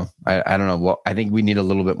I don't know. I don't know. Well, I think we need a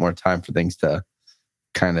little bit more time for things to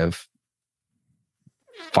kind of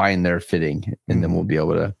find their fitting, and then we'll be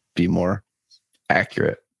able to be more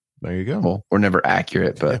accurate. There you go. Well, we're never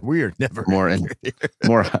accurate, but we are never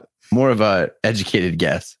more of a educated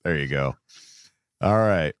guess. There you go. All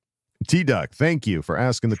right. T-Duck, thank you for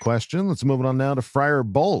asking the question. Let's move on now to Friar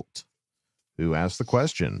Bolt, who asked the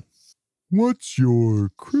question. What's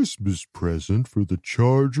your Christmas present for the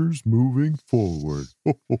Chargers moving forward?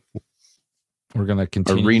 We're going to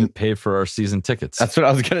continue to pay for our season tickets. That's what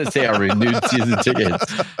I was going to say, our renewed season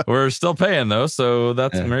tickets. We're still paying, though, so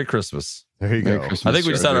that's Merry Christmas. There you go. I think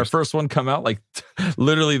we just had our first one come out like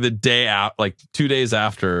literally the day out, like 2 days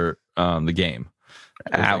after the game.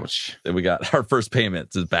 Ouch. Like, we got our first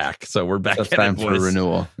payment is back, so we're back in time it, boys. for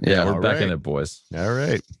renewal. Yeah, we're back in it, boys. All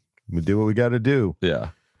right. We do what we got to do. Yeah.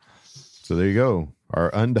 So there you go. Our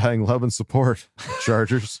undying love and support,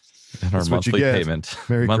 Chargers. And our monthly payment.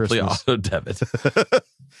 Merry monthly Christmas. auto debit.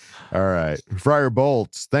 All right. Friar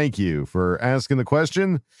Bolt, thank you for asking the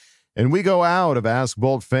question. And we go out of Ask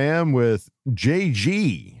Bolt Fam with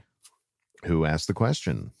JG, who asked the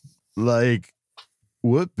question. Like,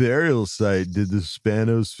 what burial site did the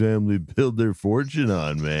Spanos family build their fortune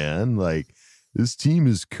on, man? Like, this team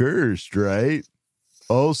is cursed, right?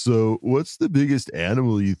 Also, what's the biggest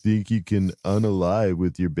animal you think you can unalive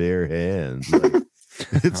with your bare hands? Like,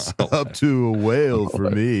 it's up to a whale for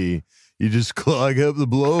me. You just clog up the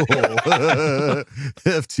blowhole.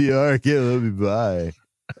 FTR can't let me by.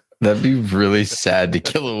 That'd be really sad to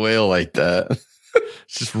kill a whale like that.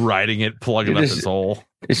 Just riding it, plugging up its hole.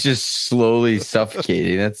 It's just slowly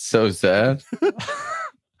suffocating. That's so sad.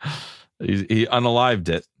 He unalived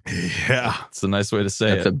it. Yeah. It's a nice way to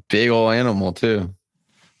say That's a big old animal, too.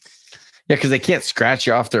 Yeah, because they can't scratch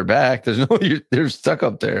you off their back. There's no, they're stuck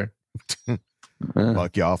up there.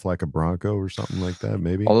 Buck you off like a Bronco or something like that,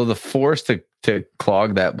 maybe. Although the force to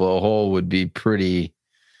clog that blowhole would be pretty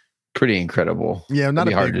incredible. Yeah, not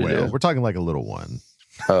a hard big to whale. do. We're talking like a little one.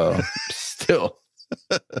 Oh, still.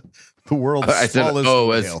 The world's I said, smallest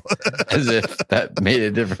whale. as if that made a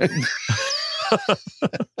difference.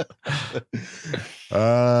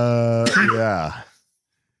 Yeah.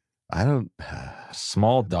 I don't.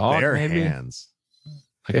 Small dog, Bare maybe? hands.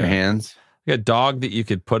 Bare hands. Like a dog that you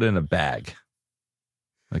could put in a bag.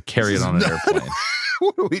 Like carry it on an airplane.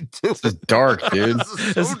 What do we do? This is dark, dude.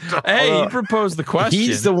 Hey, he proposed the question.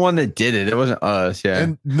 He's the one that did it. It wasn't us. Yeah.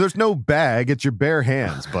 And there's no bag. It's your bare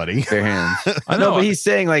hands, buddy. Bare hands. I No, know. but he's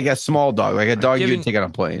saying like a small dog, like a dog you giving- would take on a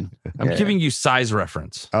plane. I'm Yeah. giving you size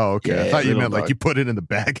reference. Oh, okay. I Yeah, thought you little meant like dog. you put it in the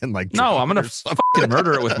bag and like. No, I'm gonna drop it or something. fucking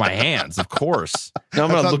murder it with my hands, of course. No,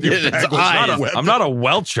 I'm I gonna thought look your at its bag was eyes. not a I'm not a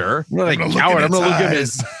welcher. I'm not a I'm gonna look coward. in I'm gonna its look at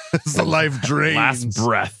eyes as the life drains. Last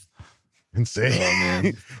breath. And say,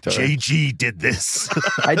 man. JG did this.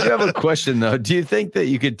 I do have a question though. Do you think that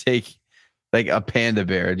you could take like a panda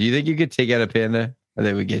bear? Do you think you could take out a panda, or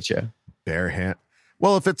they would get you? Bare hand.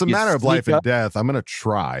 Well, if it's a You matter of life sneak and up. death, I'm gonna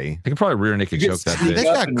try. I can probably rear naked You choke get that sneak They bitch.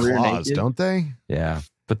 up got and rear claws, naked. don't they? Yeah,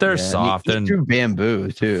 but they're Yeah, soft you and do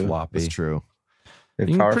bamboo too. floppy. That's true. They're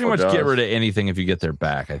You can pretty powerful much get dogs. rid of anything if you get their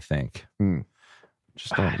back. I think.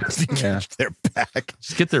 Just don't. Yeah. Their back.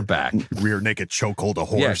 Just get their back. Rear naked chokehold a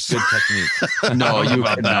Yeah, horse. good technique. No, you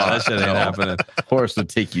about would that. not. That shit ain't No. happening. Horse would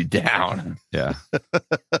take you down. Yeah,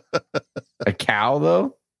 A cow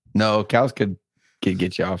though? No, cows could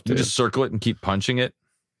get you off you too. just circle it and keep punching it.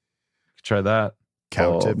 Try that.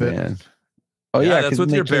 Cow oh, tip it. man. Oh Yeah, yeah, that's 'cause with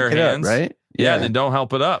then your they bare kick it up, hands. right? Yeah, then don't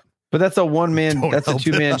help it up. But that's a one man. Don't That's a help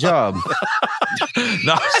 2-man it job.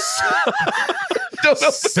 No,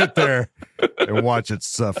 Sit there and watch it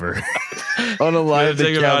suffer. Unalive it'll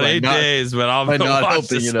take the cow about by 8 not- days, but I'm by gonna not watch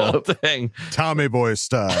helping this it whole up. thing. Tommy Boy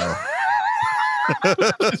style.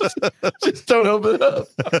 Just don't open it up.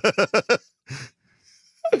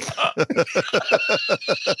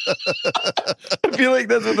 I feel like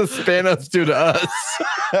that's what the Spanos do to us.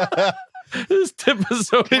 Just tip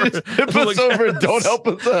us over. They just tip us over and don't help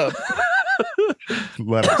us up.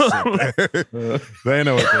 Let us sit there. They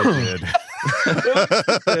know what they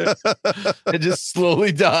did. And just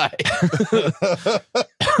slowly die.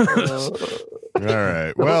 All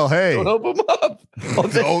right. Well, hey. Don't help them up.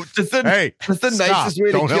 Just the, Hey, that's the stop. nicest way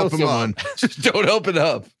to Don't kill help 'em up. someone. Just don't open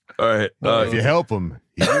up. All right. If you help him,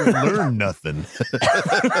 he won't learn nothing.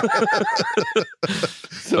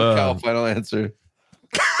 So, Kyle, final answer.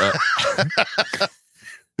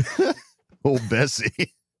 Old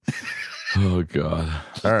Bessie. Oh God!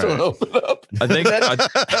 All right. Don't open up. I think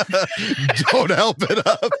Don't help it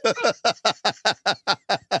up.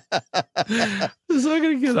 It's not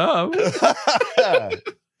gonna get up.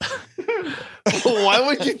 Why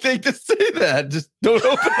would you think to say that? Just don't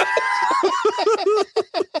open up.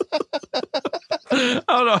 I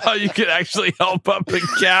don't know how you could actually help up a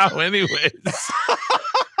cow, anyways.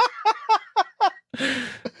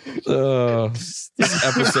 This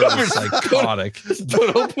episode is psychotic. Just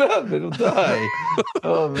don't open up. It'll die.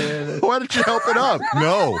 Oh, man. Why don't you help it up?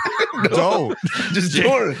 No. Don't. Just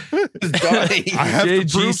don't. Just die. I have to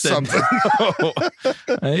JG prove said something.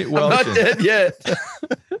 Hey, I'm not welcome. dead yet.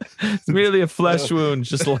 It's merely a flesh wound.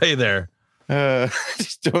 Just lay there.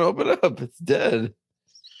 Just don't open up. It's dead.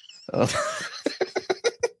 Oh.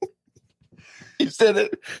 You said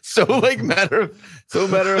it so matter of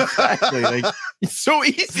factly. Like it's so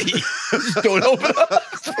easy. Just don't open up.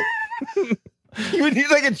 You would need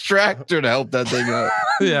like a tractor to help that thing up.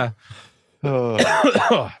 Yeah.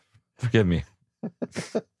 Oh. Forgive me.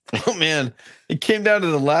 Oh man, it came down to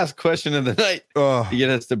the last question of the night to get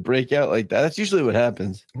us to break out like that. That's usually what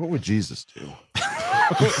happens. What would Jesus do?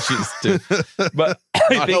 But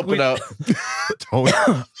I think open up.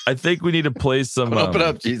 I think we need to play some. Open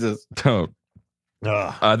up, Jesus. Don't.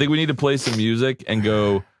 I think we need to play some music and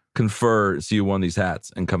go confer. See who won these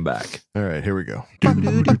hats and come back. All right, here we go.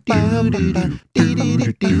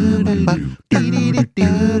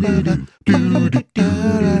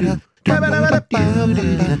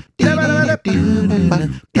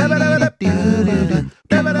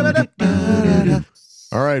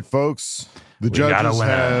 All right, folks. The judges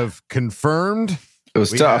have confirmed. It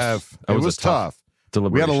was tough. It was tough. We had a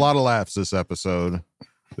deliberation. lot of laughs this episode.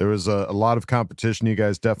 There was a lot of competition. You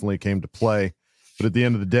guys definitely came to play. But at the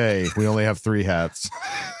end of the day, we only have 3 hats.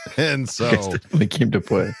 And so we came to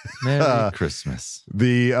play. Merry Christmas.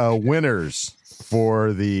 The winners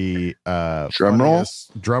for the drum roll?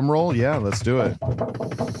 Drum roll? Yeah, let's do it.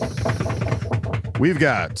 We've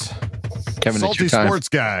got Kevin, Salty Sports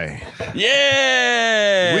Guy.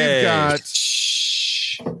 Yeah. We've got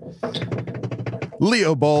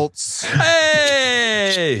Leo Bolts.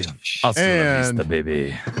 Hey. Hasta la And vista,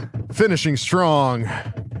 baby. finishing strong,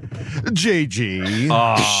 JG.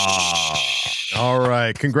 All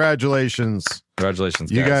right. Congratulations.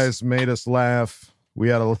 Congratulations, You guys made us laugh. We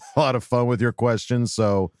had a lot of fun with your questions.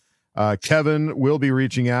 So Kevin will be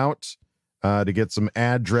reaching out to get some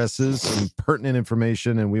addresses, some pertinent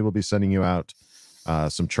information, and we will be sending you out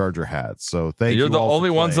some Charger hats. So thank you. You're the all for only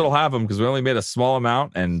ones playing. that'll have them because we only made a small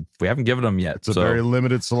amount and we haven't given them yet. It's a very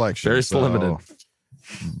limited selection. Very so limited.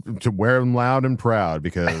 To wear them loud and proud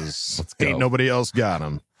because ain't nobody else got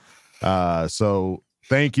them. So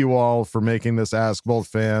thank you all for making this Ask Bolt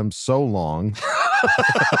Fam so long.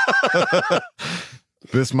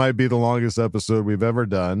 This might be the longest episode we've ever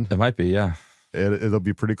done. It might be, yeah. It'll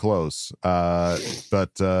be pretty close.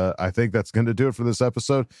 But I think that's going to do it for this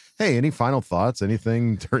episode. Hey, any final thoughts?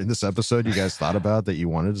 Anything during this episode you guys thought about that you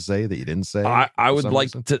wanted to say that you didn't say?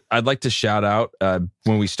 I'd like to shout out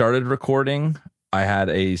when we started recording, I had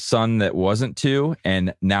a son that wasn't 2,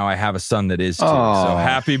 and now I have a son that is 2. Aww. So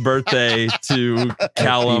happy birthday to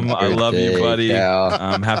Callum. I love you, buddy.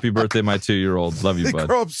 Happy birthday, my 2-year-old. Love you, They bud.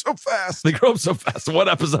 grow up so fast. They grow up so fast. What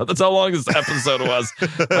episode? That's how long this episode was.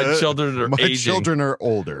 My children are aging. children are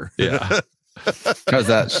older. Yeah. How's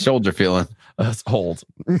that shoulder feeling? That's old.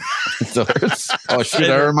 So oh shoot!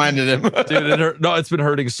 I reminded him, dude. It hurt. No, it's been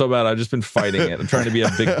hurting so bad. I've just been fighting it. I'm trying to be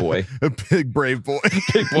a big boy, a big brave boy,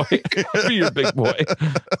 big boy. Be your big boy.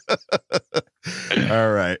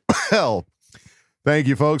 All right. Well, thank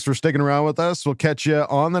you, folks, for sticking around with us. We'll catch you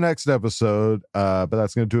on the next episode. But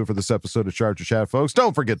that's going to do it for this episode of Charger Chat, folks.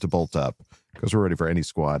 Don't forget to bolt up because we're ready for any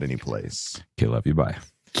squad, any place. Okay, love you. Bye.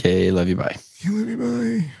 Okay, love you. Bye. Love you.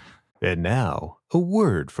 Bye. And now, a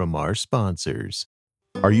word from our sponsors.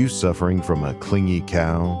 Are you suffering from a clingy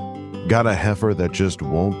cow? Got a heifer that just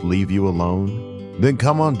won't leave you alone? Then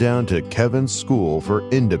come on down to Kevin's School for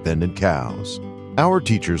Independent Cows. Our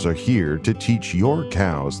teachers are here to teach your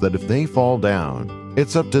cows that if they fall down,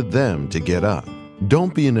 it's up to them to get up.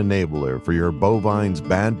 Don't be an enabler for your bovine's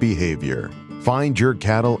bad behavior. Find your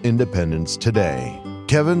cattle independence today.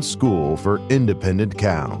 Kevin's School for Independent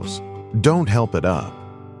Cows. Don't help it up.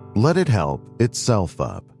 Let it help itself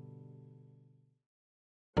up.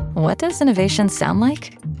 What does innovation sound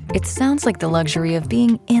like? It sounds like the luxury of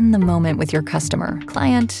being in the moment with your customer,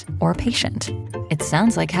 client, or patient. It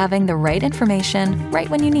sounds like having the right information right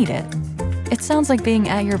when you need it. It sounds like being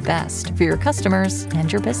at your best for your customers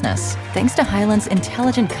and your business, thanks to Hyland's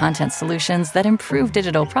intelligent content solutions that improve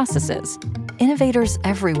digital processes. innovators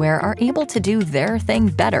everywhere are able to do their thing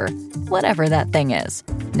better, whatever that thing is.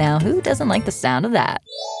 Now, who doesn't like the sound of that?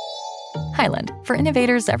 Highland, for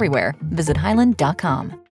innovators everywhere. Visit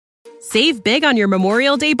highland.com. Save big on your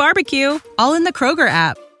Memorial Day barbecue, all in the Kroger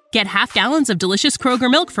app. Get half gallons of delicious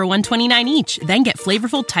Kroger milk for $1.29 each. Then get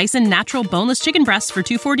flavorful Tyson natural boneless chicken breasts for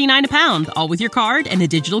 $2.49 a pound, all with your card and a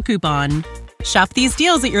digital coupon. Shop these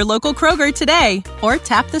deals at your local Kroger today, or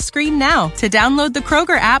tap the screen now to download the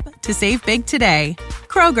Kroger app to save big today.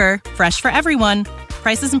 Kroger, fresh for everyone.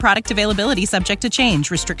 Prices and product availability subject to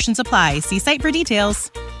change. Restrictions apply. See site for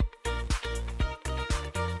details.